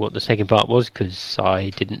don't know what the second part was because I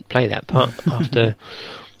didn't play that part after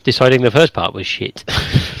deciding the first part was shit.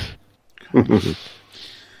 We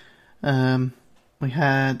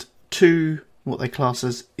had two, what they class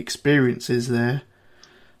as experiences there.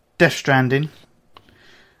 Death Stranding.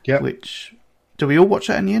 Yep. Which, do we all watch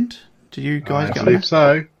that in the end? Do you guys I get believe that?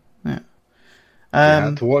 so. Yeah. You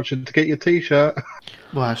had to watch it to get your T-shirt.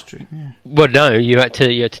 Well, that's true. Yeah. Well, no, you had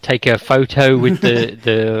to take a photo with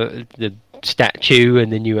the statue,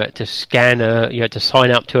 and then you had to you had to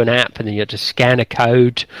sign up to an app, and then you had to scan a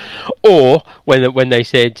code. Or when they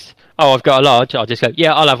said, "Oh, I've got a large," I'll just go,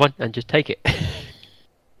 "Yeah, I'll have one," and just take it.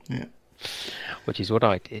 Yeah. Which is what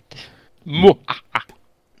I did. I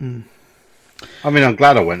mean, I'm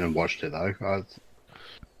glad I went and watched it though.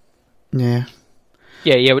 Yeah.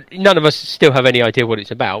 Yeah, but none of us still have any idea what it's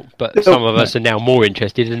about, but some of us are now more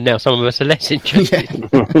interested, and now some of us are less interested.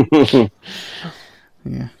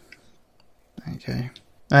 Yeah. Okay.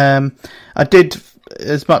 I did,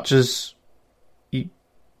 as much as the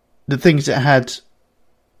things that had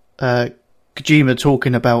Kojima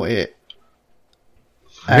talking about it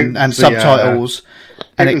and The, subtitles. I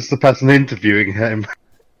And think it's the person interviewing him.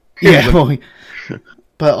 yeah, well,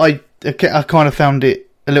 but I kind of found it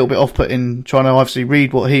a little bit off-putting trying to obviously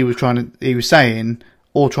read what he was saying,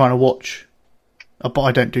 or trying to watch. But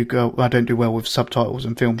I don't do well with subtitles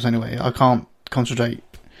in films anyway. I can't concentrate.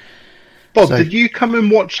 Bob, So- did you come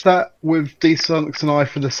and watch that with D. Sunks and I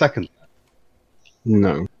for the second?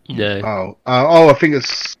 No. No. I think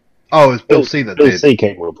it's Bill C that Bill did. C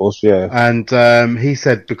came with us, yeah. And he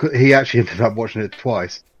said because he actually ended up watching it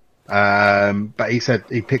twice. But he said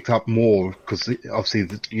he picked up more because obviously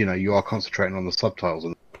you are concentrating on the subtitles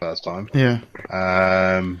in the first time. Yeah.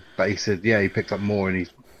 But he said he picked up more and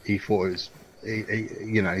he thought it was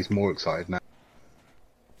he's more excited now.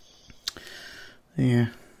 Yeah.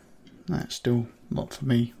 That's still not for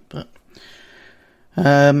me, but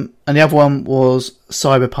and the other one was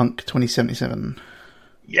Cyberpunk 2077.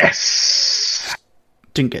 Yes.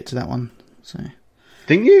 Didn't get to that one, so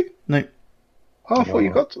Didn't you? no. Oh, I thought you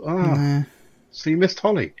got. Nah, So you missed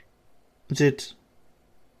Holly. I did.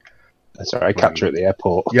 That's alright, catch her at the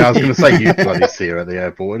airport. Yeah, I was going to say you bloody see her at the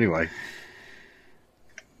airport anyway.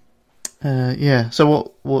 Yeah.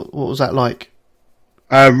 So what was that like?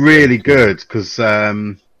 Really good because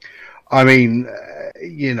it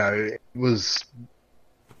was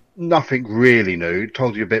nothing really new. It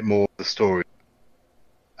told you a bit more of the story,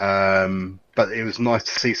 but it was nice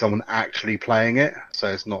to see someone actually playing it. So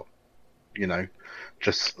it's not,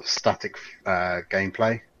 just static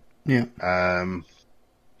gameplay. Yeah.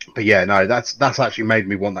 But yeah, no, that's actually made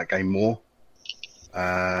me want that game more.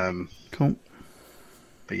 Cool.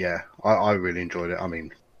 But yeah, I really enjoyed it. I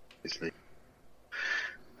mean, obviously,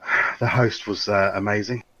 the host was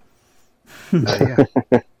amazing. Yeah.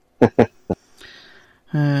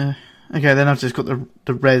 Okay, then I've just got the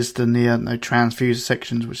Rezzed and the no transfuser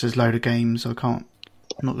sections, which there's a load of games. I'm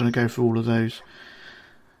not going to go through all of those.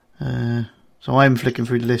 So I'm flicking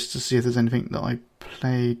through the list to see if there's anything that I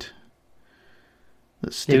played.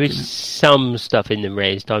 There is some stuff in the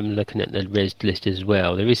Rezzed. I'm looking at the Rezzed list as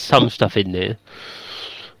well. There is some stuff in there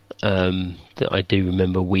that I do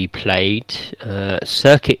remember we played.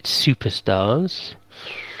 Circuit Superstars.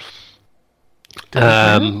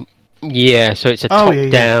 Yeah, so it's a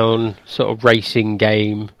top-down sort of racing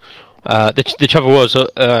game. The trouble was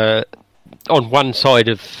on one side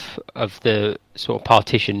of the sort of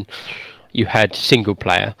partition you had single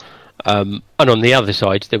player, and on the other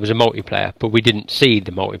side there was a multiplayer. But we didn't see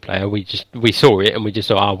the multiplayer. We saw it and we just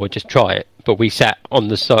thought, we'll just try it. But we sat on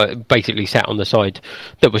the side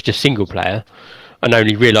that was just single player, and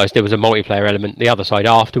only realised there was a multiplayer element the other side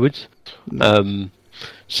afterwards.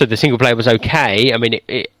 So the single player was okay. I mean,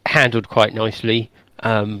 it handled quite nicely,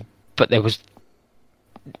 but it was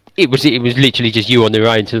literally just you on your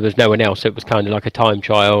own. So there was no one else. It was kind of like a time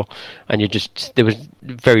trial, and there was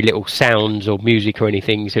very little sounds or music or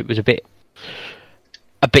anything. So it was a bit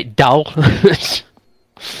dull.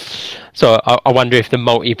 So I wonder if the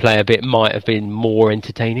multiplayer bit might have been more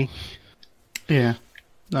entertaining. Yeah,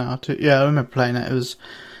 I remember playing it. It was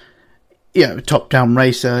top-down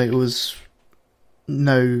racer. It was.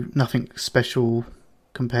 No, nothing special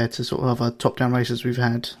compared to sort of other top-down races we've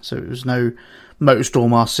had. So it was no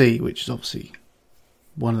Motorstorm RC, which is obviously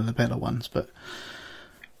one of the better ones. But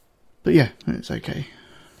yeah, it's okay.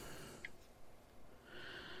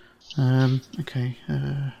 Okay.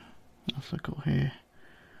 What else I got here?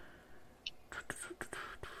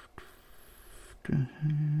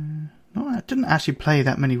 No, I didn't actually play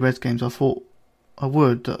that many Rez games. I thought I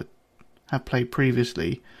would have played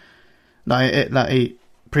previously. Like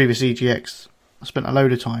previous EGX, I spent a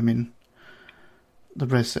load of time in the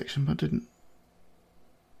Res section, but didn't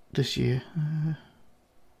this year.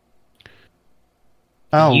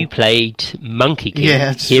 You played Monkey King.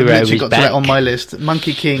 Yeah, Hero is got back. to that on my list.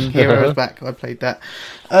 Monkey King, Hero is back. I played that.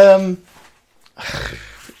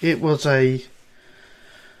 It was a,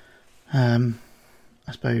 I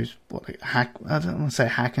suppose hack. I don't want to say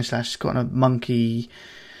hack and slash. It's got a monkey.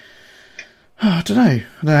 I don't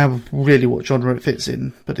know really what genre it fits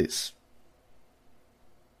in, but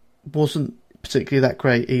wasn't particularly that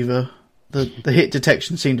great either. The hit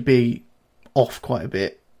detection seemed to be off quite a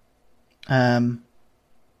bit, and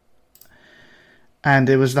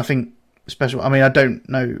there was nothing special. I mean, I don't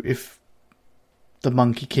know if the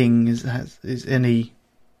Monkey King is any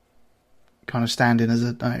kind of stand-in as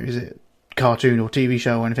I don't know, is it cartoon or TV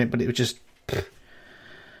show or anything? But it was just.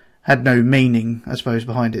 Had no meaning, I suppose,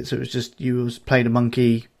 behind it. So it was just you was playing a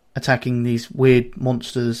monkey attacking these weird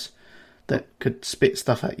monsters that could spit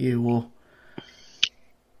stuff at you,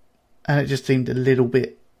 and it just seemed a little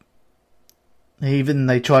bit. Even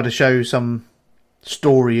they tried to show some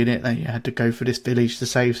story in it. That you had to go for this village to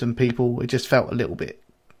save some people. It just felt a little bit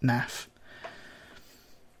naff.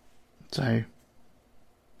 So,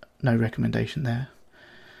 no recommendation there.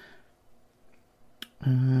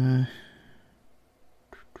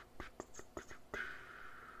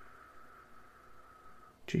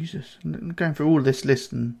 Jesus, I'm going through all of this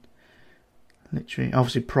list and literally,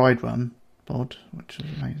 obviously, Pride Run, Bod, which was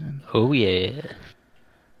amazing. Oh yeah.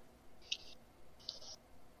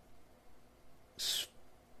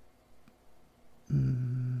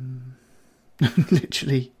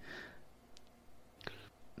 Literally,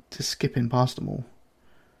 just skipping past them all.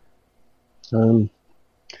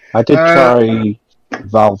 I did try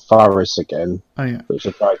Valfaris again, Oh yeah, which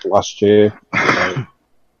I tried last year.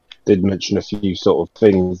 Did mention a few sort of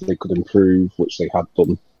things they could improve, which they had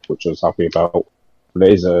done, which I was happy about. But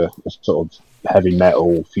it is a sort of heavy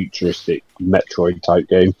metal, futuristic Metroid type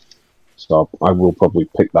game, so I will probably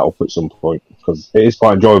pick that up at some point because it is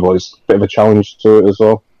quite enjoyable. It's a bit of a challenge to it as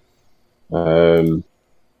well. Running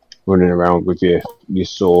around with your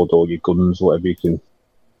sword or your guns, whatever you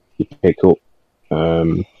pick up.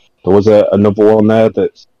 There was another one there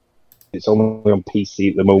that it's only on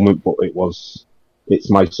PC at the moment, but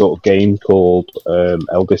it's my sort of game called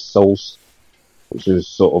Eldest Souls, which is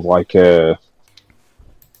sort of like a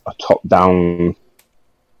top-down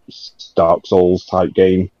Dark Souls type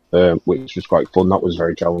game, which was quite fun. That was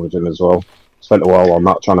very challenging as well. Spent a while on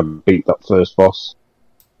that trying to beat that first boss.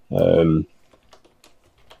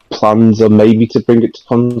 Plans are maybe to bring it to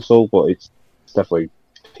console, but it's definitely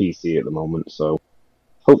PC at the moment, so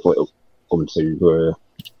hopefully it'll come to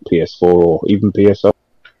PS4 or even PSO.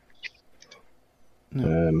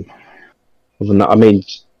 Other than that, I mean,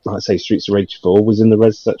 like I say, Streets of Rage 4 was in the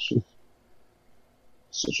res section.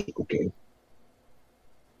 Such a good game.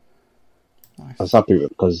 nice. I was happy with it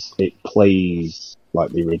because it plays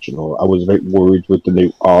like the original. I was a bit worried with the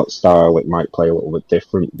new art style, it might play a little bit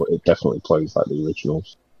different, but it definitely plays like the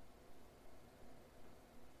originals.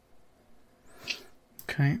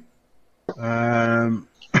 Okay.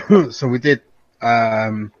 So we did.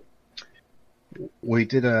 I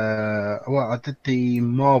did the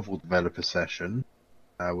Marvel developer session,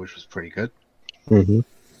 which was pretty good.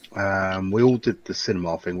 Mm-hmm. We all did the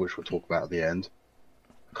cinema thing, which we'll talk about at the end.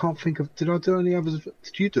 I can't think of. Did I do any others?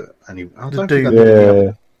 Did you do any? I don't think I Doom. did any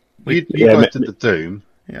other. You Yeah, guys did the Doom.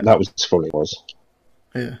 Yeah. That was funny, was.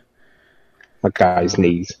 Yeah. That guy's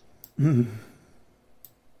knees.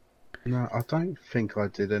 No, I don't think I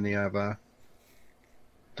did any other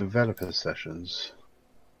developer sessions.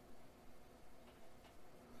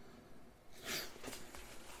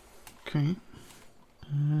 Okay.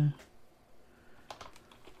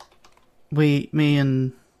 Me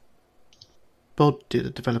and Bod did a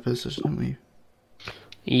developers session, didn't we?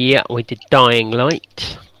 Yeah, we did Dying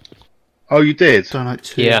Light. Oh, you did? Done like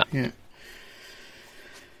 2. Yeah.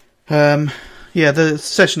 Yeah, the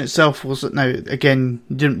session itself was that, no, again,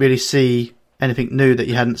 you didn't really see anything new that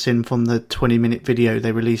you hadn't seen from the 20-minute video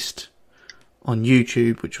they released on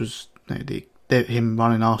YouTube, which was him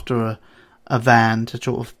running after a van to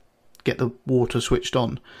sort of get the water switched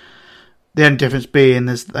on. The only difference being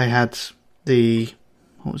is they had the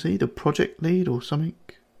project lead or something?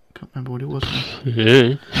 I can't remember what it was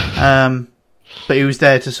now. But he was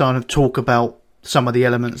there to sort of talk about some of the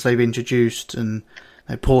elements they've introduced, and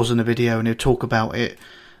they pause in the video and he'll talk about it,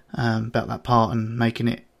 about that part and making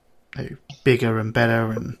it bigger and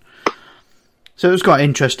better. And so it was quite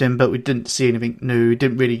interesting, but we didn't see anything new. We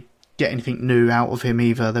didn't really get anything new out of him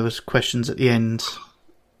either. There was questions at the end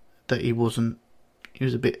that he was a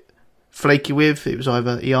bit flaky with. It was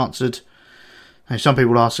either he answered, some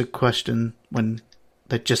people ask a question when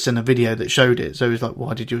they'd just seen a video that showed it, so he was like,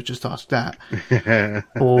 why did you just ask that?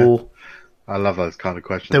 Or I love those kind of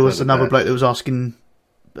questions. there was another bloke that was asking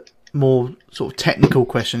more sort of technical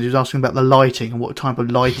questions. He was asking about the lighting and what type of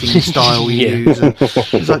lighting style you use. And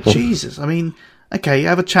it was like, Jesus, I mean, okay,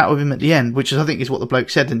 have a chat with him at the end, which I think is what the bloke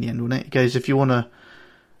said in the end, wasn't it? He goes, if you want to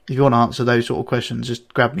answer those sort of questions,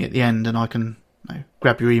 just grab me at the end and I can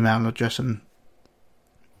grab your email address and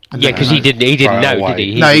yeah, because he didn't know, did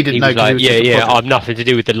he? No, he didn't know. Was like, he was yeah, I've nothing to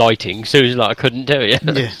do with the lighting, so he was like, I couldn't tell you.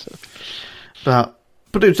 Yeah,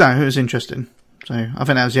 but it was interesting. So I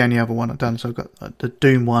think that was the only other one I've done. So I've got the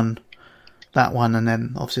Doom one, that one, and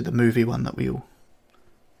then obviously the movie one that we all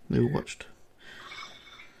watched.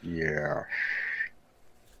 Yeah.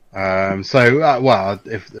 Well,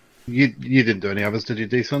 if you didn't do any others, did you,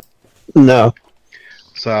 Decent? No.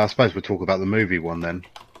 So I suppose we'll talk about the movie one then.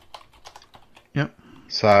 Yep.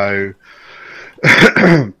 So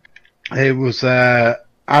it was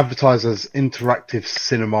advertised as interactive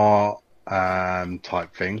cinema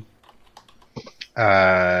type thing.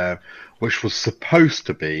 which was supposed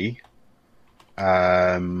to be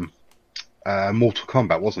Mortal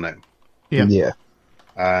Kombat, wasn't it? Yeah.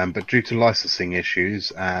 But due to licensing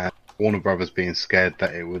issues and Warner Brothers being scared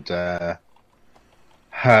that it would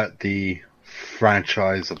hurt the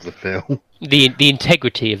franchise of the film, The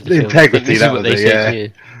integrity of the The film. integrity, This is that what was they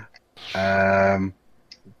it, said.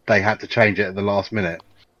 they had to change it at the last minute.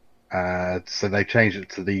 So they changed it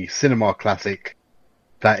to the cinema classic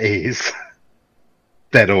that is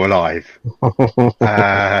Dead or Alive.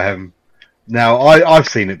 Now, I've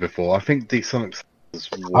seen it before. I think the Sonic as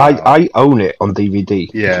well. I own it on DVD.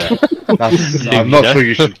 Yeah, I'm not sure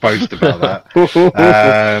you should boast about that.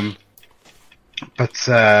 But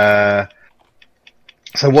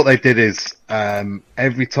so what they did is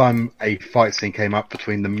every time a fight scene came up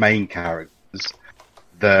between the main characters,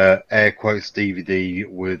 the air quotes DVD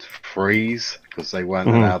would freeze because they weren't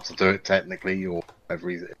allowed to do it technically, or whatever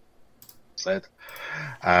he said.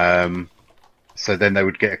 So then they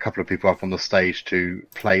would get a couple of people up on the stage to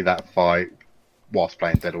play that fight whilst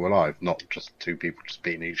playing Dead or Alive, not just two people just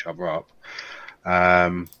beating each other up.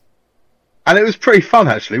 And it was pretty fun,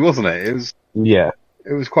 actually, wasn't it?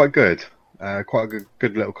 It was quite good. Quite a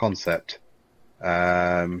good little concept.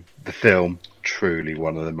 The film, truly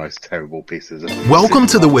one of the most terrible pieces of Welcome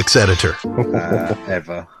to the Wix editor.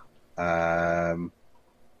 ever.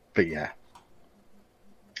 But yeah.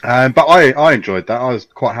 But I enjoyed that. I was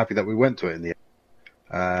quite happy that we went to it in the end.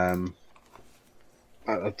 I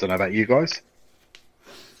don't know about you guys.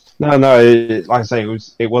 No, like I say,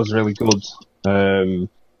 it was really good.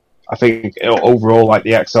 I think overall, like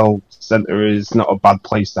the XL Centre is not a bad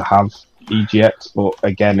place to have EGX, but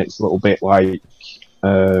again, it's a little bit like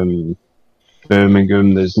Birmingham.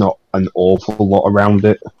 There's not an awful lot around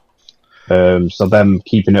it. So them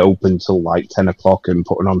keeping it open till like 10 o'clock and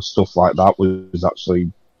putting on stuff like that was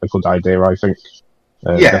actually a good idea, I think.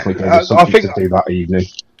 Definitely gave us something to do that evening.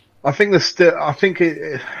 I think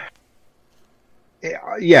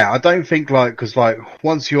I don't think because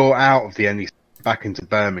once you're out of the NEC back into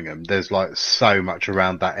Birmingham, there's like so much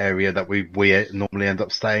around that area that we normally end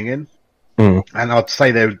up staying in. And I'd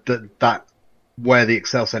say that where the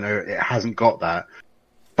Excel Centre, it hasn't got that,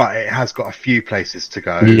 but it has got a few places to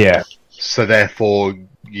go. Yeah. So therefore,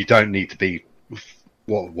 you don't need to be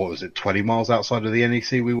what was it, 20 miles outside of the NEC?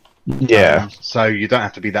 So you don't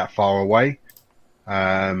have to be that far away.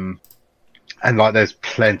 And like, there's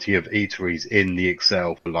plenty of eateries in the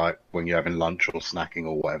Excel for like when you're having lunch or snacking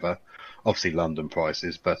or whatever. Obviously London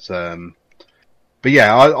prices, but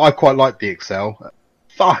yeah, I quite like the Excel.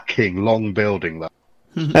 Fucking long building though.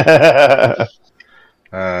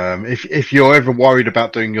 If you're ever worried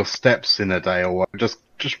about doing your steps in a day or what,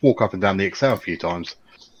 just walk up and down the Excel a few times.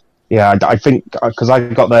 Yeah, I think because I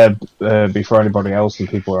got there before anybody else, and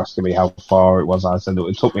people were asking me how far it was. I said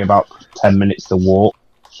it took me about 10 minutes to walk.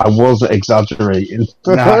 I wasn't exaggerating.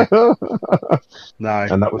 No.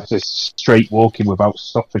 And that was just straight walking without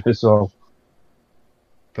stopping as well.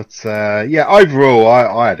 But yeah, overall,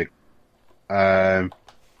 I had a.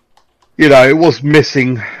 It was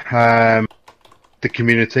missing the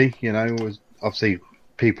community. It was obviously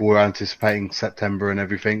people were anticipating September and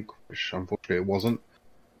everything, which unfortunately it wasn't.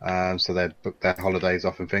 So they booked their holidays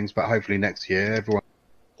off and things. But hopefully next year, everyone.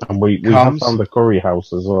 And we have found the curry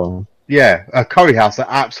house as well. Yeah, a curry house that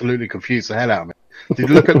absolutely confused the hell out of me. Did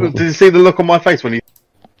you see the look on my face when he?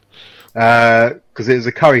 Because it was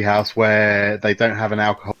a curry house where they don't have an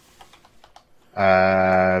alcohol.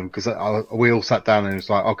 Because we all sat down and it was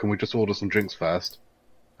like, oh, can we just order some drinks first?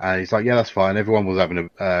 And he's like, yeah, that's fine. Everyone was having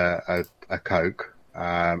a Coke,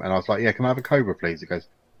 and I was like, yeah, can I have a Cobra, please? He goes,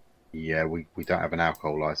 yeah, we don't have an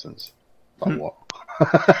alcohol license. Like what?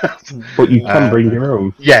 But you can bring your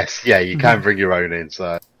own. Yes, yeah, you can bring your own in.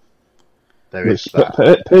 So there is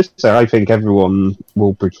that. Personally, I think everyone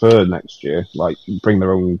will prefer next year, like bring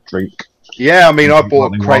their own drink. Yeah, I mean, I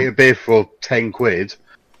bought a crate of beer for £10,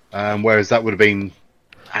 whereas that would have been,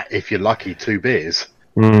 if you're lucky, 2 beers.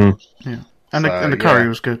 Yeah, and the curry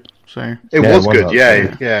was good. So it was good.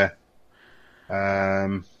 Yeah.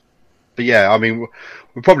 But yeah, I mean,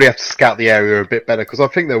 we probably have to scout the area a bit better because I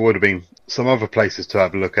think there would have been some other places to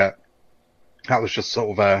have a look at. That was just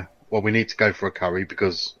sort of we need to go for a curry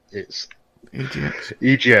because it's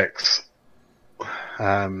EGX.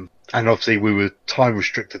 And obviously we were time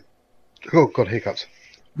restricted. Oh God, hiccups.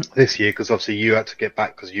 This year because obviously you had to get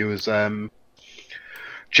back because you was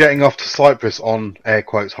jetting off to Cyprus on air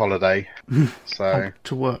quotes holiday. So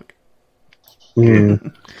to work.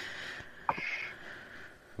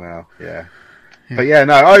 Well, yeah. But yeah,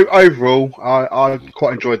 no. Overall, I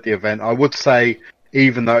quite enjoyed the event. I would say,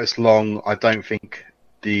 even though it's long, I don't think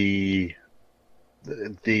the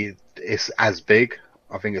it's as big.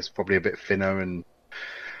 I think it's probably a bit thinner, and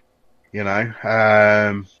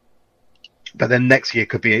but then next year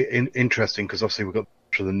could be interesting because obviously we've got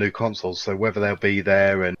the new consoles. So whether they'll be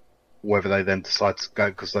there and whether they then decide to go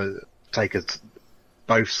because they take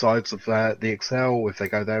both sides of the Excel if they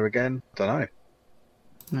go there again, I don't know.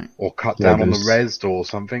 No. Or cut down on the res or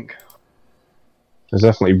something. There's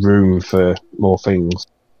definitely room for more things.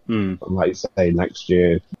 Hmm. And like you say, next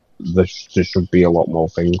year there should be a lot more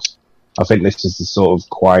things. I think this is the sort of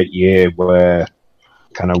quiet year where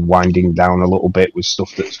kind of winding down a little bit with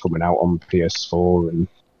stuff that's coming out on PS4 and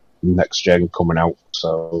next gen coming out.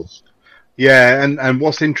 So yeah, and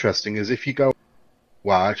what's interesting is if you go,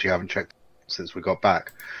 well, actually I haven't checked since we got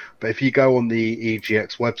back, but if you go on the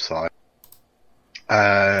EGX website,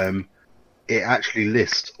 it actually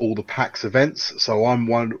lists all the PAX events. So I'm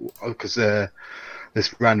one because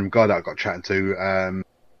this random guy that I got chatting to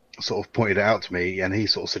sort of pointed it out to me, and he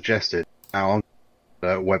sort of suggested now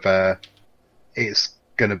whether it's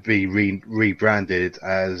going to be rebranded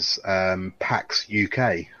as PAX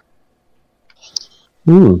UK.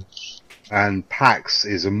 And PAX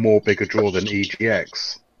is a more bigger draw than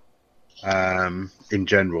EGX in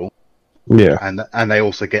general. yeah, And they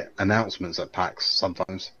also get announcements at PAX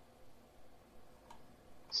sometimes.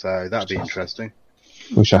 So that'd be interesting.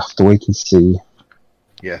 we shall have to wait and see.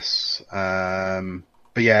 Yes.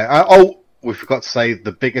 But yeah, we forgot to say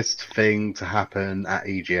the biggest thing to happen at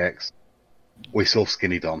EGX. We saw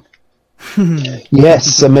Skinny Don.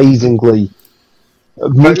 Yes, amazingly.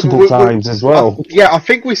 Multiple times as well. I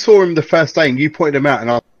think we saw him the first day and you pointed him out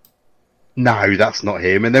and no, that's not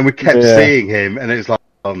him. And then we kept seeing him and it was like,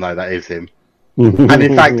 oh no, that is him. And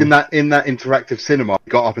in fact, in that interactive cinema,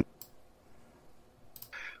 he got up and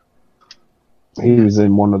he was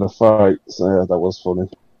in one of the fights. That was funny.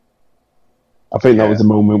 I think that was a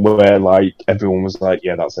moment where like everyone was like,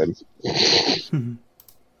 yeah, that's him.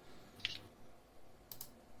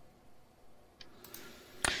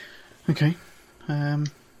 Okay.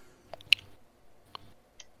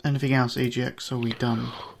 Anything else, EGX? Are we done?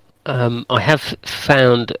 I have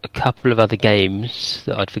found a couple of other games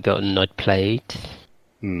that I'd forgotten I'd played.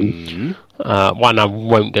 One I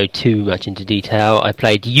won't go too much into detail. I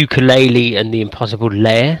played Ukulele and the Impossible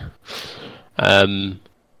Lair.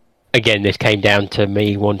 Again, this came down to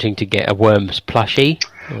me wanting to get a Worms plushie.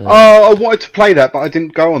 I wanted to play that, but I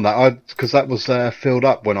didn't go on that because that was filled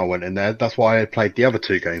up when I went in there. That's why I played the other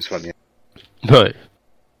two games for you. Right.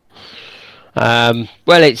 Well,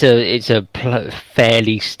 it's a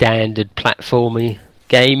fairly standard platformy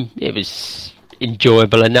game. It was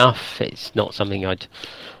enjoyable enough. It's not something I'd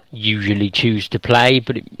usually choose to play,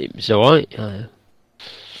 but it was alright. I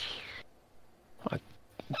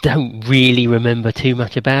don't really remember too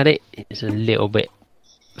much about it. It's a little bit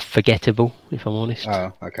forgettable, if I'm honest.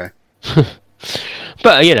 Oh, okay.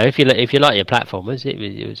 But if you like your platformers,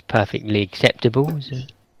 it was perfectly acceptable.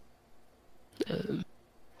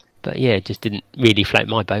 But yeah, it just didn't really float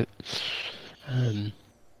my boat. And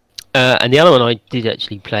the other one I did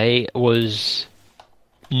actually play was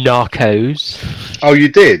Narcos. Oh, you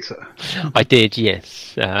did? I did,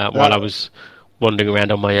 yes. While I was wandering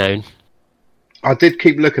around on my own. I did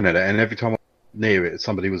keep looking at it, and every time I was near it,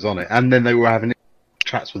 somebody was on it. And then they were having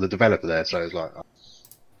chats with the developer there, so it was like,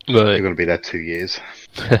 you're going to be there 2 years.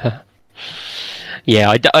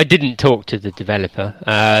 Yeah, I didn't talk to the developer,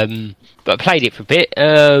 but I played it for a bit.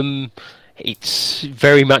 It's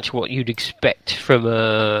very much what you'd expect from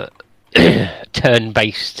a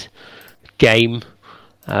turn-based game.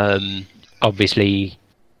 Obviously,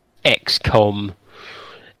 XCOM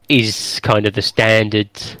is kind of the standard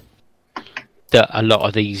that a lot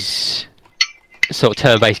of these sort of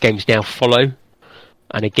turn-based games now follow.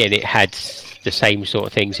 And again, it had the same sort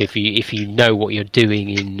of things. If you know what you're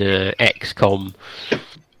doing in XCOM,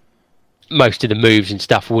 most of the moves and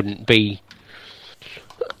stuff wouldn't be.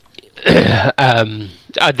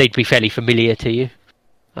 They'd be fairly familiar to you.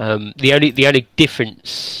 The only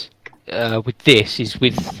difference with this is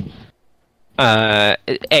with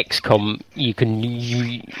XCOM,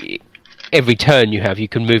 every turn you have, you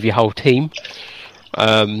can move your whole team.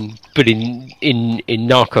 But in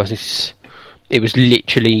Narcos, it was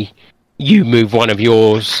literally you move one of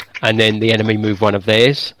yours and then the enemy move one of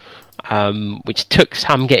theirs, which took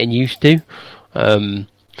some getting used to,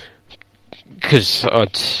 because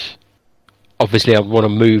I'd want to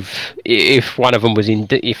move if one of them was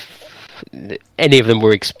if any of them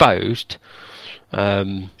were exposed.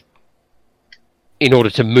 In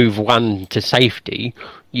order to move one to safety,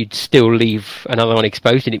 you'd still leave another one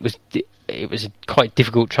exposed, and it was quite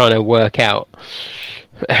difficult trying to work out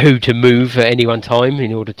who to move at any one time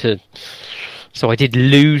in order to So I did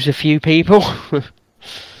lose a few people.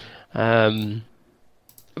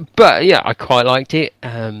 But yeah, I quite liked it.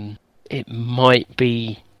 It might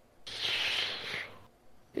be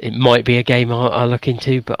a game I'll look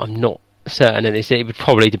into, but I'm not certain. And it would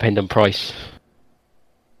probably depend on price.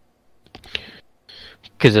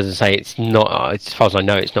 Because as I say, it's not, as far as I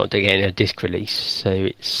know, it's not getting a disc release, so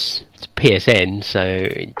it's PSN, so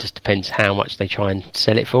it just depends how much they try and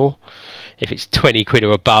sell it for. If it's 20 quid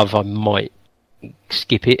or above, I might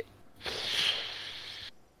skip it.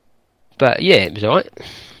 But yeah, it was alright.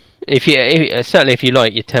 Certainly if you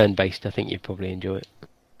like your turn-based, I think you'd probably enjoy it.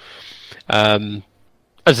 As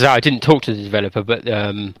I say, I didn't talk to the developer, but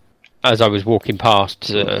as I was walking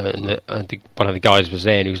past, one of the guys was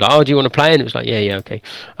there, and he was like, "Oh, do you want to play?" And it was like, "Yeah, okay."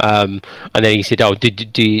 And then he said, "Oh,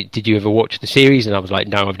 did you ever watch the series?" And I was like,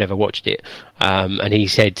 "No, I've never watched it." And he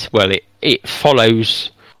said, "Well, it follows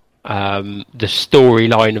the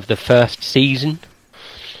storyline of the first season."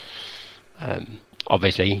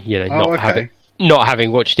 Obviously, not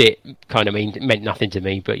having watched it kind of meant nothing to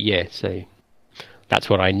me, but yeah, so that's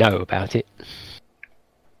what I know about it.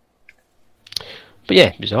 But yeah,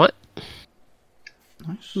 it was alright.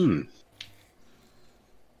 Nice.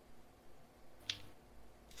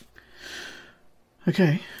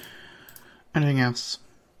 Okay. Anything else?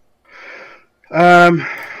 I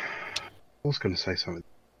was going to say something.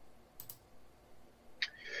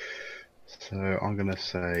 So I'm going to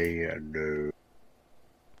say no.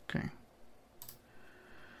 Okay.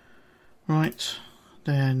 Right.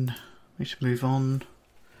 Then we should move on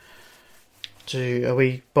to... Are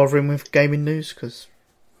we bothering with gaming news? Because...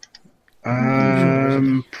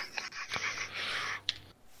 there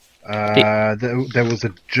was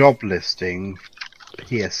a job listing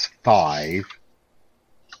PS5,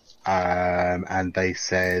 and they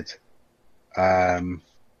said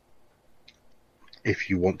if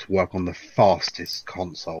you want to work on the fastest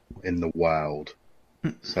console in the world.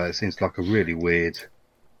 So it seems like a really weird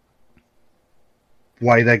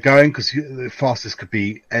way they're going, because the fastest could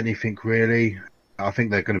be anything really. I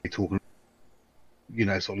think they're going to be talking,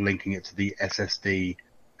 sort of linking it to the SSD,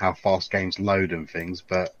 how fast games load and things,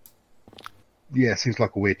 but yeah, it seems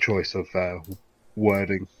like a weird choice of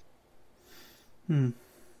wording. Did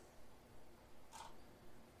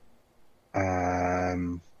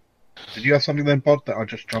you have something then, Bod, that I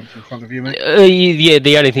just jumped in front of you, mate? Yeah,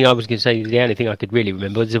 the only thing I was going to say, the only thing I could really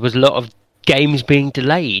remember was there was a lot of games being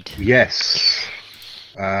delayed. Yes.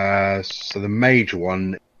 So the major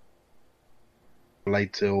one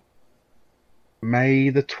delayed till May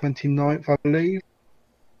the 29th, I believe.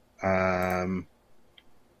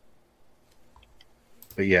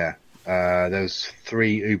 But yeah, there's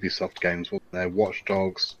 3 Ubisoft games, wasn't there? Watch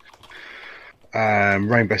Dogs,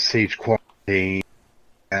 Rainbow Siege Quarantine,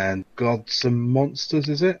 and Gods and Monsters,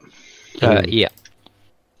 is it? Yeah.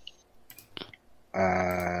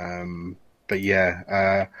 But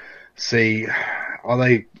yeah, see, are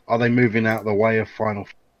they moving out of the way of Final?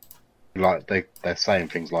 Like they're saying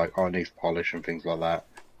things like, "Oh, it needs polish" and things like that.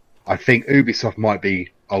 I think Ubisoft might be,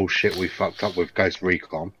 "Oh shit, we fucked up with Ghost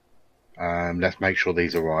Recon. Let's make sure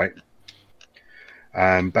these are right."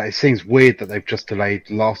 But it seems weird that they've just delayed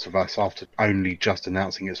Last of Us after only just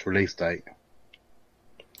announcing its release date.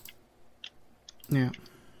 Yeah.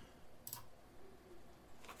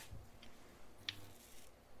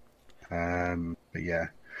 But yeah.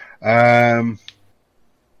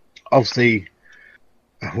 Obviously,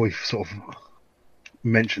 we've sort of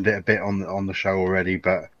mentioned it a bit on the show already,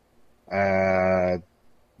 but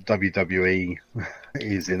WWE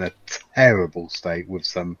is in a terrible state with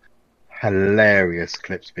some hilarious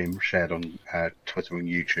clips being shared on Twitter and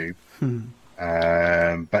YouTube.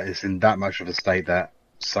 But it's in that much of a state that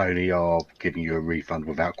Sony are giving you a refund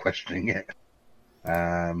without questioning it.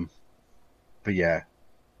 But yeah,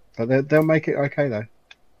 but they'll make it okay though.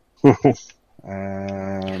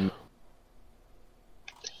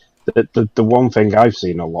 The one thing I've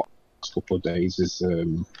seen a lot last couple of days is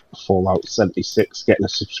Fallout 76 getting a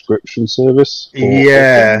subscription service for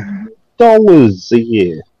 $1 a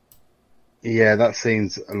year. Yeah, that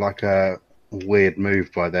seems like a weird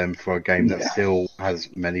move by them for a game that still has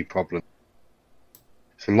many problems.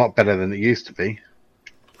 It's a lot better than it used to be.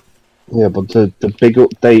 Yeah, but the big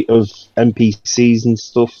update of NPCs and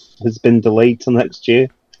stuff has been delayed till next year,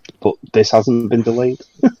 but this hasn't been delayed.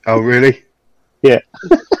 Oh, really? Yeah.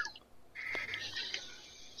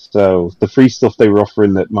 So the free stuff they were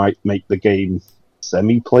offering that might make the game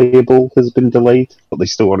semi-playable has been delayed, but they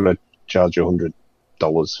still want to charge $100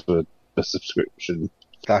 for the subscription.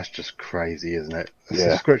 That's just crazy, isn't it? A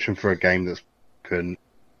subscription for a game that's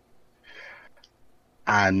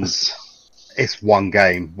and it's one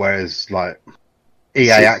game, whereas like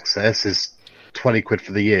EA Access is 20 quid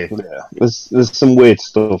for the year. Yeah, there's some weird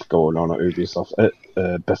stuff going on at Ubisoft, at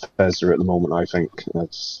Bethesda at the moment. I think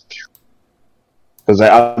because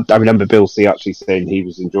I remember Bill C actually saying he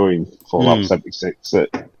was enjoying Fallout 76, and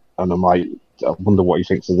I'm like, I wonder what he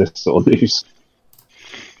thinks of this sort of news.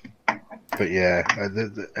 But yeah,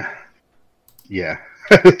 yeah,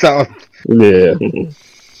 Yeah.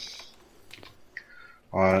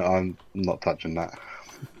 I'm not touching that.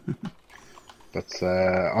 But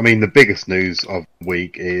I mean, the biggest news of the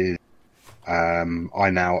week is I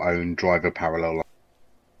now own Driver Parallel.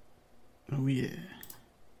 Oh yeah.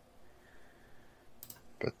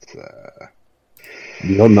 But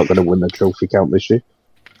You're not going to win the trophy count this year.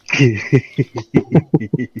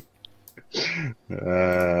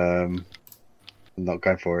 I'm not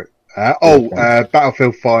going for it.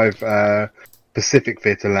 Battlefield 5 Pacific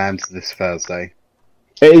Theatre lands this Thursday.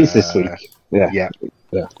 It is this week. Yeah.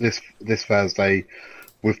 This Thursday,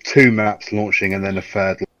 with 2 maps launching and then a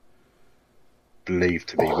third believed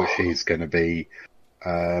to be, which is going to be.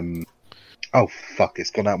 Oh fuck!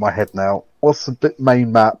 It's gone out of my head now. What's the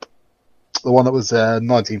main map? The one that was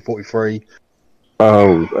 1943.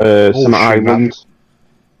 Oh, some island.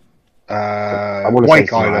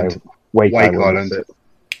 Wake Island. Wake Island.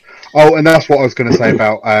 Oh, and that's what I was going to say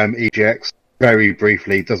about EGX. Very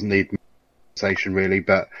briefly, doesn't need conversation really,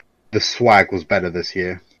 but the swag was better this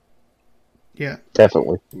year. Yeah,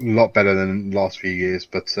 Definitely. A lot better than the last few years,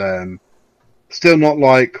 but still not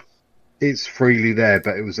like it's freely there,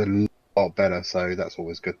 but it was a lot better, so that's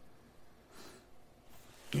always good.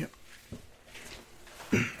 Yep.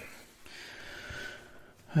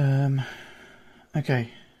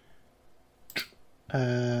 Okay.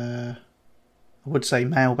 I would say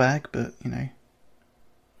mailbag, but you know.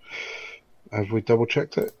 Have we double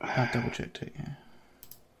checked it? I've double checked it, yeah.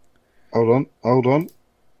 Hold on.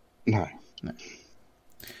 No.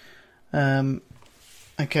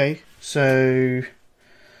 Okay, so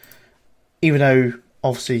even though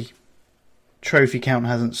obviously trophy count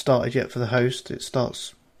hasn't started yet for the host, it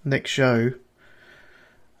starts next show.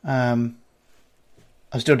 I've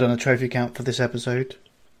still done a trophy count for this episode.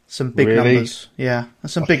 Some big numbers. Yeah,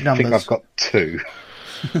 some big numbers. I think I've got 2.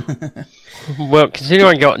 Well, considering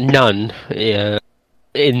I got none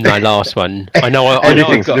in my last one, I know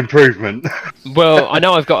I've got an improvement. Well, I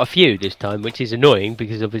know I've got a few this time, which is annoying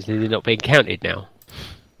because obviously they're not being counted now.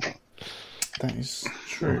 That is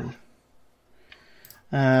true.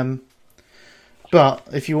 But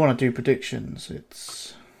if you want to do predictions,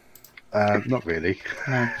 it's not really.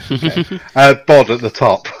 no. Okay. Bod at the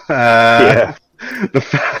top. Yeah. The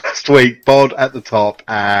first week, Bod at the top,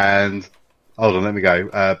 and hold on, let me go.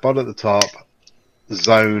 Bod at the top,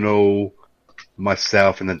 Zonal,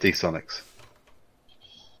 myself, and then D-Sonics.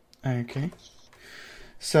 Okay.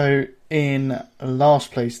 So in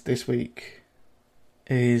last place this week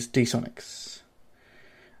is D-Sonics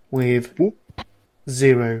with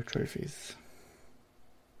 0 trophies.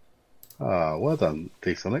 Oh, well done,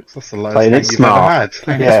 D-Sonics. That's the lowest Playing rank it you've smart.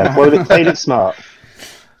 ever had. Yeah, well, they played it smart.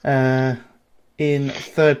 In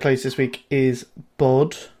third place this week is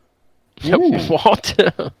Bod. What?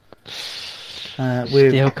 With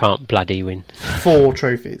Still can't bloody win. 4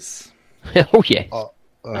 trophies. Oh yeah.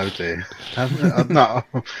 Oh dear. No,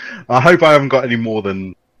 I hope I haven't got any more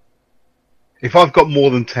than. If I've got more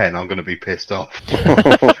than 10, I'm going to be pissed off.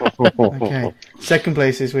 Okay. Second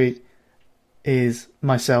place this week is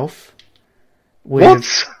myself with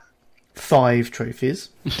What? 5 trophies.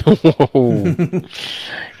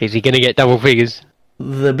 Is he going to get double figures?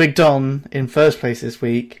 The Big Don in first place this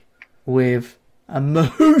week with a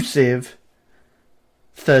massive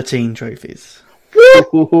 13 trophies.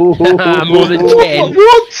 More than 10.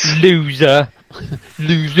 What? Loser.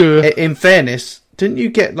 In fairness, didn't you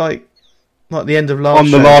get like the end of last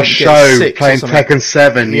On the show, last didn't you get show, 6 or playing something? Tekken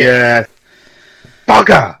 7, yeah.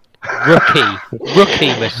 Bugger!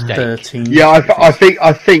 Rookie mistake. 13. Yeah, I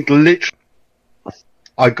think literally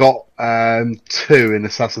I got 2 in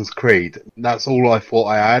Assassin's Creed. That's all I thought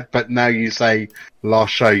I had, but now you say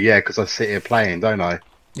last show, yeah, because I sit here playing, don't I?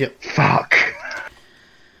 Yep. Fuck.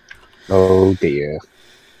 Oh dear.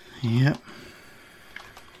 Yep.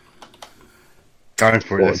 Going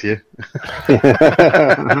for it this year.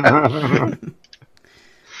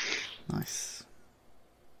 Nice.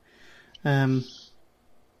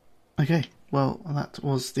 Okay, well, that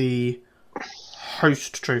was the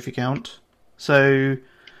host trophy count. So,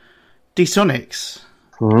 D-Sonics,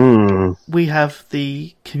 we have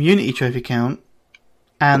the community trophy count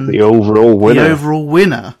and The overall winner. the overall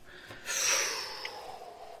winner.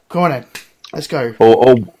 Go on then, let's go.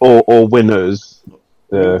 Or winners,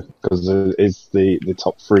 because it's the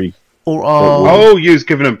top 3 Or are Oh, you was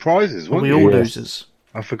giving them prizes, are weren't we you? all Yeah. losers?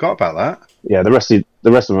 I forgot about that. Yeah, the rest of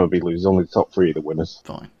them will be losers. Only the top 3 are the winners.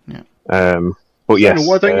 Fine. Yeah. But yes,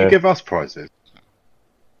 Why don't you give us prizes?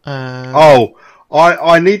 Uh,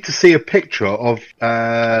 I need to see a picture of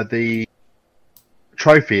the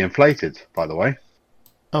trophy inflated, by the way.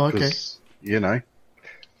 Oh, okay. Because,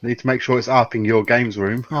 need to make sure it's up in your games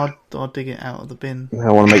room. I'll dig it out of the bin.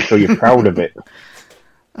 I want to make sure you're proud of it.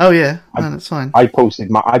 Oh yeah, no, that's fine. I posted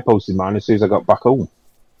mine as soon as I got back home.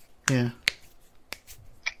 Yeah.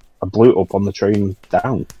 I blew it up on the train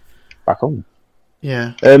down back home.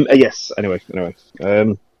 Yeah. Yes. Anyway.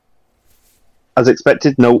 As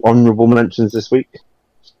expected, no honourable mentions this week.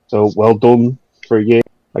 So well done for a year,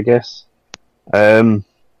 I guess. So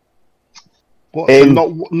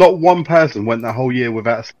not one person went the whole year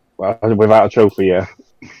without. Without a trophy, yeah.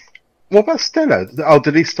 What about Stella? Oh,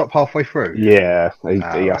 did he stop halfway through? Yeah,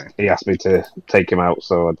 Right. he asked me to take him out,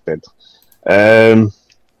 so I did.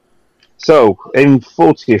 So in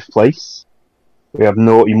 40th place, we have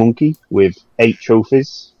Naughty Monkey with 8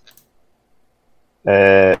 trophies.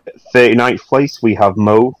 39th place, we have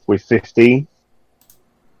Mo with 15.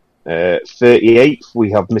 38th,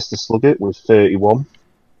 we have Mr. Sluggett with 31.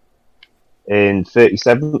 In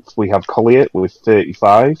 37th, we have Collier with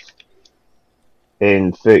 35.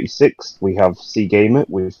 In 36th, we have C Gamer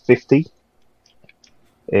with 50.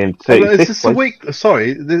 In 35th is this a week?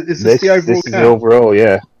 Sorry, is this the overall This is count? the overall,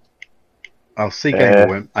 yeah. Oh, C Gamer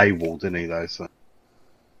went AWOL, didn't he, though? So.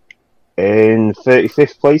 In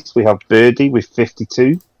 35th place, we have Birdie with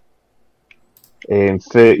 52. In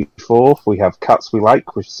 34th, we have Cats We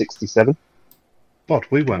Like with 67. God,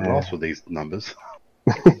 we went last with these numbers.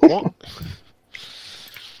 What?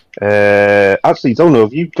 Actually, don't know.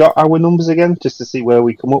 Have you got our numbers again, just to see where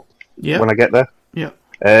we come up when I get there? Yeah.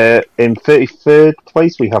 In 33rd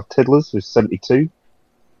place, we have Tiddlers with 72.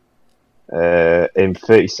 In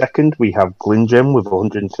 32nd, we have Glingem with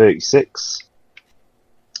 136.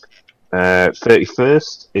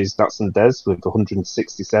 31st is That's and Des with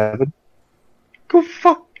 167. Good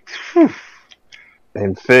fuck.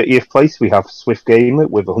 In 30th place, we have Swift Gamer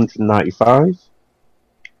with 195.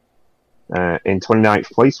 In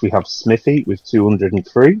 29th place, we have Smithy with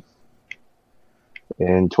 203.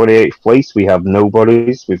 In 28th place, we have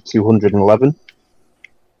Nobodies with 211.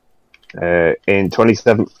 In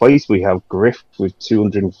 27th place, we have Griff with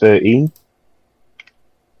 213.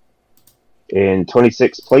 In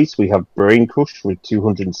 26th place, we have Brain Crush with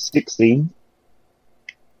 216.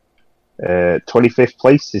 25th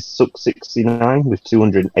place is Suck69 with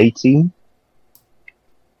 218.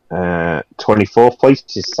 24th place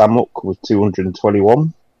is Samuk with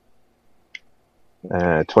 221.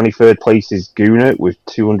 23rd place is Guna with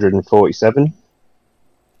 247.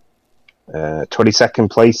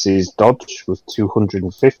 22nd place is Dodge with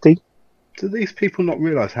 250. Do these people not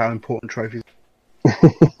realise how important trophies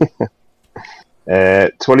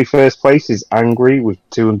 21st place is Angry with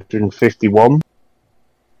 251.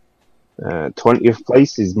 20th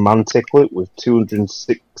place is Manticlet with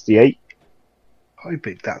 268. I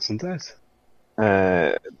beat Dats and Des.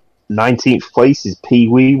 19th place is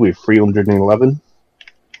Pee-wee with 311.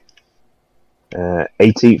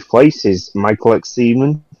 18th place is Michael X.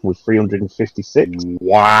 Seaman with 356.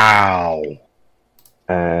 Wow.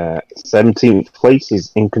 17th place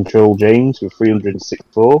is In Control James with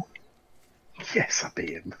 364. Yes, I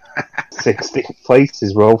beat him. 16th place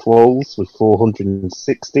is Rolf Walls with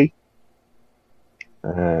 460.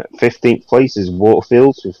 15th place is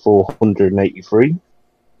Waterfields with 483.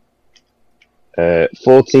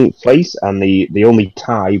 14th place, and the only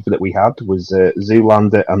tie that we had was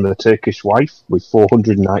Zoolander and the Turkish Wife with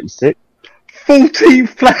 496.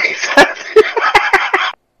 14th place.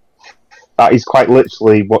 That is quite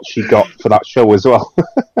literally what she got for that show as well.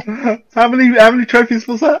 How many trophies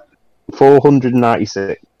was that?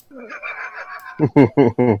 496.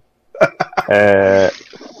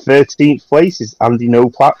 13th place is Andy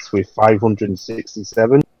Noplatz with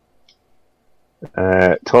 567.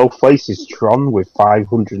 12th place is Tron with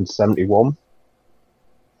 571.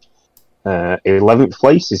 11th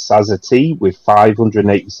place is Sazza T with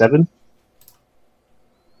 587.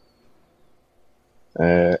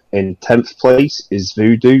 In 10th place is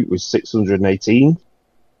Voodoo with 618.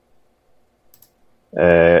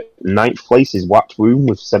 9th place is Wat Woom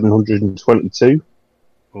with 722.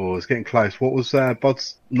 Oh, it's getting close. What was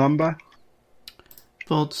Bod's number?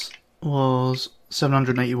 Bod's was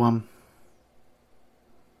 781.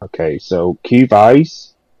 Okay, so Cube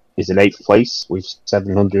Eyes is in 8th place with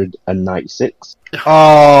 796.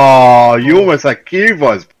 Oh, you almost had Q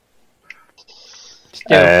was.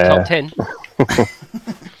 Still top 10.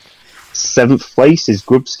 7th place is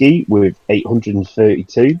Grubski with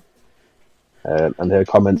 832. And her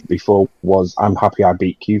comment before was, "I'm happy I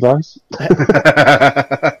beat Q-Vice."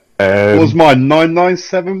 What was mine?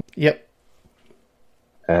 997. Yep.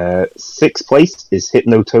 6th place is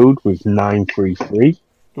Hypnotoad with 933.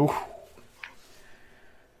 Oof.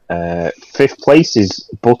 5th place is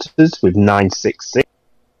Butters with 966.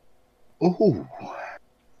 Ooh.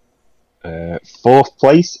 4th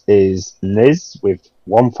place is Niz with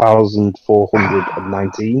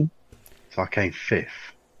 1,419. So I came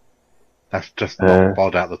 5th. That's just not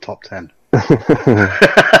bod out the top 10.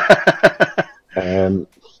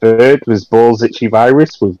 3rd was Balls Itchy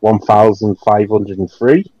Virus with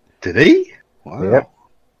 1,503. Did he? Wow. Yep.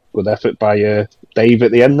 Good effort by Dave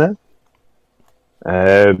at the end there.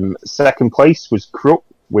 2nd place was Crook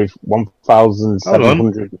with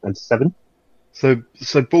 1,707. So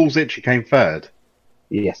Balls Itchy came 3rd?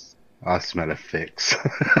 Yes. I smell a fix.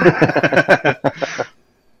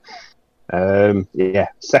 Yeah.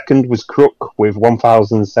 2nd was Crook with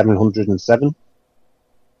 1,707.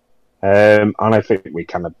 And I think we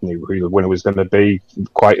kind of knew who the winner was going to be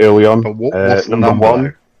quite early on. But what's the number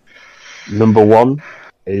one? Number 1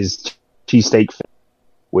 is Cheesesteak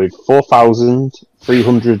with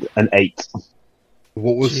 4,308.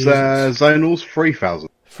 What was Jesus. Zonal's? 3,000.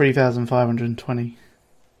 3,520.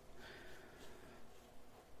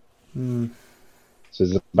 So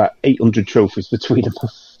there's about 800 trophies between them.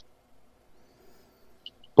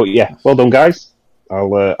 But yeah, well done, guys.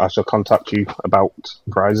 I shall contact you about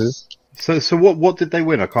prizes. So what did they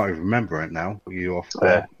win? I can't even remember it now. Were you off?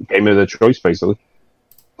 Game of the choice, basically.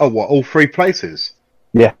 Oh, what? All 3 places?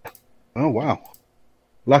 Yeah. Oh wow!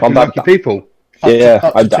 Lucky people. Up Yeah,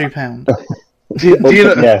 to £2. Do you know?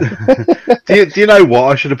 Yeah. do you know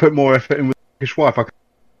what? I should have put more effort in with his wife.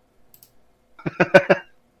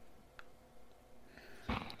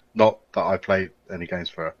 Not that I played any games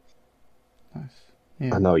for her. Nice.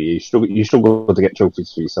 Yeah. I know you struggle to get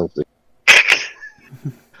trophies for yourself. Do you?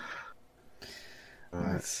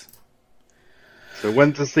 Nice. So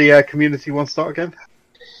when does the community one start again?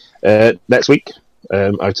 Next week.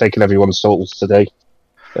 I've taken everyone's souls today.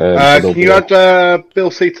 Can you add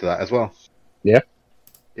Bill C to that as well? Yeah.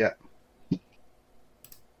 Yeah.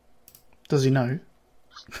 Does he know?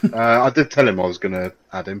 I did tell him I was going to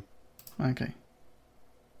add him. Okay.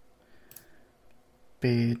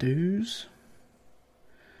 Beer dues.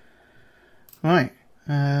 Right.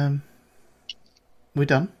 We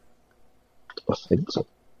done? I think so.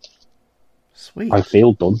 Sweet. I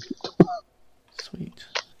feel done. Sweet.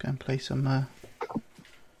 Go and play some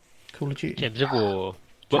Call of Duty. Gems of War.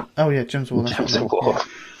 What? Oh yeah, Gems of War. That's Gems what of I meant, War. yeah.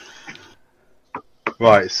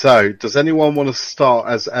 Right. So does anyone want to start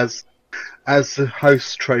as the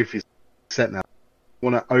host trophies set now?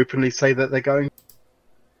 Want to openly say that they're going?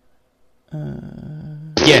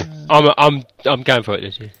 Yeah, I'm going for it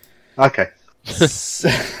this year. Okay.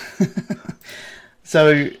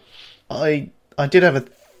 So I did have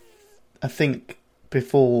a think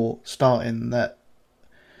before starting that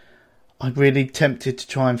I'm really tempted to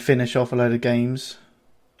try and finish off a load of games.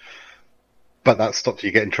 But that stopped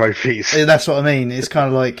you getting trophies. That's what I mean. It's kind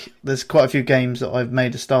of like there's quite a few games that I've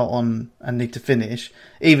made a start on and need to finish.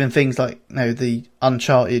 Even things like the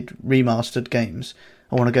Uncharted remastered games.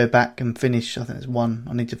 I want to go back and finish. I think there's one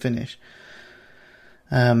I need to finish.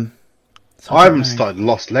 So I haven't started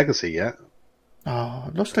Lost Legacy yet.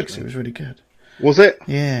 Oh, Lost Legacy was really good. Was it?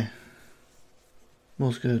 Yeah,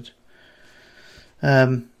 was good.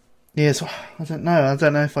 Yeah, so I don't know. I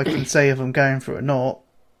don't know if I can say if I'm going for it or not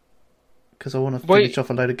because I want to finish off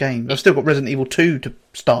a load of games. I've still got Resident Evil 2 to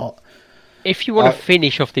start. If you want to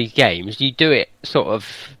finish off these games, you do it sort of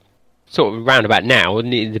round about now, in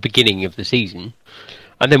the beginning of the season,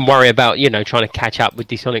 and then worry about trying to catch up with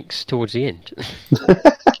Sonics towards the end.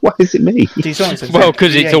 Why is it me? Well,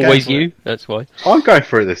 because it's always you. That's why. I'm going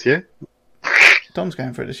for it this year. Dom's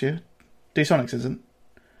going for it this year. Sonics isn't.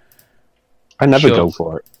 I never go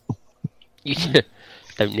for it. You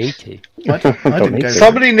don't need to. I didn't go.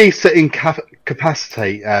 Somebody needs to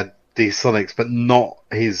incapacitate Sonics, but not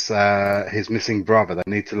his missing brother. They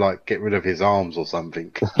need to get rid of his arms or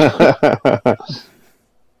something.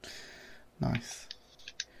 Nice.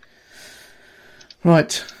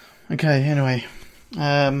 Right. Okay. Anyway,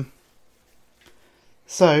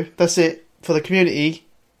 so that's it for the community.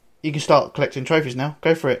 You can start collecting trophies now.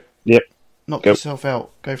 Go for it. Yep. Knock yourself out.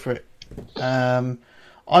 Go for it. I'm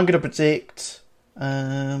going to predict.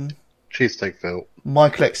 Cheesesteak Phil.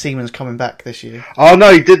 Michael X. Siemens coming back this year. Oh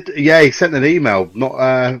no, he did. Yeah, he sent an email not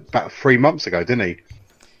about 3 months ago, didn't he?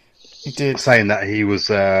 He did, saying that he was.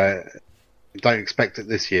 Don't expect it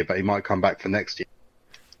this year, but he might come back for next year.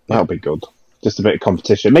 That'll be good. Just a bit of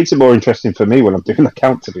competition. It makes it more interesting for me when I'm doing the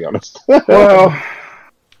count, to be honest. Well,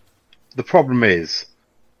 the problem is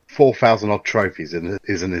 4,000 odd trophies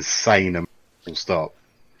is an insane amount. Full stop.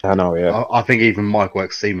 I know, yeah. I think even Michael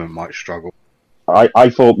X Seaman might struggle. I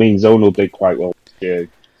thought me and Zonal did quite well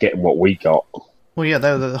getting what we got. Well, yeah,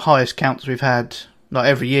 they're the highest counts we've had. Like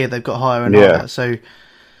every year, they've got higher and Yeah. higher. So,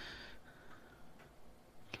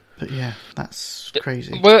 but yeah, that's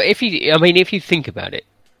crazy. Well, if you think about it,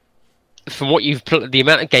 from what the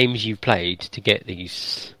amount of games you've played to get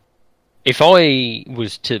these, if I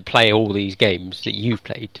was to play all these games that you've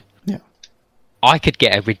played, Yeah. I could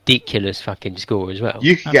get a ridiculous fucking score as well.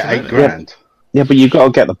 You could get Absolutely. $8,000. Yeah, but you've got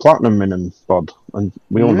to get the platinum minimum, Bod. And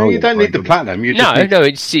we all know You don't need the platinum. You just need... No,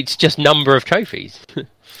 it's just number of trophies.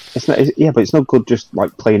 It's not, but it's no good just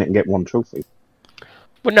like playing it and get one trophy.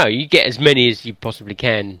 Well, no, you get as many as you possibly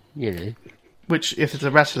can, you know. Which, if it's a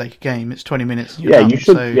Rattlelaker game, it's 20 minutes. And you're Yeah, done, you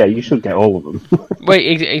should. So... Yeah, you should get all of them. Well,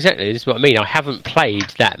 exactly. This is what I mean. I haven't played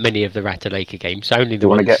that many of the Rattlelaker games. Only the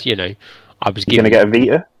wanna ones, get- you know, I was You're given. going to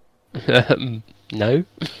get a Vita? No.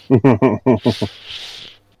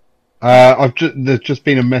 There's just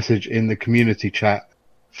been a message in the community chat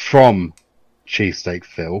from Cheesesteak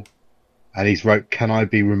Phil, and he's wrote, "Can I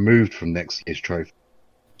be removed from next year's trophy?"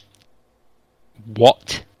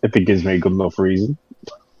 What? If it gives me a good enough reason.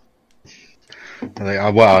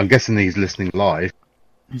 Well, I'm guessing he's listening live.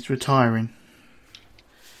 He's retiring.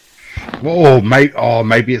 Or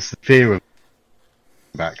maybe it's the fear of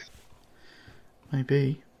back.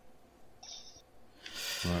 Maybe.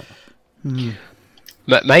 Right. Hmm.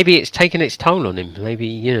 Maybe it's taken its toll on him. Maybe,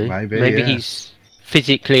 you know. Maybe, yeah. he's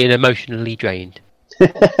physically and emotionally drained.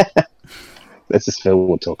 This is Phil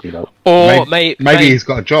we're talking about. Or Maybe he's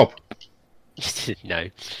got a job. No.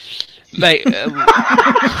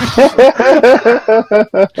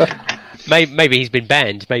 Mate, maybe he's been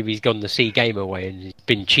banned. Maybe he's gone the C Gamer way and he's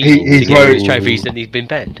been cheating to get all his trophies and he's been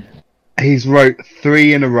banned. He's wrote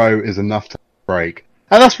 3 in a row is enough to break.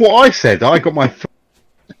 And that's what I said. I got my 3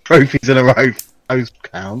 trophies in a row post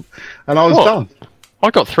count, and I was What? done. I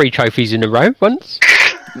got 3 trophies in a row once.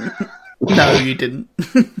 No, you didn't.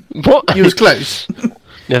 What? You was close.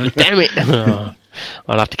 No, damn it. Oh,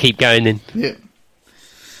 I'll have to keep going then.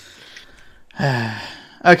 Yeah.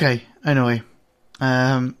 Okay. Anyway,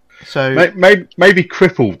 so Maybe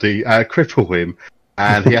cripple him,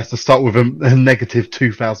 and he has to start with a negative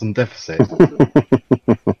 2,000 deficit.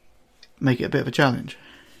 make it a bit of a challenge.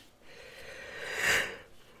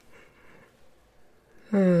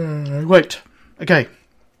 Wait. Okay.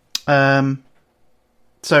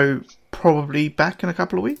 So probably back in a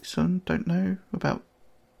couple of weeks. I don't know about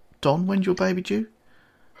Don. When's your baby due?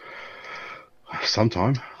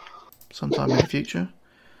 Sometime in the future.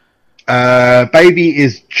 Baby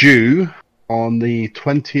is due on the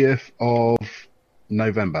 20th of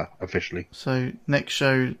November, officially. So next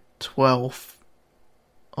show, 12th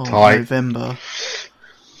of Tight. November.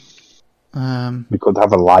 We could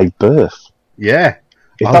have a live birth. Yeah.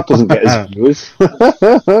 If that doesn't get us viewers.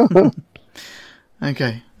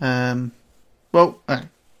 Okay. Well,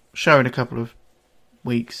 show in a couple of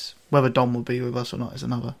weeks. Whether Don will be with us or not is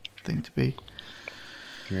another thing to be.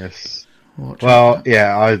 Yes. watched. Well,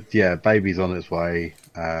 yeah, baby's on its way.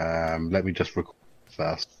 Let me just record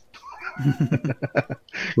first.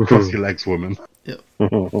 Cross your legs, woman.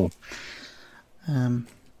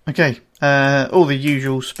 Okay. All the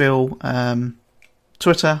usual spill.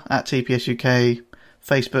 Twitter at TPSUK.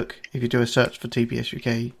 Facebook, if you do a search for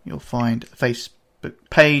TPSUK, you'll find a Facebook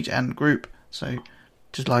page and group. So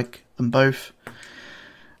just like them both.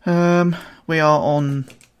 We are on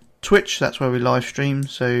Twitch. That's where we live stream.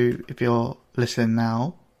 So if you're listening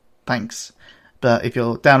now, thanks. But if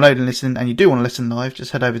you're downloading and listening and you do want to listen live,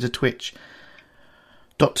 just head over to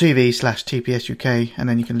twitch.tv/TPSUK and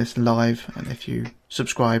then you can listen live. And if you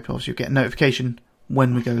subscribe, obviously you'll get a notification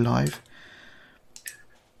when we go live.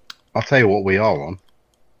 I'll tell you what we are on.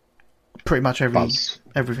 Pretty much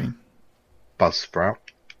everything. Buzzsprout.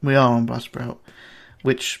 We are on Buzzsprout,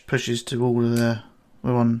 which pushes to all of the...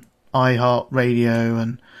 We're on iHeartRadio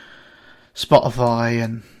and Spotify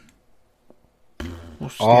and...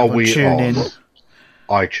 What's the Are other one? we TuneIn. on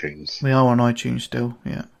iTunes? We are on iTunes still,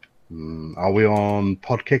 yeah. Are we on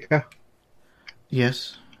Podkicker?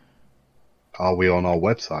 Yes, Are we on our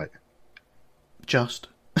website? just.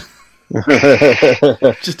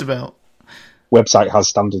 Just about, Website has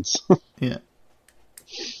standards. yeah.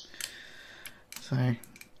 So,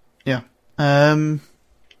 yeah.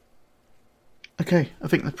 Okay, I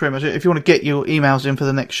think that's pretty much it. If you want to get your emails in for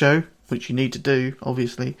the next show, which you need to do,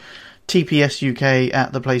 obviously,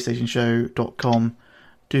 TPSUK@theplaystationshow.com.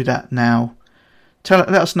 Do that now. let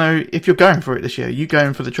us know if you're going for it this year. You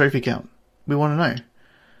going for the trophy count? We want to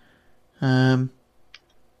know.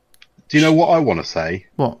 Do you know what I want to say?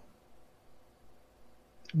 What?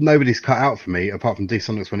 Nobody's cut out for me apart from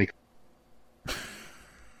D-Sonics when he.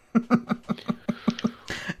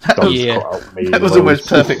 That was, Yeah. that was almost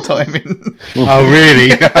perfect timing. Oh, really?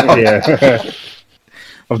 Yeah.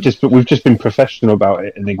 We've just been professional about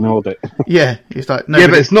it and ignored it. Yeah, it's like Yeah,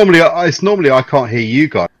 but it's normally I can't hear you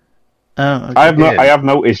guys. Oh, okay. I have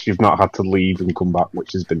noticed you've not had to leave and come back,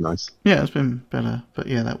 which has been nice. Yeah, it's been better, but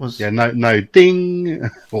yeah, that was Yeah, no, ding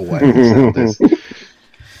or whatever the sound is.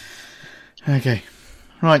 okay.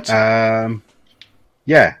 Right,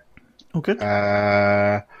 Yeah. all good.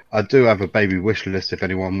 I do have a baby wish list if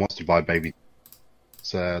anyone wants to buy baby.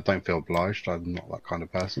 So don't feel obliged. I'm not that kind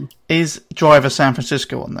of person. Is Driver San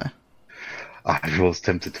Francisco on there? I was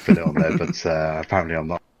tempted to put it on there, but apparently I'm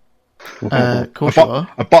not. Of course you are.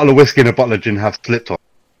 A bottle of whiskey and a bottle of gin have slipped on.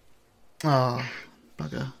 Oh,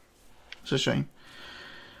 bugger. It's a shame.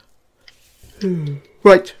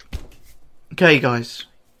 Right. Okay, guys.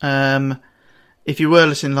 If you were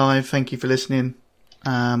listening live, thank you for listening.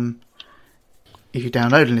 If you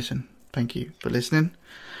download and listen, thank you for listening.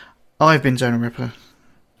 I've been Zona Ripper.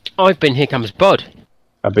 I've been Here Comes Bod.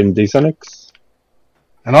 I've been D-Sonics.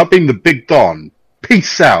 And I've been the Big Don.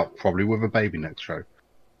 Peace out, probably with a baby next show.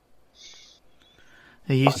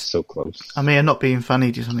 That's so close. I mean, I'm not being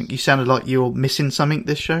funny to something. You sounded like you were missing something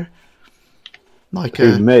this show. Like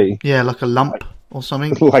Who, me? Yeah, like a lump or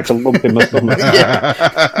something. Like a lump in my stomach.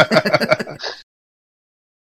 Yeah.